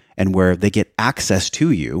active and where they get access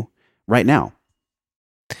to you right now?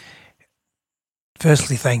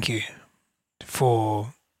 Firstly, thank you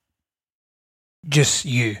for just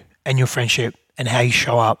you and your friendship and how you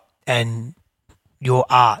show up and your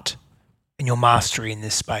art and your mastery in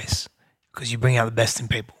this space, because you bring out the best in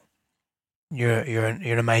people. You're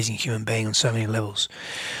an amazing human being on so many levels.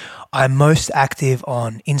 I'm most active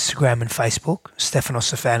on Instagram and Facebook.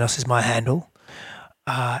 Stefanos Sifandos is my handle,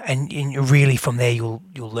 and really from there you'll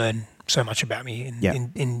learn so much about me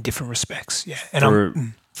in different respects. Yeah,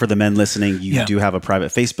 and for the men listening, you do have a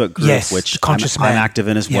private Facebook group, yes, which I'm active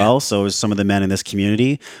in as well. So is some of the men in this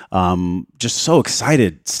community. Just so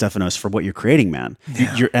excited, Stefanos, for what you're creating, man.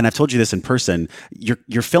 Yeah. And I've told you this in person.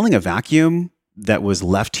 You're filling a vacuum that was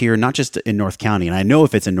left here, not just in North County. And I know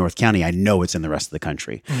if it's in North County, I know it's in the rest of the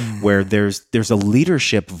country, where there's a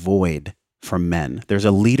leadership void for men. There's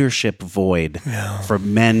a leadership void for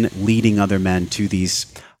men leading other men to these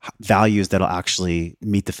values that'll actually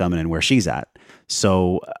meet the feminine where she's at.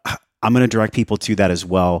 So I'm going to direct people to that as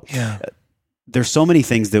well. Yeah. There's so many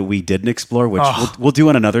things that we didn't explore, which we'll do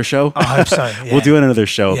on another show. I hope so. Yeah. We'll do on another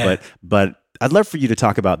show. Yeah. But I'd love for you to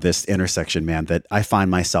talk about this intersection, man, that I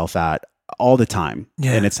find myself at all the time.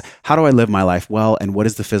 Yeah. And it's, how do I live my life well? And what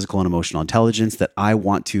is the physical and emotional intelligence that I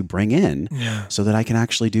want to bring in so that I can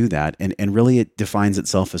actually do that? And really it defines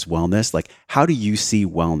itself as wellness. Like, how do you see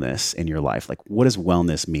wellness in your life? Like, what does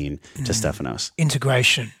wellness mean to Stefanos?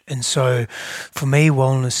 Integration. And so for me,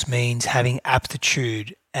 wellness means having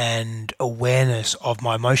aptitude and awareness of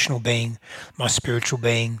my emotional being, my spiritual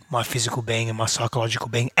being, my physical being, and my psychological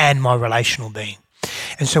being, and my relational being.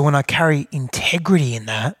 And so when I carry integrity in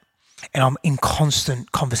that, and I'm in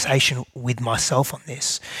constant conversation with myself on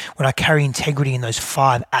this, when I carry integrity in those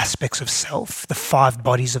 5 aspects of self, the 5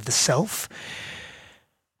 bodies of the self,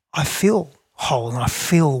 I feel whole and I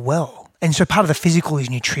feel well. And so part of the physical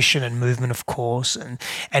is nutrition and movement, of course, and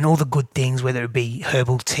all the good things, whether it be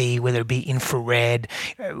herbal tea, whether it be infrared,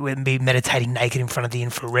 whether it be meditating naked in front of the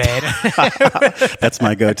infrared. That's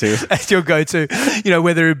my go-to. That's your go-to.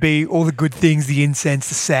 Whether it be all the good things, the incense,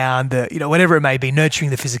 the sound, whatever it may be,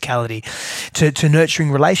 nurturing the physicality, to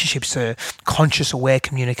nurturing relationships, to conscious, aware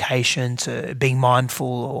communication, to being mindful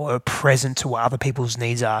or present to what other people's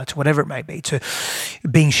needs are, to whatever it may be, to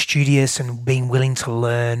being studious and being willing to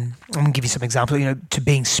learn. I'm going to give you some examples, to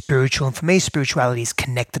being spiritual. And for me, spirituality is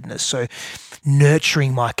connectedness. So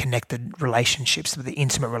nurturing my connected relationships, the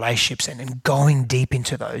intimate relationships, and going deep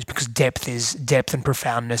into those, because depth and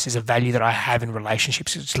profoundness is a value that I have in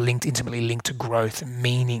relationships. It's intimately linked to growth and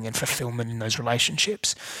meaning and fulfillment in those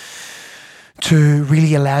relationships. To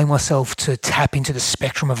really allowing myself to tap into the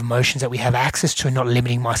spectrum of emotions that we have access to and not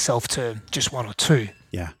limiting myself to just 1 or 2.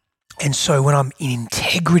 Yeah. And so when I'm in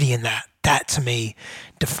integrity in that to me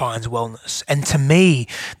defines wellness. And to me,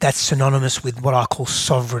 that's synonymous with what I call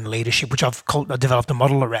sovereign leadership, which I've developed a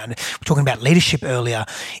model around. We're talking about leadership earlier.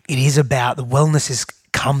 It is about the wellness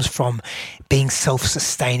comes from being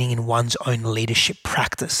self-sustaining in one's own leadership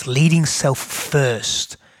practice, leading self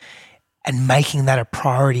first and making that a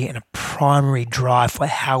priority and a primary drive for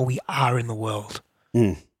how we are in the world.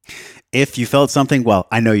 If you felt something, well,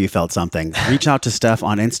 I know you felt something. Reach out to Steph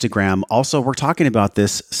on Instagram. Also, we're talking about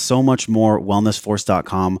this so much more,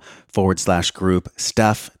 wellnessforce.com/group.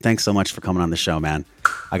 Steph, thanks so much for coming on the show, man.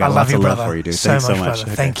 I got lots of love for you, dude. Thanks so much.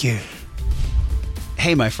 Okay. Thank you.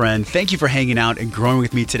 Hey, my friend, thank you for hanging out and growing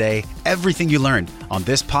with me today. Everything you learned on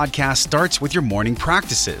this podcast starts with your morning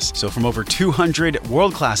practices. So from over 200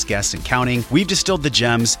 world-class guests and counting, we've distilled the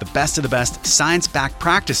gems, the best of the best science-backed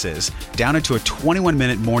practices down into a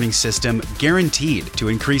 21-minute morning system guaranteed to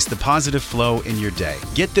increase the positive flow in your day.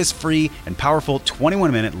 Get this free and powerful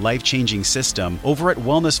 21-minute life-changing system over at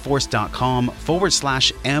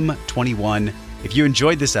wellnessforce.com/M21. If you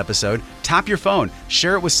enjoyed this episode, tap your phone,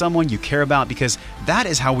 share it with someone you care about, because that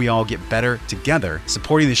is how we all get better together.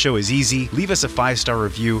 Supporting the show is easy. Leave us a 5-star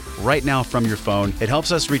review right now from your phone. It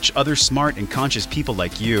helps us reach other smart and conscious people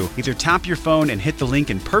like you. Either tap your phone and hit the link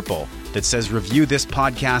in purple that says review this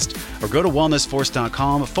podcast, or go to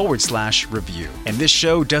wellnessforce.com/review. And this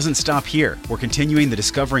show doesn't stop here. We're continuing the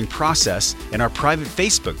discovering process in our private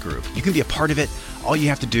Facebook group. You can be a part of it. All you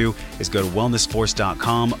have to do is go to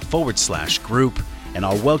wellnessforce.com/group, and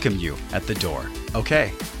I'll welcome you at the door.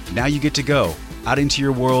 Okay, now you get to go out into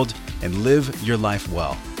your world and live your life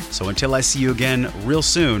well. So until I see you again real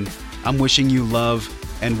soon, I'm wishing you love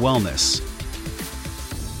and wellness.